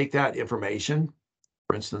is we take that information.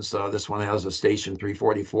 For instance, this one has a station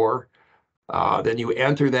 344. Then you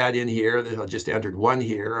enter that in here. I just entered one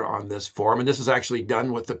here on this form, and this is actually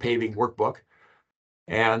done with the paving workbook.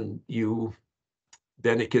 And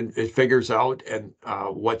then it figures out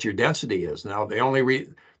what your density is. Now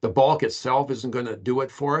the bulk itself isn't going to do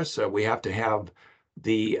it for us. We have to have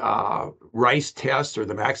the RICE test, or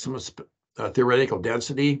the maximum theoretical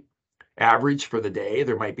density average for the day.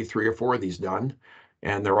 There might be 3 or 4 of these done,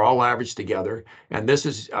 and they're all averaged together. And this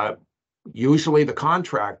is usually the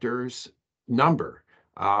contractor's number.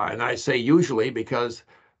 And I say usually because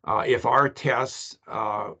if our tests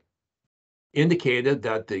indicated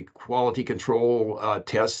that the quality control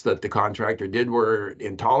tests that the contractor did were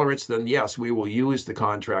in tolerance, then yes, we will use the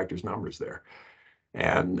contractor's numbers there.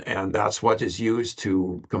 And that's what is used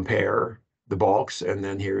to compare the bulks, and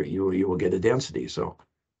then here you will get a density. So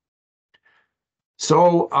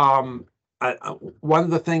one of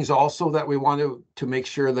the things also that we want to make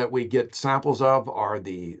sure that we get samples of are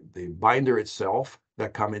the binder itself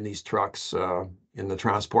that come in these trucks in the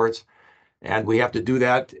transports. And we have to do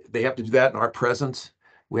that. They have to do that in our presence.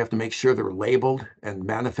 We have to make sure they're labeled and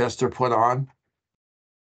manifests are put on.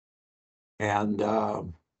 And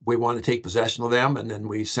we want to take possession of them, and then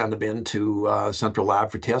we send them into central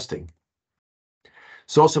lab for testing.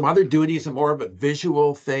 So some other duties, and more of a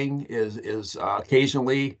visual thing, is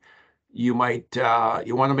occasionally you might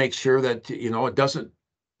you want to make sure that it doesn't.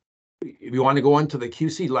 If you want to go into the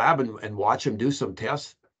QC lab and watch them do some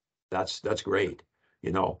tests, that's great,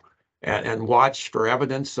 and watch for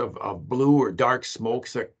evidence of blue or dark smoke.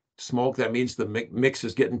 That means the mix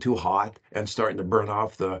is getting too hot and starting to burn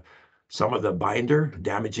off some of the binder,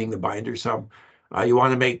 damaging the binder some. You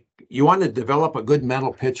want to develop a good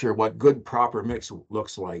mental picture of what good proper mix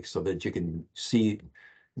looks like, so that you can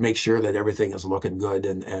make sure that everything is looking good,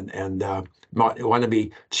 and you want to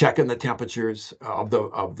be checking the temperatures of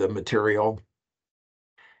the material,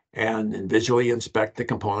 and visually inspect the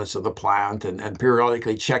components of the plant, and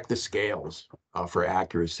periodically check the scales for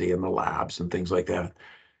accuracy in the labs and things like that,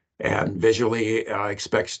 and visually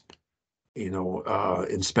inspect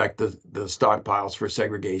the stockpiles for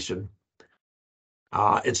segregation.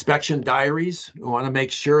 Inspection diaries. We want to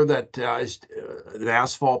make sure that an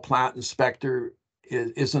asphalt plant inspector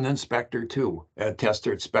is an inspector too, a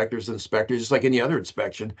tester, inspectors, just like any other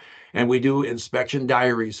inspection. And we do inspection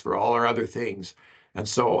diaries for all our other things. And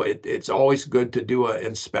so it's always good to do an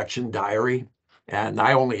inspection diary. And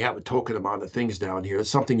I only have a token amount of things down here. It's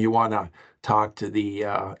something you want to talk to the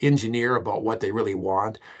engineer about what they really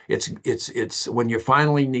want. It's when you're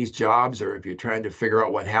filing these jobs, or if you're trying to figure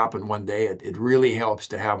out what happened one day, it really helps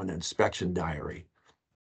to have an inspection diary.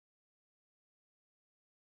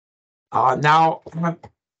 Now,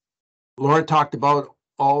 Laura talked about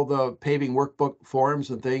all the paving workbook forms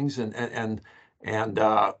and things, and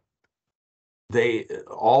all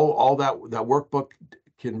that workbook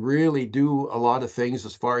can really do a lot of things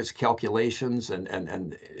as far as calculations,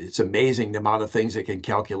 and it's amazing the amount of things it can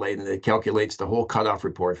calculate, and it calculates the whole cutoff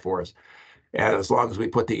report for us, and as long as we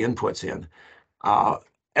put the inputs in.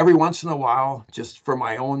 Every once in a while, just for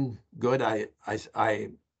my own good, I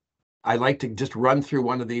like to just run through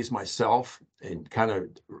one of these myself and kind of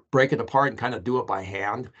break it apart and kind of do it by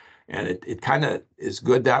hand. And it kind of is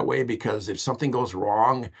good that way, because if something goes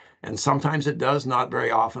wrong, and sometimes it does, not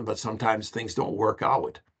very often, but sometimes things don't work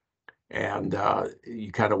out. And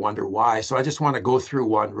you kind of wonder why. So I just want to go through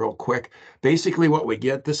one real quick. Basically what we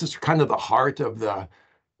get, this is kind of the heart of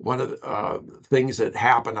one of the things that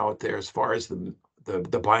happen out there as far as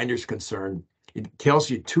the binder's concerned. It tells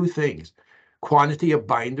you two things: quantity of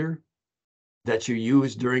binder that you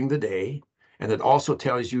use during the day, and it also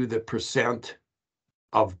tells you the percent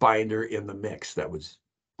of binder in the mix that was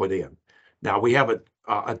put in. Now we have a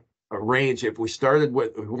range. If we started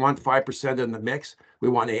with, we want 5% in the mix, we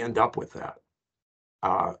want to end up with that.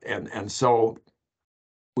 And so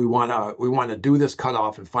we want to do this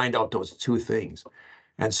cutoff and find out those two things.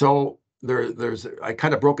 And so I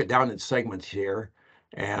kind of broke it down in segments here,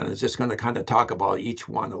 and it's just going to kind of talk about each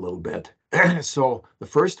one a little bit. So the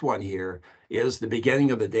first one here is the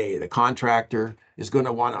beginning of the day. The contractor is going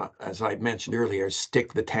to want to, as I mentioned earlier,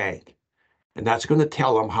 stick the tank. And that's going to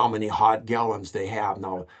tell them how many hot gallons they have.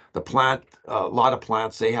 Now, the plant, a lot of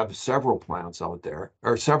plants, they have several plants out there,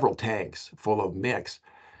 or several tanks full of mix.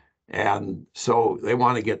 And so they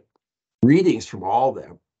want to get readings from all of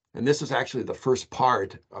them. And this is actually the first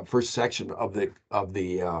section of the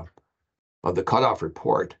cutoff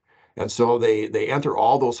report. And so they enter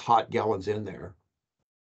all those hot gallons in there,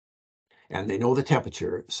 and they know the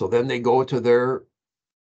temperature. So then they go to their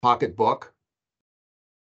pocketbook,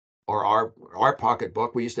 or our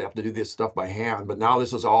pocketbook. We used to have to do this stuff by hand, but now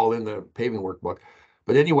this is all in the paving workbook.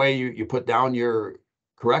 But anyway, you put down your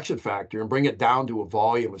correction factor and bring it down to a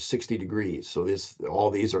volume of 60 degrees. So all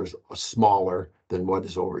these are smaller than what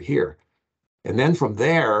is over here. And then from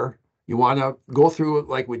there, you want to go through it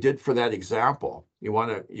like we did for that example.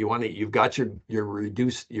 You've got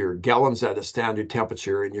your gallons at a standard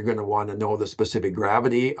temperature, and you're going to want to know the specific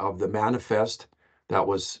gravity of the manifest that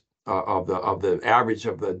was of the average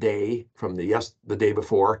of the day from the day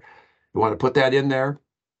before. You want to put that in there,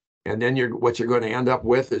 and then what you're going to end up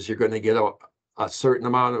with is you're going to get a certain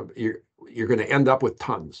amount of you're going to end up with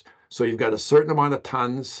tons. So you've got a certain amount of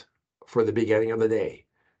tons for the beginning of the day.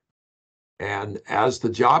 And as the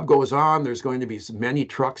job goes on, there's going to be many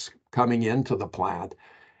trucks coming into the plant,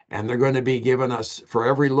 and they're going to be giving us, for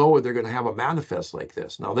every load, they're going to have a manifest like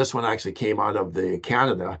this. Now, this one actually came out of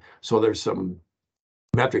Canada, so there's some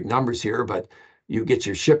metric numbers here, but you get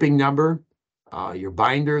your shipping number, your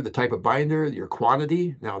binder, the type of binder, your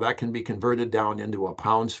quantity. Now, that can be converted down into a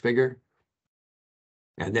pounds figure.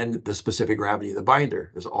 And then the specific gravity of the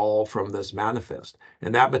binder is all from this manifest.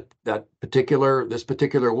 And this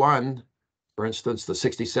particular one, for instance, the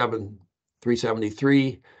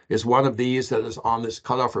 67373 is one of these that is on this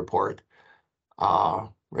cutoff report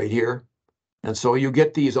right here. And so you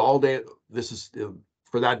get these all day. This is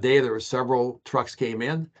for that day. There were several trucks came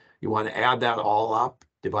in. You want to add that all up,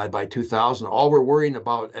 divide by 2,000. All we're worrying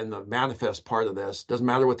about in the manifest part of this, doesn't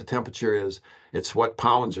matter what the temperature is, it's what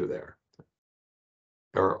pounds are there,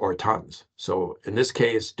 or tons. So in this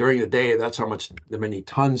case, during the day, that's how many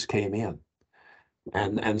tons came in.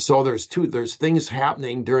 And so there's things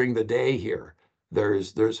happening during the day here.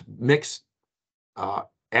 There's mix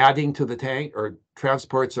adding to the tank, or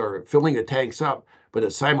transports are filling the tanks up, but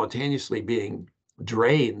it's simultaneously being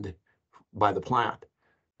drained by the plant.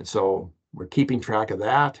 And so we're keeping track of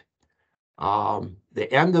that. The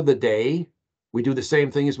end of the day, we do the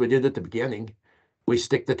same thing as we did at the beginning. We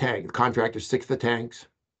stick the tank. The contractor sticks the tanks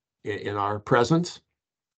in our presence,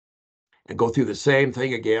 and go through the same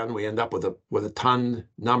thing again. We end up with a ton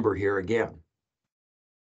number here again.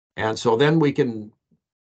 And so then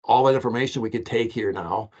all that information we can take here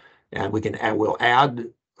now, and we'll add,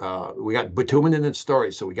 we got bitumen in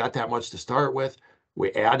storage, so we got that much to start with.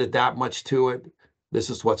 We added that much to it. This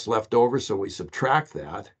is what's left over, so we subtract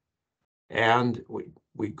that, and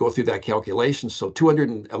we go through that calculation. So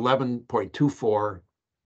 211.24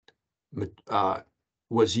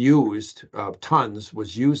 was used, tons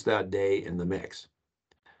was used that day in the mix.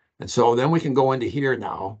 And so then we can go into here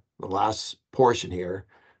now, the last portion here.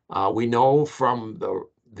 We know from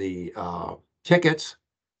the tickets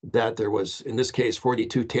that there was, in this case,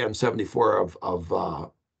 421074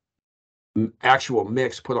 of actual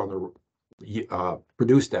mix put on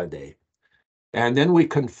produced that day. And then we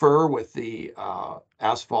confer with the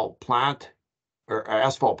asphalt plant or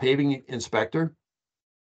asphalt paving inspector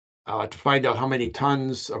to find out how many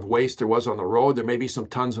tons of waste there was on the road. There may be some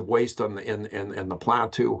tons of waste in the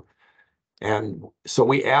plant too. And so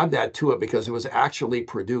we add that to it because it was actually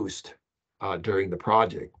produced during the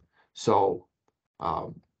project. So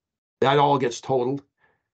that all gets totaled.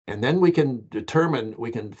 And then we can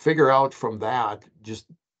figure out from that, just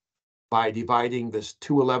by dividing this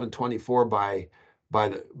 211.24 by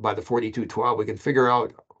the 4212, we can figure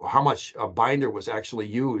out how much a binder was actually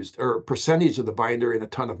used, or percentage of the binder in a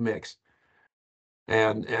ton of mix.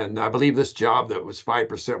 And I believe this job that was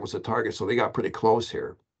 5% was the target, so they got pretty close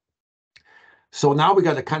here. So now we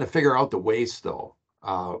got to kind of figure out the waste, though.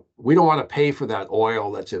 We don't want to pay for that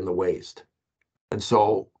oil that's in the waste. And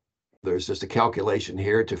so there's just a calculation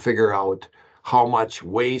here to figure out how much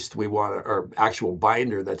waste we want to, or actual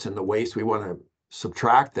binder that's in the waste, we want to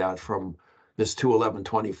subtract that from this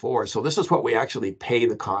 211.24. So this is what we actually pay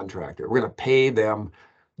the contractor. We're going to pay them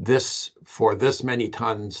this for this many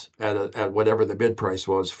tons at whatever the bid price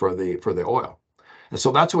was for the oil. And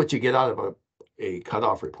so that's what you get out of a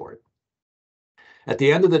cutoff report. At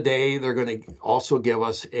the end of the day, they're going to also give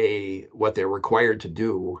us what they're required to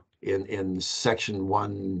do in section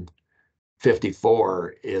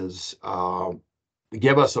 154 is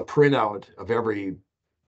give us a printout of every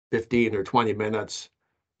 15 or 20 minutes.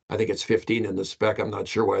 I think it's 15 in the spec. I'm not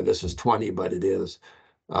sure why this is 20, but it is.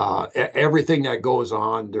 Everything that goes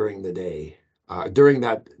on during the day, during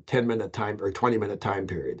that 10-minute time or 20-minute time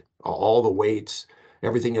period, all the weights,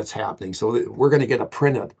 everything that's happening. So we're going to get a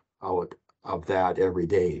printout out of that every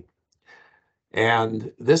day.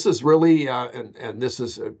 And this is really, and this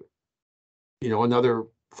is, another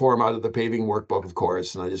form out of the paving workbook, of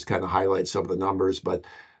course, and I just kind of highlight some of the numbers, but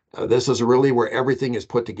this is really where everything is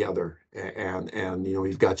put together. And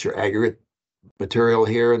you've got your aggregate material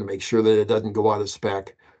here, and make sure that it doesn't go out of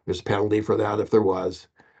spec. There's a penalty for that if there was.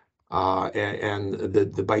 And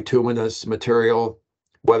the bituminous material,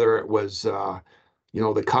 whether it was,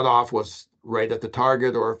 the cutoff was right at the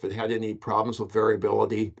target, or if it had any problems with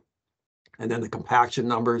variability, and then the compaction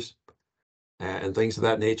numbers and things of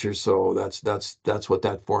that nature. So that's what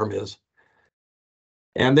that form is.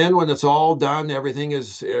 And then when it's all done, everything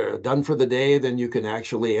is done for the day, then you can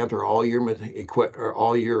actually enter all your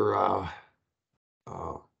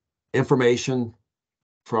information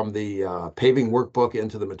from the paving workbook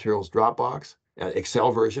into the materials Dropbox,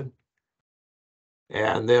 Excel version.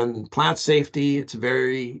 And then plant safety, it's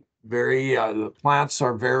very, very, the plants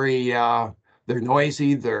are very, they're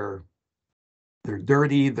noisy, they're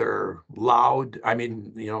dirty, they're loud. I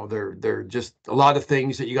mean, they're just a lot of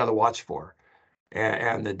things that you got to watch for.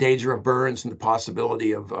 And the danger of burns and the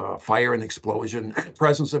possibility of fire and explosion,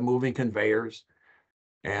 presence of moving conveyors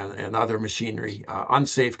and other machinery.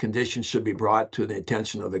 Unsafe conditions should be brought to the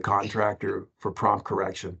attention of the contractor for prompt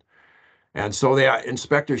correction. And so the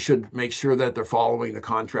inspector should make sure that they're following the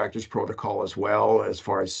contractor's protocol as well as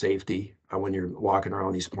far as safety when you're walking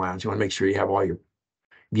around these plants. You want to make sure you have all your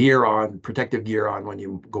gear on, protective gear on when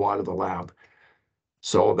you go out of the lab.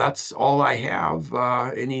 So that's all I have.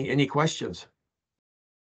 Any questions?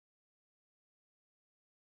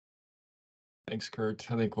 Thanks, Kurt.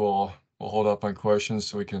 I think we'll hold up on questions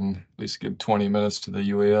so we can at least give 20 minutes to the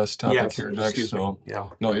UAS topic Yes, here next. excuse me. So Yeah.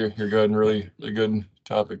 no, you're good. Really good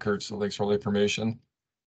topic, Kurt. So thanks for all the information.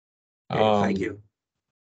 Okay, thank you.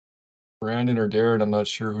 Brandon or Darren, I'm not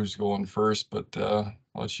sure who's going first, but I'll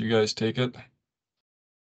let you guys take it.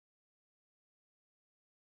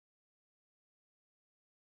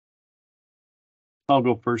 I'll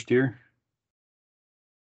go first here.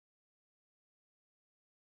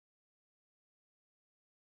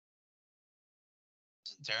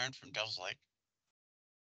 Darren from Devil's Lake.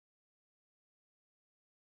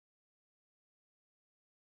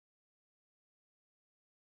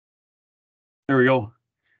 There we go.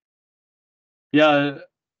 Yeah,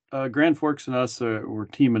 Grand Forks and us we're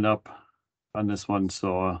teaming up on this one.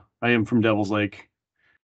 So I am from Devil's Lake,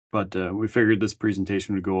 but we figured this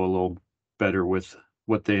presentation would go a little better with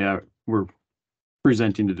what we're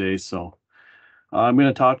presenting today. So I'm going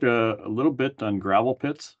to talk a little bit on gravel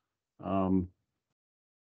pits.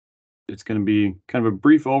 It's going to be kind of a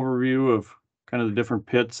brief overview of kind of the different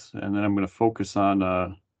pits, and then I'm going to focus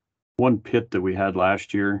on one pit that we had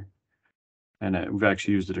last year, and we've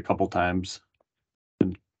actually used it a couple times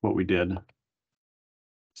in what we did.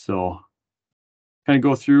 So kind of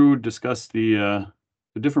go through, discuss the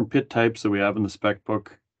different pit types that we have in the spec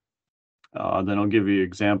book. Then I'll give you an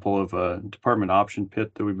example of a department option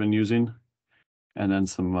pit that we've been using, and then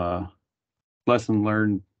some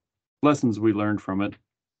lessons we learned from it.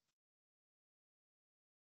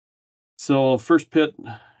 So first pit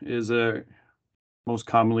is most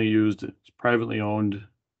commonly used. It's privately owned.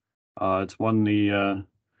 It's one the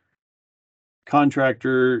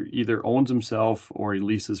contractor either owns himself or he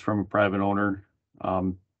leases from a private owner.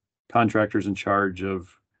 Contractor's in charge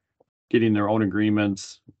of getting their own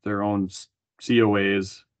agreements, their own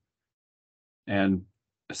COAs, and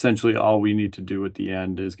essentially all we need to do at the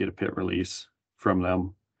end is get a pit release from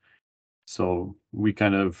them. So we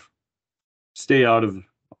kind of stay out of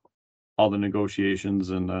all the negotiations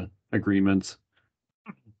and the agreements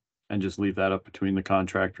and just leave that up between the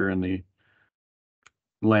contractor and the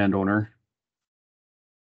landowner.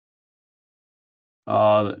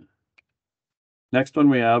 Next one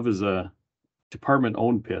we have is a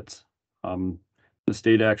department-owned pits. The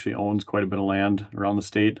state actually owns quite a bit of land around the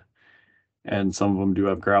state, and some of them do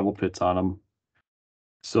have gravel pits on them.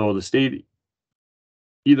 So the state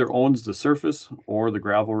either owns the surface or the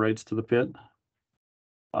gravel rights to the pit.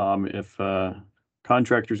 If a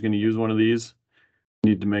contractor is going to use one of these,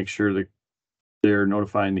 you need to make sure that they're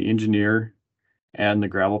notifying the engineer and the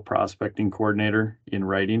gravel prospecting coordinator in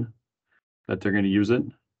writing that they're going to use it.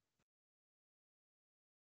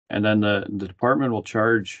 And then the department will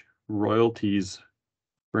charge royalties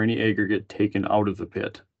for any aggregate taken out of the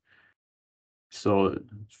pit. So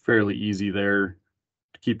it's fairly easy there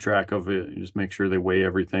to keep track of it. You just make sure they weigh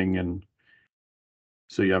everything, and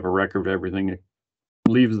so you have a record of everything that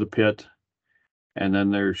leaves the pit. And then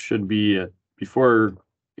there should be, before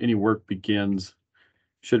any work begins,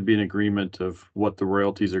 should be an agreement of what the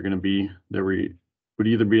royalties are going to be. There would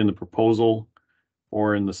either be in the proposal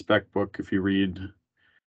or in the spec book. If you read,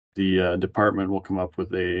 the department will come up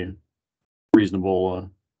with a reasonable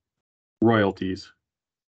royalties.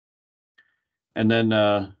 And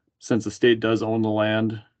then since the state does own the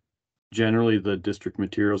land, generally the district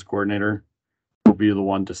materials coordinator will be the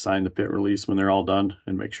one to sign the pit release when they're all done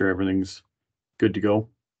and make sure everything's good to go.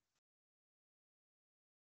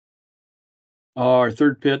 Our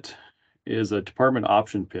third pit is a department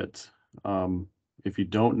option pit. If you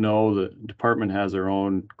don't know, the department has their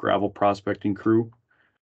own gravel prospecting crew.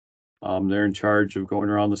 They're in charge of going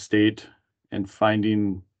around the state and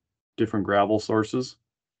finding different gravel sources,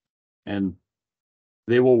 and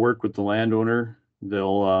they will work with the landowner.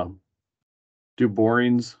 They'll do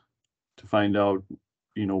borings to find out,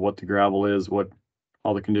 what the gravel is, what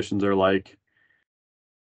all the conditions are like.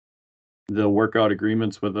 They'll work out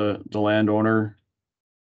agreements with the landowner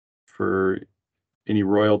for any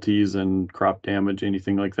royalties and crop damage,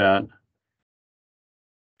 anything like that.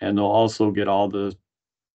 And they'll also get all the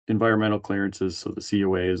environmental clearances, so the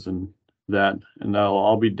COAs and that'll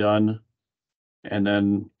all be done. And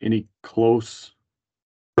then any close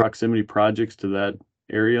proximity projects to that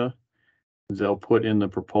area, they'll put in the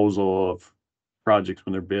proposal of projects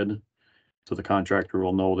when they're bid, so the contractor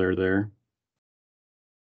will know they're there.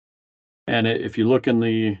 And if you look in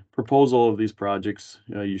the proposal of these projects,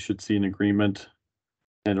 you should see an agreement,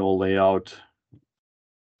 and it'll lay out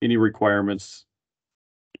any requirements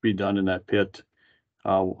to be done in that pit,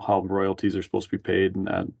 how royalties are supposed to be paid, and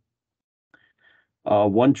that.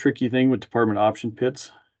 One tricky thing with department option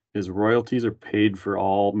pits is royalties are paid for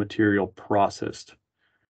all material processed.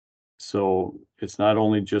 So it's not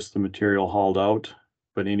only just the material hauled out,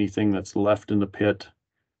 but anything that's left in the pit,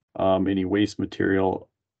 any waste material,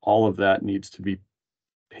 all of that needs to be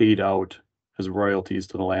paid out as royalties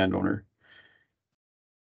to the landowner.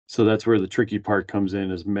 So that's where the tricky part comes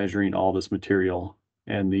in, is measuring all this material.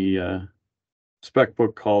 And the spec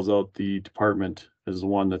book calls out the department as the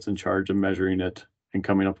one that's in charge of measuring it and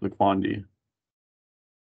coming up with a quantity.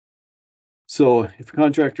 So if a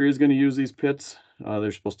contractor is going to use these pits,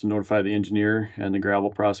 they're supposed to notify the engineer and the gravel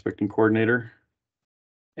prospecting coordinator.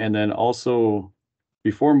 And then also,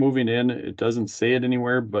 before moving in, it doesn't say it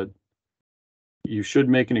anywhere, but you should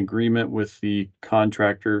make an agreement with the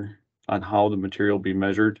contractor on how the material will be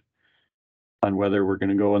measured, on whether we're going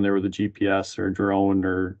to go in there with a GPS or a drone,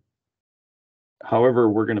 or however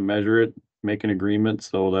we're going to measure it. Make an agreement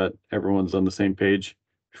so that everyone's on the same page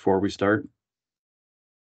before we start.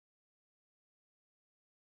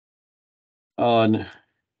 And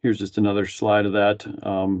here's just another slide of that.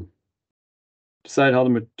 Decide how the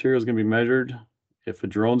material is going to be measured. If a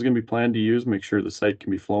drone is going to be planned to use, make sure the site can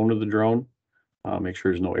be flown with the drone. Make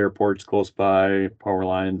sure there's no airports close by, power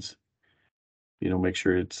lines. Make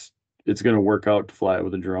sure it's going to work out to fly it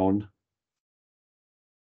with a drone.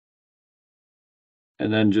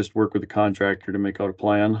 And then just work with the contractor to make out a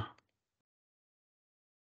plan.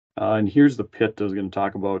 And here's the pit I was going to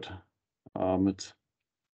talk about. Its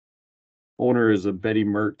owner is a Betty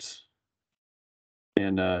Mertz,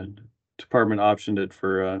 and department optioned it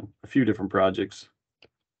for a few different projects.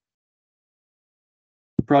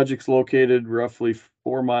 The project's located roughly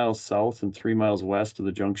 4 miles south and 3 miles west of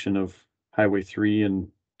the junction of Highway 3 and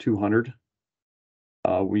 200.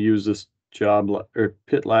 We used this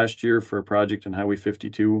pit last year for a project on Highway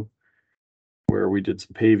 52, where we did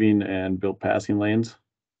some paving and built passing lanes.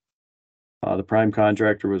 The prime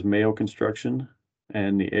contractor was Mayo Construction,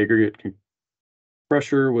 and the aggregate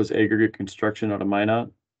crusher was Aggregate Construction out of Minot.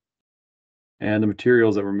 And the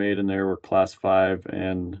materials that were made in there were Class 5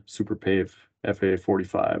 and Super Pave FA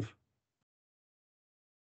 45.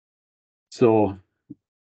 So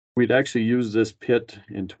we'd actually used this pit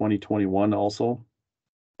in 2021 also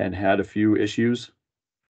and had a few issues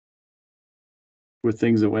with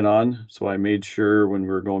things that went on. So I made sure when we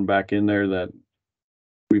were going back in there that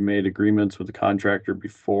we made agreements with the contractor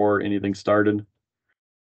before anything started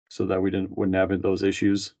so that we wouldn't have those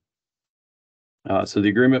issues. So the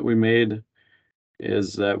agreement we made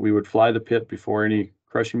is that we would fly the pit before any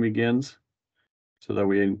crushing begins so that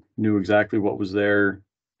we knew exactly what was there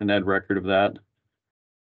and had record of that.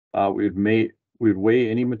 We'd weigh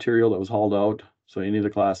any material that was hauled out. So any of the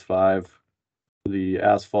Class 5, the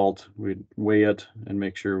asphalt, we'd weigh it and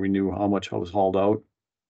make sure we knew how much was hauled out.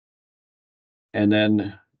 And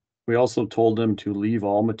then we also told them to leave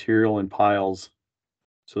all material in piles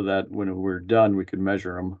so that when we're done, we could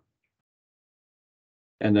measure them.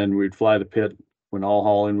 And then we'd fly the pit when all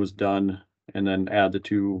hauling was done and then add the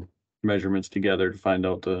two measurements together to find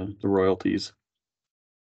out the royalties.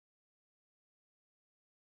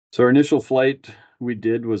 So our initial flight we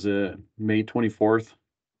did was May 24th.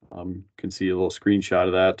 You can see a little screenshot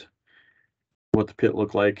of that, what the pit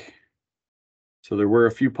looked like. So there were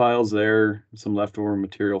a few piles there, some leftover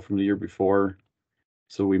material from the year before.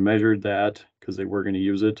 So we measured that because they were going to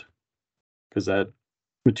use it, because that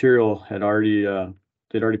material had already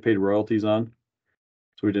they'd already paid royalties on,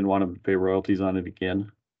 so we didn't want them to pay royalties on it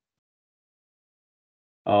again.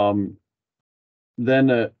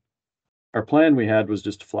 Then our plan we had was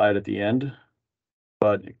just to fly it at the end,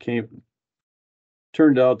 but it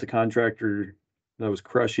turned out the contractor that was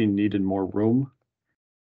crushing needed more room,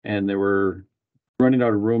 and they were running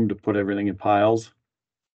out of room to put everything in piles.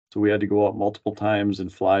 So we had to go up multiple times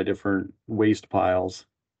and fly different waste piles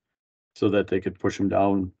so that they could push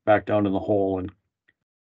them back down in the hole and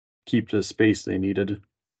keep the space they needed.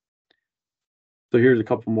 So here's a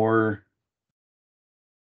couple more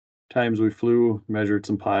times we flew, measured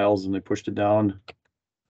some piles, and they pushed it down.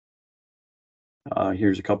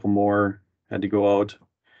 Here's a couple more, had to go out.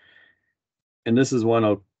 And this is one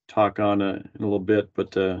I'll talk on in a little bit,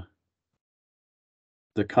 but the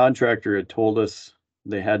contractor had told us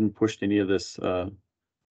they hadn't pushed any of this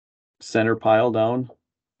center pile down.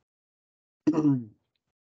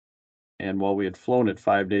 And while we had flown it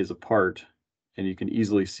 5 days apart, and you can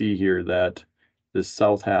easily see here that this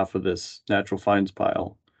south half of this natural fines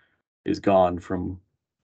pile is gone from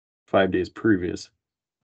 5 days previous.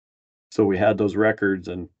 So we had those records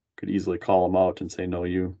and could easily call them out and say, no,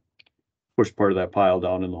 you pushed part of that pile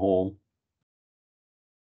down in the hole.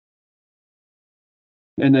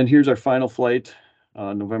 And then here's our final flight,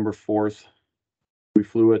 November 4th. We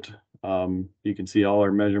flew it. You can see all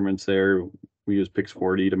our measurements there. We used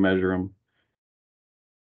Pix4D to measure them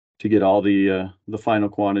to get all the final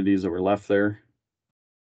quantities that were left there.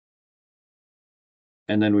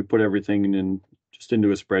 And then we put everything into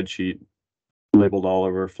a spreadsheet, labeled all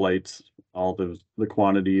of our flights, all the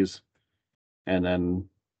quantities, and then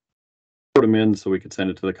put them in so we could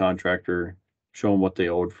send it to the contractor, show them what they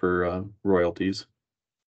owed for royalties.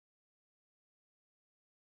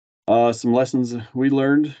 Some lessons we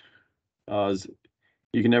learned is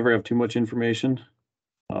you can never have too much information.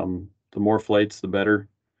 The more flights, the better.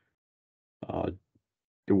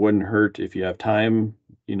 It wouldn't hurt if you have time.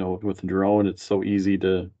 You know, with the drone, it's so easy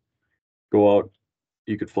to go out.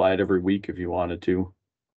 You could fly it every week if you wanted to.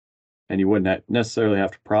 And you wouldn't necessarily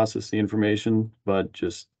have to process the information, but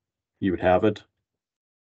just you would have it.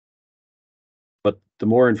 But the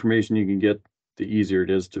more information you can get, the easier it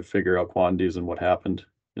is to figure out quantities and what happened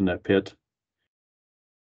in that pit.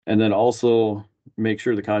 And then also make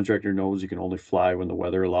sure the contractor knows you can only fly when the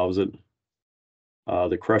weather allows it.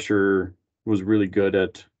 The crusher was really good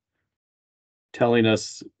at telling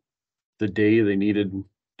us the day they needed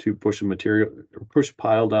to push a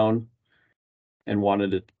pile down and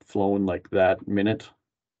wanted it flown like that minute.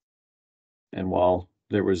 And while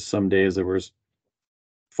there was some days that was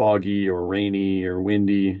foggy or rainy or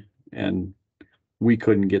windy, and we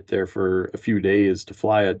couldn't get there for a few days to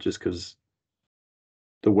fly it just because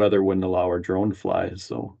the weather wouldn't allow our drone to fly.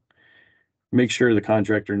 So make sure the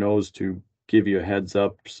contractor knows to give you a heads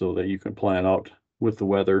up so that you can plan out with the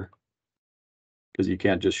weather, because you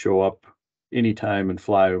can't just show up anytime and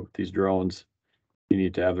fly with these drones. You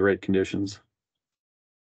need to have the right conditions.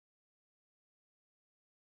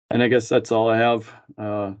 And I guess that's all I have.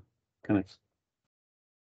 Kind of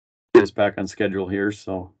get us back on schedule here,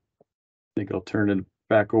 so I think I'll turn it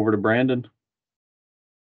back over to Brandon.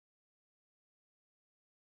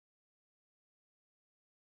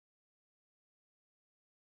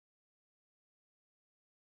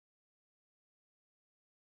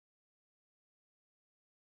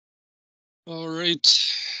 All right.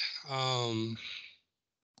 I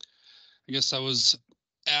guess I was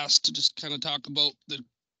asked to just kind of talk about the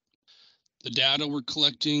data we're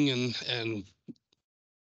collecting and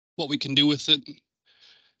what we can do with it,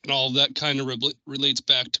 and all of that kind of relates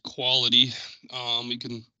back to quality. We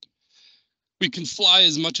can fly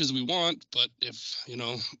as much as we want, but if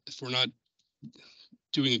we're not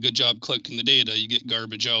doing a good job collecting the data, you get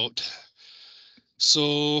garbage out.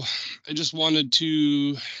 So I just wanted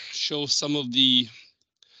to show some of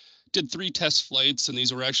did 3 test flights, and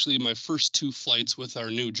these were actually my first 2 flights with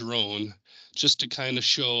our new drone, just to kind of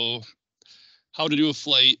show how to do a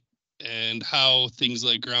flight and how things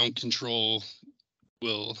like ground control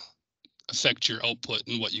will affect your output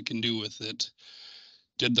and what you can do with it.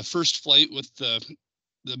 Did the first flight with the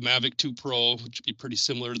Mavic 2 Pro, which would be pretty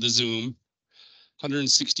similar to the Zoom,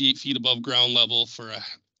 168 feet above ground level for a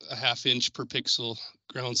 ½ inch per pixel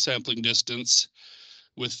ground sampling distance.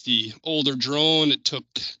 With the older drone, it took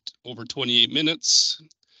over 28 minutes.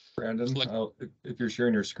 Brandon, if you're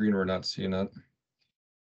sharing your screen, we're not seeing it.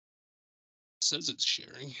 Says it's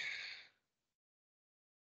sharing.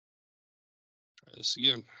 Try this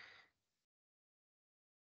again.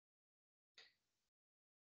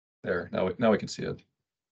 There, now we can see it.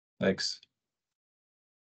 Thanks.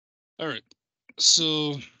 All right.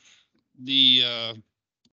 So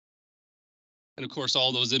and of course,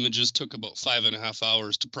 all those images took about 5.5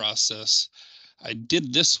 hours to process. I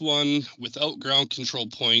did this one without ground control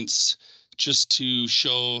points, just to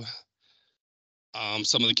show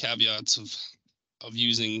some of the caveats of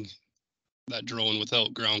using that drone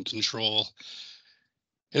without ground control.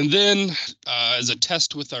 And then as a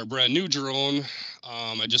test with our brand new drone,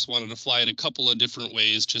 I just wanted to fly it a couple of different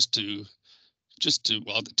ways just to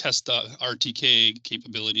test the RTK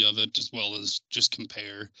capability of it, as well as just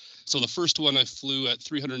compare. So the first one I flew at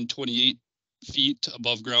 328 feet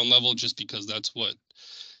above ground level, just because that's what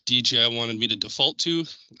DJI wanted me to default to.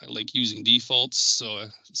 I like using defaults, so I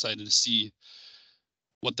decided to see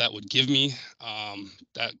what that would give me.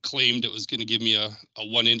 That claimed it was going to give me a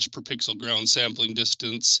 1 inch per pixel ground sampling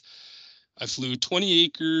distance. I flew 20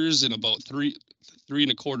 acres in about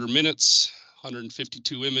 3.25 minutes,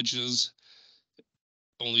 152 images.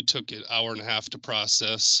 Only took it 1.5 hours to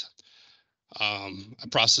process. I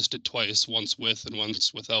processed it twice, once with and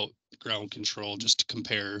once without ground control, just to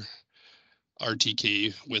compare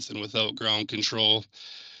RTK with and without ground control.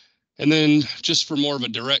 And then just for more of a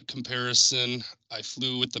direct comparison, I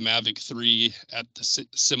flew with the Mavic 3 at the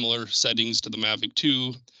similar settings to the Mavic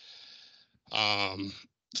 2.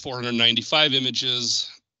 495 images,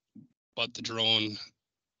 but the drone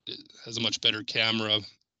has a much better camera,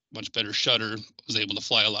 much better shutter, was able to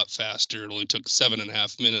fly a lot faster. It only took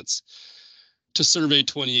 7.5 minutes to survey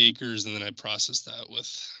 20 acres, and then I processed that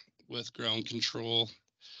with ground control.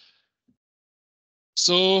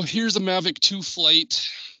 So here's a Mavic 2 flight.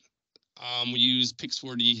 We use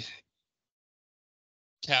Pix4D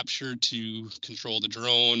capture to control the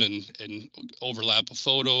drone and overlap of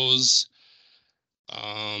photos.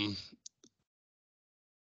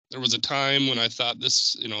 There was a time when I thought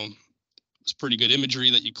this, was pretty good imagery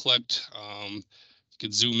that you collect. You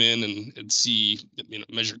could zoom in and see,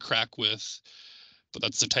 measure crack width. But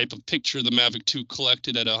that's the type of picture the Mavic 2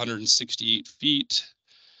 collected at 168 feet.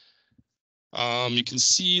 You can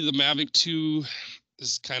see the Mavic 2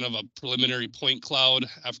 is kind of a preliminary point cloud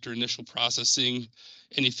after initial processing.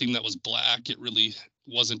 Anything that was black, it really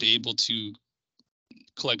wasn't able to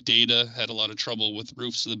collect data, had a lot of trouble with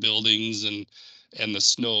roofs of the buildings and the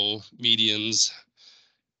snow medians.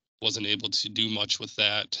 Wasn't able to do much with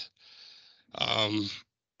that. Kind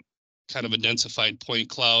of a densified point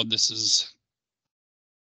cloud. This is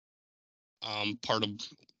part of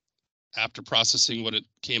after processing what it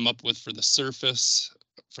came up with for the surface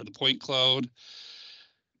for the point cloud.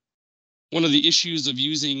 One of the issues of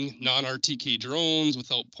using non-RTK drones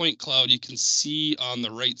without point cloud, you can see on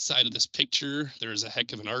the right side of this picture, there's a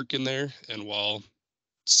heck of an arc in there. And while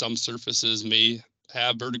some surfaces may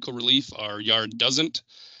have vertical relief, our yard doesn't.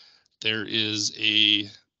 There is a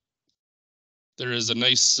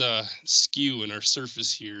nice skew in our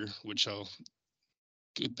surface here, which I'll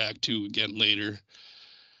get back to again later.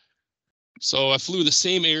 So I flew the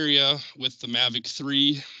same area with the Mavic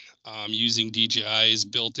 3 using DJI's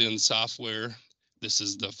built-in software. This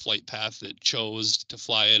is the flight path it chose to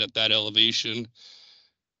fly it at that elevation.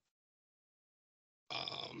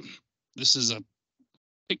 This is a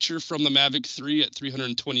picture from the Mavic 3 at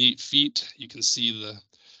 328 feet. You can see the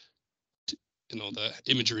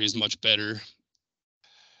imagery is much better,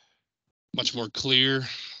 much more clear.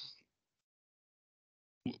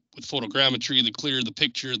 With photogrammetry, the clearer the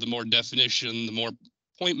picture, the more definition, the more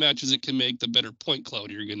point matches it can make, the better point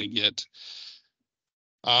cloud you're going to get.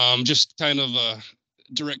 Just kind of a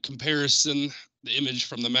direct comparison, the image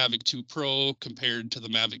from the Mavic 2 Pro compared to the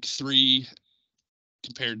Mavic 3,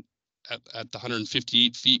 compared at the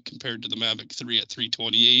 158 feet compared to the Mavic 3 at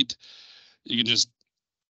 328. You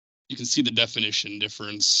can see the definition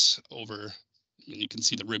difference over, you can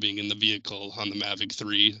see the ribbing in the vehicle on the Mavic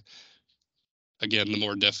 3. Again, the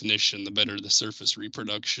more definition, the better the surface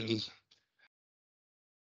reproduction.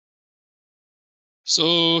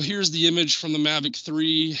 So here's the image from the Mavic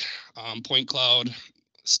 3 point cloud.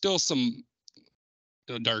 Still some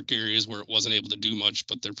dark areas where it wasn't able to do much,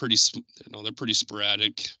 but they're pretty, they're pretty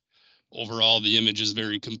sporadic. Overall, the image is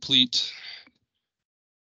very complete.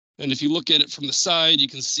 And if you look at it from the side, you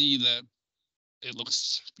can see that it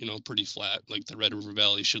looks, pretty flat, like the Red River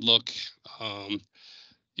Valley should look.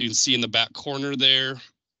 You can see in the back corner there,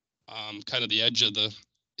 kind of the edge of the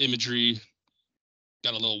imagery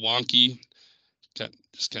got a little wonky.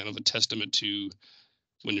 Just kind of a testament to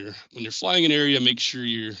when you're flying an area, make sure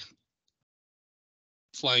you're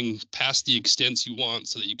flying past the extents you want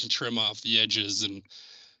so that you can trim off the edges, and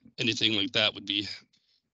anything like that would be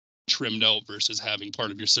trimmed out versus having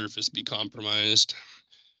part of your surface be compromised.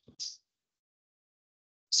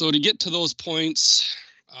 So to get to those points,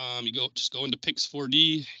 you just go into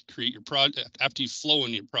Pix4D, create your project. After you've flown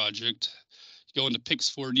your project, you go into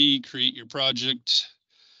Pix4D, create your project,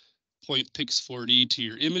 point Pix4D to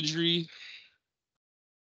your imagery.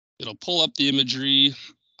 It'll pull up the imagery.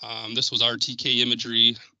 This was RTK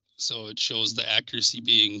imagery, so it shows the accuracy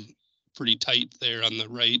being pretty tight there on the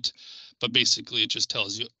right. But basically, it just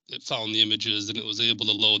tells you it found the images and it was able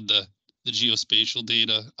to load the geospatial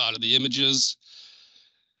data out of the images.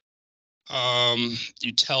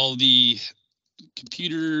 You tell the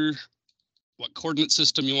computer what coordinate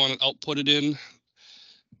system you want to output it in.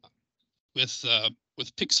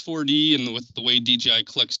 With Pix4D and with the way DJI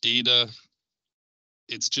collects data,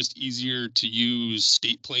 it's just easier to use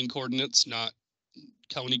state plane coordinates, not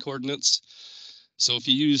county coordinates. So if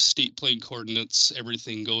you use state plane coordinates,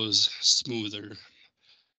 everything goes smoother.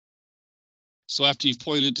 So after you've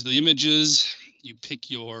pointed to the images, you pick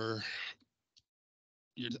your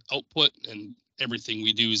output, and everything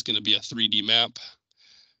we do is going to be a 3D map.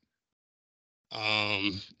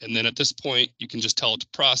 And then at this point, you can just tell it to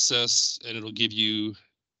process, and it'll give you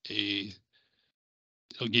a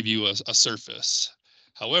surface.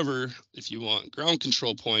 However, if you want ground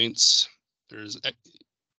control points, there's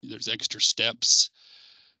extra steps.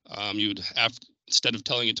 Instead of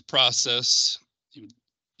telling it to process,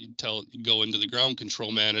 you'd go into the ground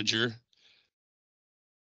control manager,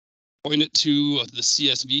 point it to the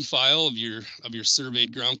CSV file of your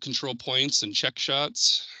surveyed ground control points and check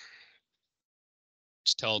shots.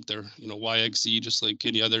 Just tell it they're YXZ, just like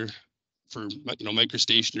any other for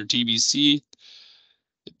MicroStation or TBC.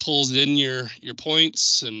 It pulls in your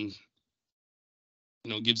points and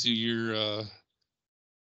gives you your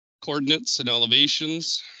coordinates and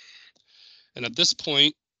elevations. And at this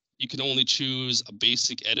point, you can only choose a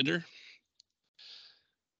basic editor.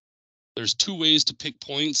 There's two ways to pick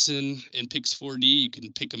points in Pix4D. You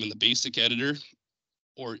can pick them in the basic editor,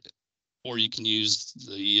 or you can use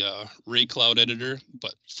the RayCloud editor.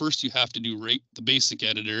 But first, you have to do the basic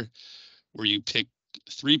editor, where you pick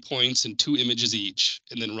 3 points and 2 images each,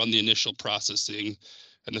 and then run the initial processing.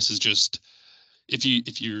 And this is just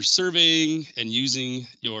if you're surveying and using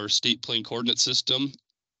your state plane coordinate system,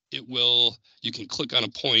 you can click on a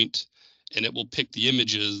point and it will pick the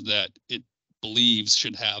images that it believes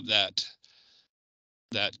should have that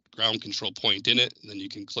ground control point in it. And then you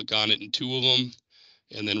can click on it in 2 of them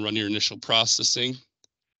and then run your initial processing.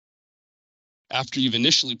 After you've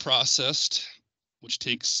initially processed, which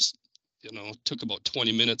took about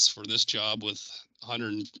 20 minutes for this job with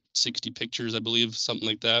 160 pictures, I believe, something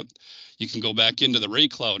like that. You can go back into the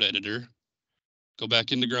RayCloud editor, go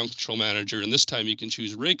back into Ground Control Manager, and this time you can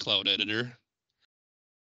choose RayCloud editor.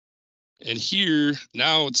 And here,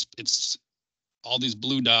 now it's all these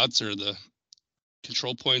blue dots are the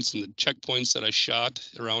control points and the checkpoints that I shot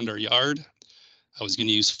around our yard. I was going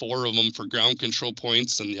to use 4 of them for ground control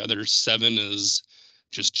points, and the other 7 is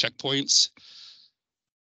just checkpoints.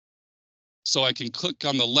 So I can click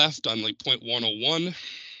on the left on like point 101,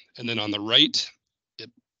 and then on the right, it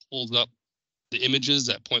pulls up the images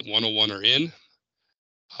that point 101 are in.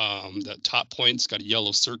 The top point's got a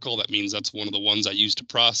yellow circle. That means that's one of the ones I use to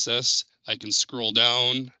process. I can scroll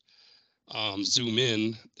down, zoom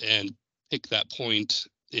in, and pick that point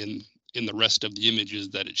in the rest of the images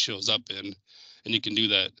that it shows up in. And you can do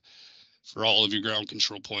that for all of your ground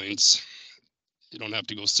control points. You don't have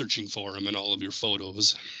to go searching for them in all of your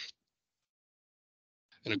photos.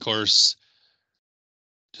 And of course,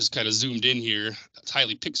 just kind of zoomed in here, it's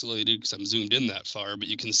highly pixelated because I'm zoomed in that far, but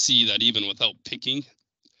you can see that even without picking,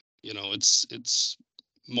 you know, it's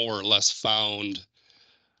more or less found.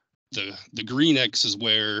 The green X is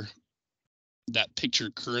where that picture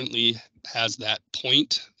currently has that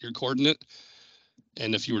point, your coordinate.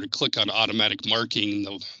 And if you were to click on automatic marking,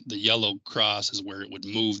 the yellow cross is where it would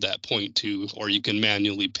move that point to, or you can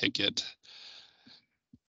manually pick it.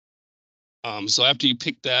 So after you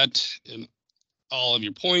pick that in all of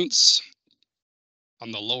your points,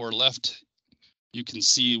 on the lower left, you can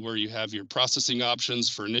see where you have your processing options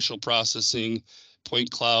for initial processing, point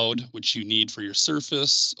cloud, which you need for your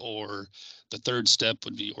surface, or the third step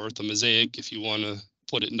would be orthomosaic if you want to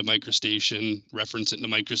put it into MicroStation, reference it into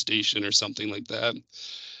MicroStation or something like that.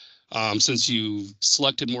 Since you've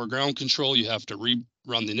selected more ground control, you have to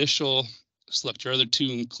rerun the initial, select your other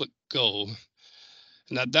two and click go.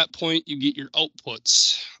 And at that point, you get your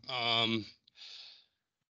outputs.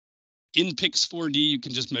 In Pix4D, you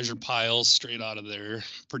can just measure piles straight out of there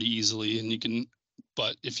pretty easily. And you can,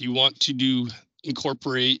 but if you want to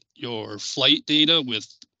incorporate your flight data with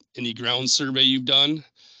any ground survey you've done,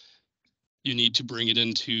 you need to bring it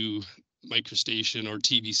into MicroStation or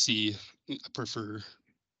TBC. I prefer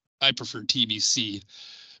TBC,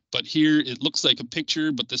 but here it looks like a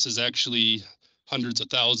picture, but this is actually hundreds of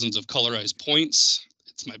thousands of colorized points.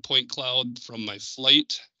 It's my point cloud from my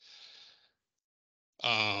flight.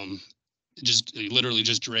 You literally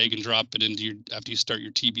just drag and drop it into after you start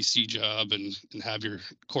your TBC job and have your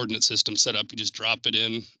coordinate system set up, you just drop it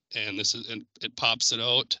in and it pops it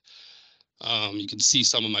out. You can see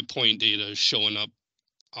some of my point data showing up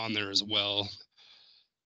on there as well.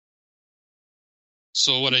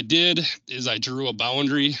 So what I did is I drew a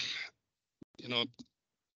boundary,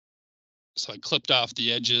 so I clipped off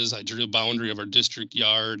the edges. I drew a boundary of our district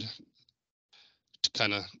yard to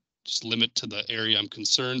kind of just limit to the area I'm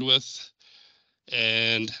concerned with,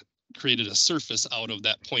 and created a surface out of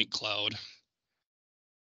that point cloud.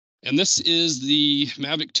 And this is the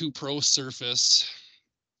Mavic 2 Pro surface.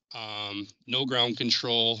 No ground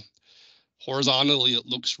control. Horizontally, it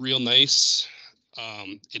looks real nice.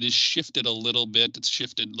 It is shifted a little bit. It's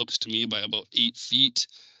shifted, looks to me, by about 8 feet.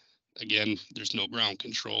 Again, there's no ground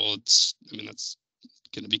control. That's going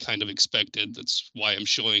to be kind of expected. That's why I'm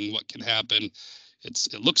showing what can happen.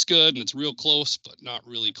 It looks good and it's real close, but not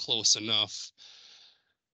really close enough.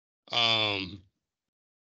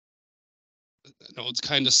 It's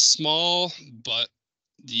kind of small, but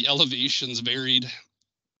the elevations varied.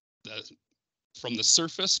 From the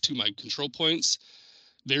surface to my control points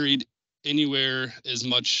varied anywhere as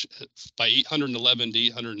much by 811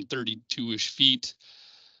 to 832-ish feet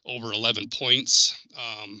over 11 points.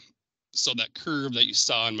 So that curve that you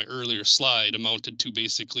saw in my earlier slide amounted to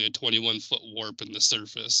basically a 21-foot warp in the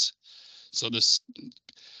surface. So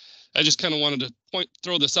I just kind of wanted to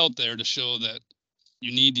throw this out there to show that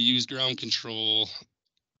you need to use ground control,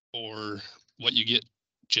 or what you get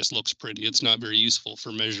just looks pretty. It's not very useful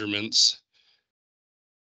for measurements.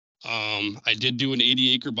 I did do an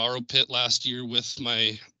 80-acre borrow pit last year with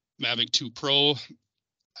my Mavic 2 Pro.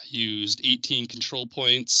 I used 18 control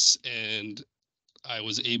points, and I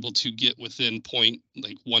was able to get within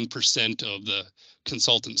 1% of the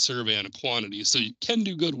consultant survey on a quantity. So you can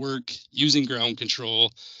do good work using ground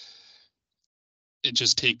control. It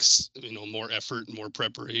just takes, more effort and more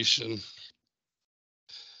preparation.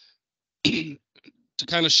 To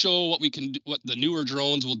kind of show what we can do, what the newer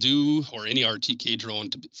drones will do, or any RTK drone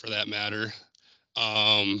for that matter.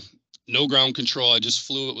 No ground control. I just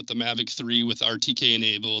flew it with the Mavic 3 with RTK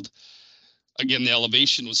enabled. Again, the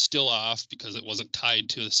elevation was still off because it wasn't tied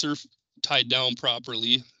to the tied down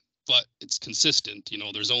properly, but it's consistent.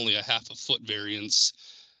 There's only a half a foot variance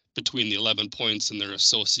between the 11 points and their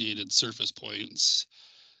associated surface points.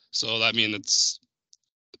 So that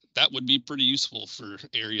would be pretty useful for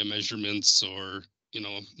area measurements, or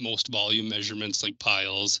most volume measurements like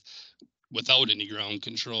piles without any ground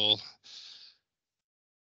control.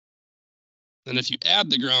 Then if you add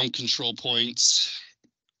the ground control points,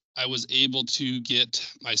 I was able to get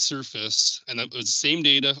my surface, and it was the same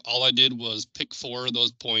data. All I did was pick 4 of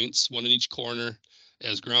those points, 1 in each corner,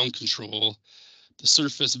 as ground control. The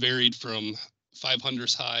surface varied from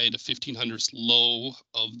 500ths high to 1500ths low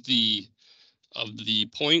of the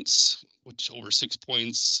points, which over 6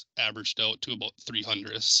 points averaged out to about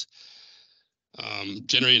 300ths.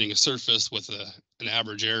 Generating a surface with an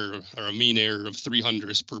average error, or a mean error, of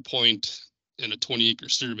 300ths per point in a 20-acre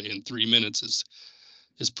survey in 3 minutes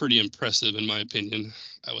is pretty impressive, in my opinion.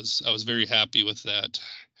 I was very happy with that.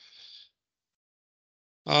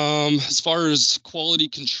 As far as quality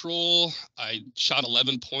control, I shot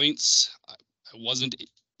 11 points. I wasn't,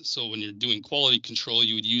 so when you're doing quality control,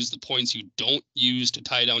 you would use the points you don't use to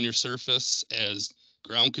tie down your surface as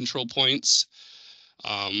ground control points.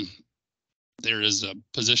 There is a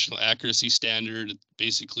positional accuracy standard. It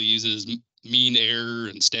basically uses mean error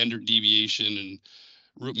and standard deviation and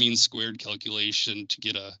root mean squared calculation to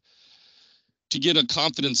get a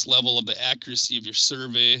confidence level of the accuracy of your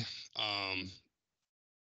survey.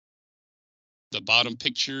 The bottom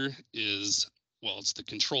picture is, well, it's the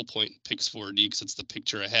control point Pix4D because it's the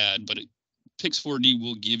picture I had, but Pix4D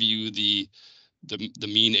will give you the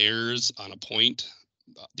mean errors on a point.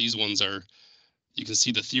 These ones are, you can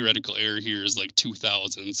see the theoretical error here is like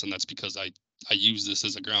 2,000ths, and that's because I use this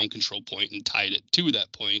as a ground control point and tied it to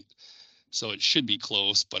that point. So it should be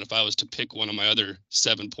close, but if I was to pick one of my other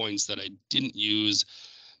 7 points that I didn't use,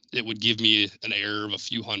 it would give me an error of a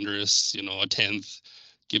few hundredths, you know, a tenth,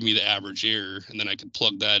 give me the average error, and then I could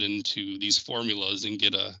plug that into these formulas and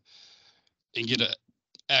get a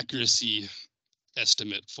accuracy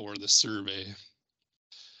estimate for the survey.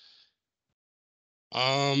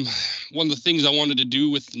 One of the things I wanted to do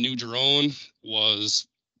with the new drone was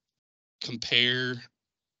compare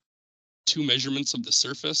 2 measurements of the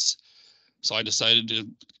surface. So I decided to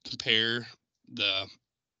compare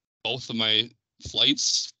both of my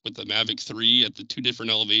flights with the Mavic 3 at the 2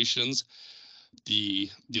 different elevations. The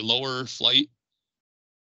lower flight,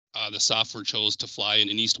 the software chose to fly in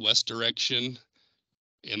an east-west direction,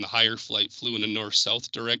 and the higher flight flew in a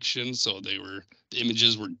north-south direction. So the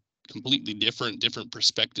images were completely different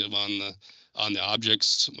perspective on the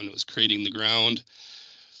objects when it was creating the ground.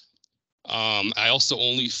 I also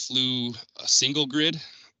only flew a single grid,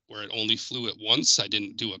 where it only flew at once. I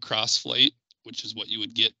didn't do a cross flight, which is what you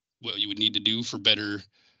would need to do for better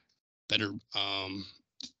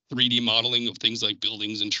 3D modeling of things like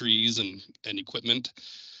buildings and trees and equipment.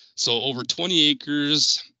 So over 20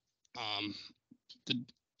 acres,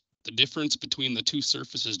 the difference between the 2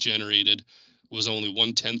 surfaces generated was only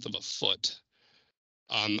 1/10 of a foot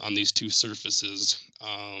on these 2 surfaces.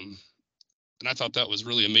 And I thought that was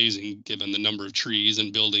really amazing given the number of trees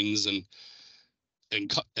and buildings and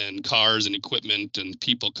cars and equipment and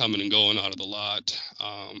people coming and going out of the lot.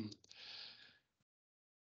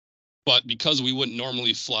 But because we wouldn't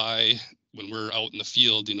normally fly when we're out in the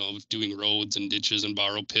field, you know, doing roads and ditches and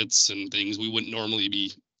borrow pits and things, we wouldn't normally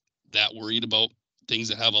be that worried about things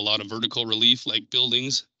that have a lot of vertical relief like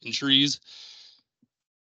buildings and trees.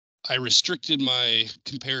 I restricted my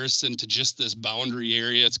comparison to just this boundary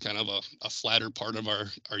area. It's kind of a flatter part of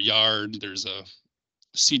our yard. There's a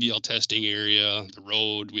CDL testing area, the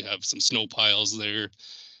road, we have some snow piles there.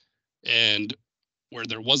 And where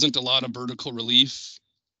there wasn't a lot of vertical relief,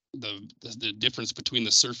 the difference between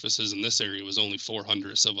the surfaces in this area was only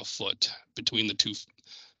 0.04 of a foot between the 2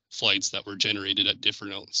 flights that were generated at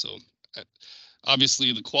different. So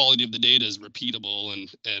obviously the quality of the data is repeatable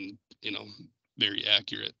and you know, very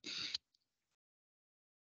accurate.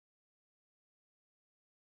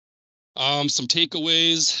 Some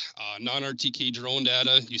takeaways, non-RTK drone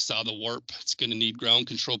data, you saw the warp, it's going to need ground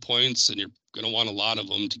control points, and you're going to want a lot of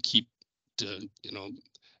them to keep you know,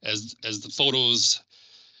 as the photos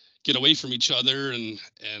get away from each other and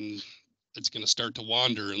it's going to start to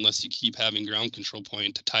wander unless you keep having ground control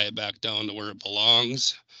point to tie it back down to where it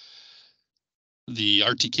belongs. The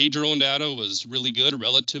RTK drone data was really good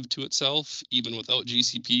relative to itself, even without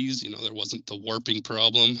GCPs. You know, there wasn't the warping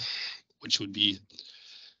problem, which would be,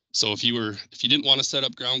 so if you didn't want to set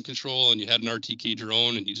up ground control and you had an RTK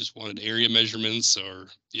drone and you just wanted area measurements or,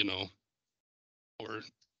 you know,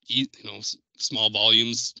 small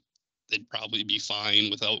volumes, they'd probably be fine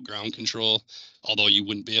without ground control, although you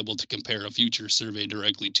wouldn't be able to compare a future survey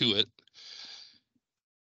directly to it.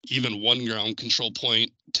 Even one ground control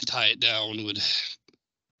point to tie it down would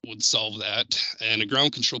solve that. And a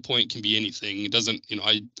ground control point can be anything. It doesn't, you know,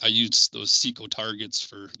 I used those Seco targets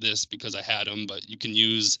for this because I had them, but you can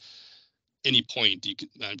use any point. You can,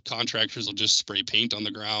 contractors will just spray paint on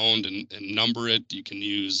the ground and number it. You can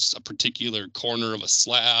use a particular corner of a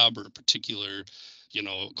slab or a particular, you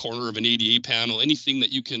know, corner of an ADA panel. Anything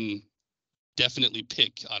that you can definitely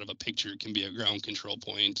pick out of a picture can be a ground control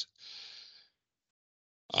point.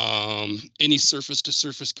 Any surface to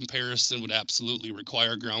surface comparison would absolutely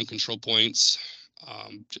require ground control points.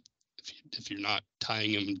 If you're not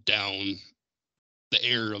tying them down, the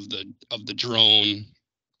air of the drone,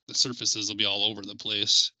 the surfaces will be all over the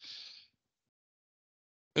place.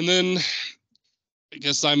 And then I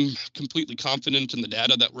guess I'm completely confident in the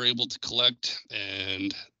data that we're able to collect.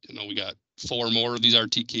 And, you know, we got 4 more of these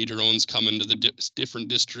RTK drones coming to the different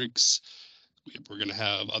districts. We're going to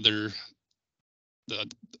have the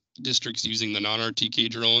districts using the non-RTK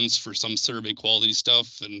drones for some survey quality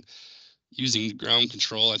stuff, and using the ground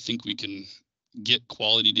control, I think we can get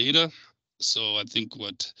quality data. So I think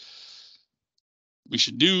what we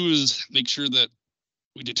should do is make sure that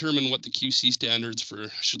we determine what the QC standards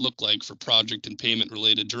should look like for project and payment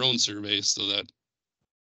related drone surveys, so that,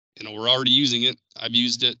 you know, we're already using it. I've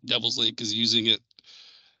used it. Devil's Lake is using it.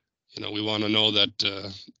 You know, we want to know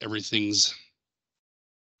that everything's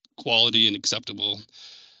quality and acceptable.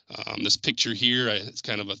 This picture here, it's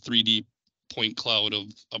kind of a 3D point cloud of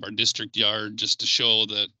our district yard, just to show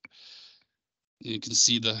that you can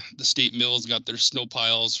see the state mills got their snow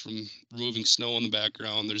piles from removing snow in the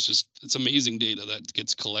background. It's amazing data that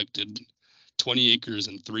gets collected. 20 acres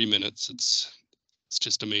in 3 minutes. It's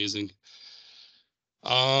just amazing.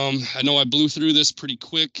 I know I blew through this pretty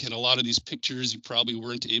quick, and a lot of these pictures you probably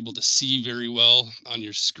weren't able to see very well on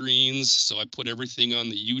your screens. So I put everything on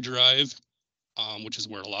the U drive, which is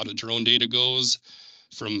where a lot of drone data goes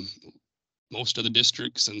from most of the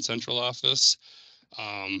districts and central office.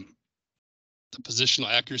 The positional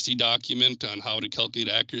accuracy document on how to calculate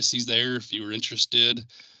accuracies there if you were interested.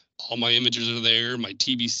 All my images are there. My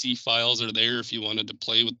TBC files are there if you wanted to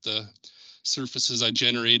play with the surfaces I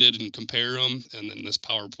generated and compare them. And then this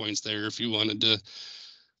PowerPoint's there if you wanted to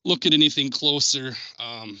look at anything closer.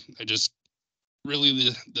 I just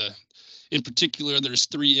really, in particular, there's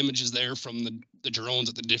 3 images there from the drones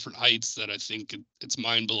at the different heights that I think it's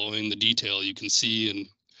mind blowing, the detail you can see. And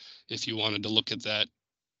if you wanted to look at that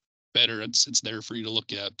better, it's there for you to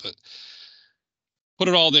look at. But put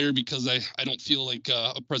it all there because I don't feel like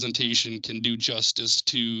a presentation can do justice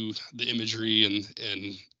to the imagery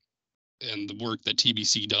and the work that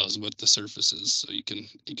TBC does with the surfaces. So you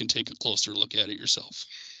can take a closer look at it yourself.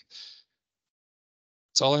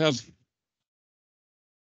 That's all I have.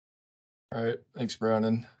 All right, thanks,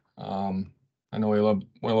 Brandon. I know we went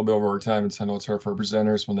a little bit over our time, and I know it's hard for our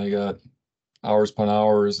presenters when they got hours upon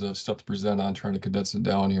hours of stuff to present on, trying to condense it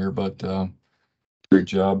down here, but great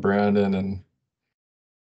job, Brandon and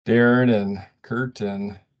Darren and Kurt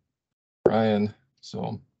and Brian.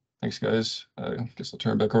 So thanks, guys. I guess I'll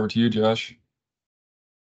turn it back over to you, Josh.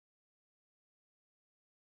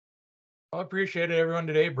 I appreciate it, everyone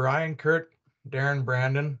today. Brian, Kurt, Darren,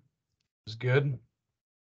 Brandon. It was good.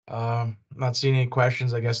 Not seeing any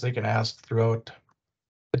questions. I guess they can ask throughout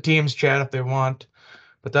the Teams chat if they want.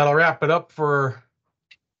 But that'll wrap it up for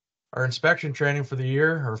our inspection training for the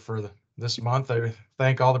year, or for this month. I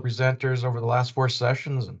thank all the presenters over the last 4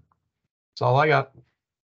 sessions, and that's all I got.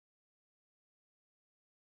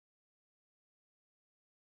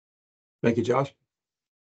 Thank you, Josh.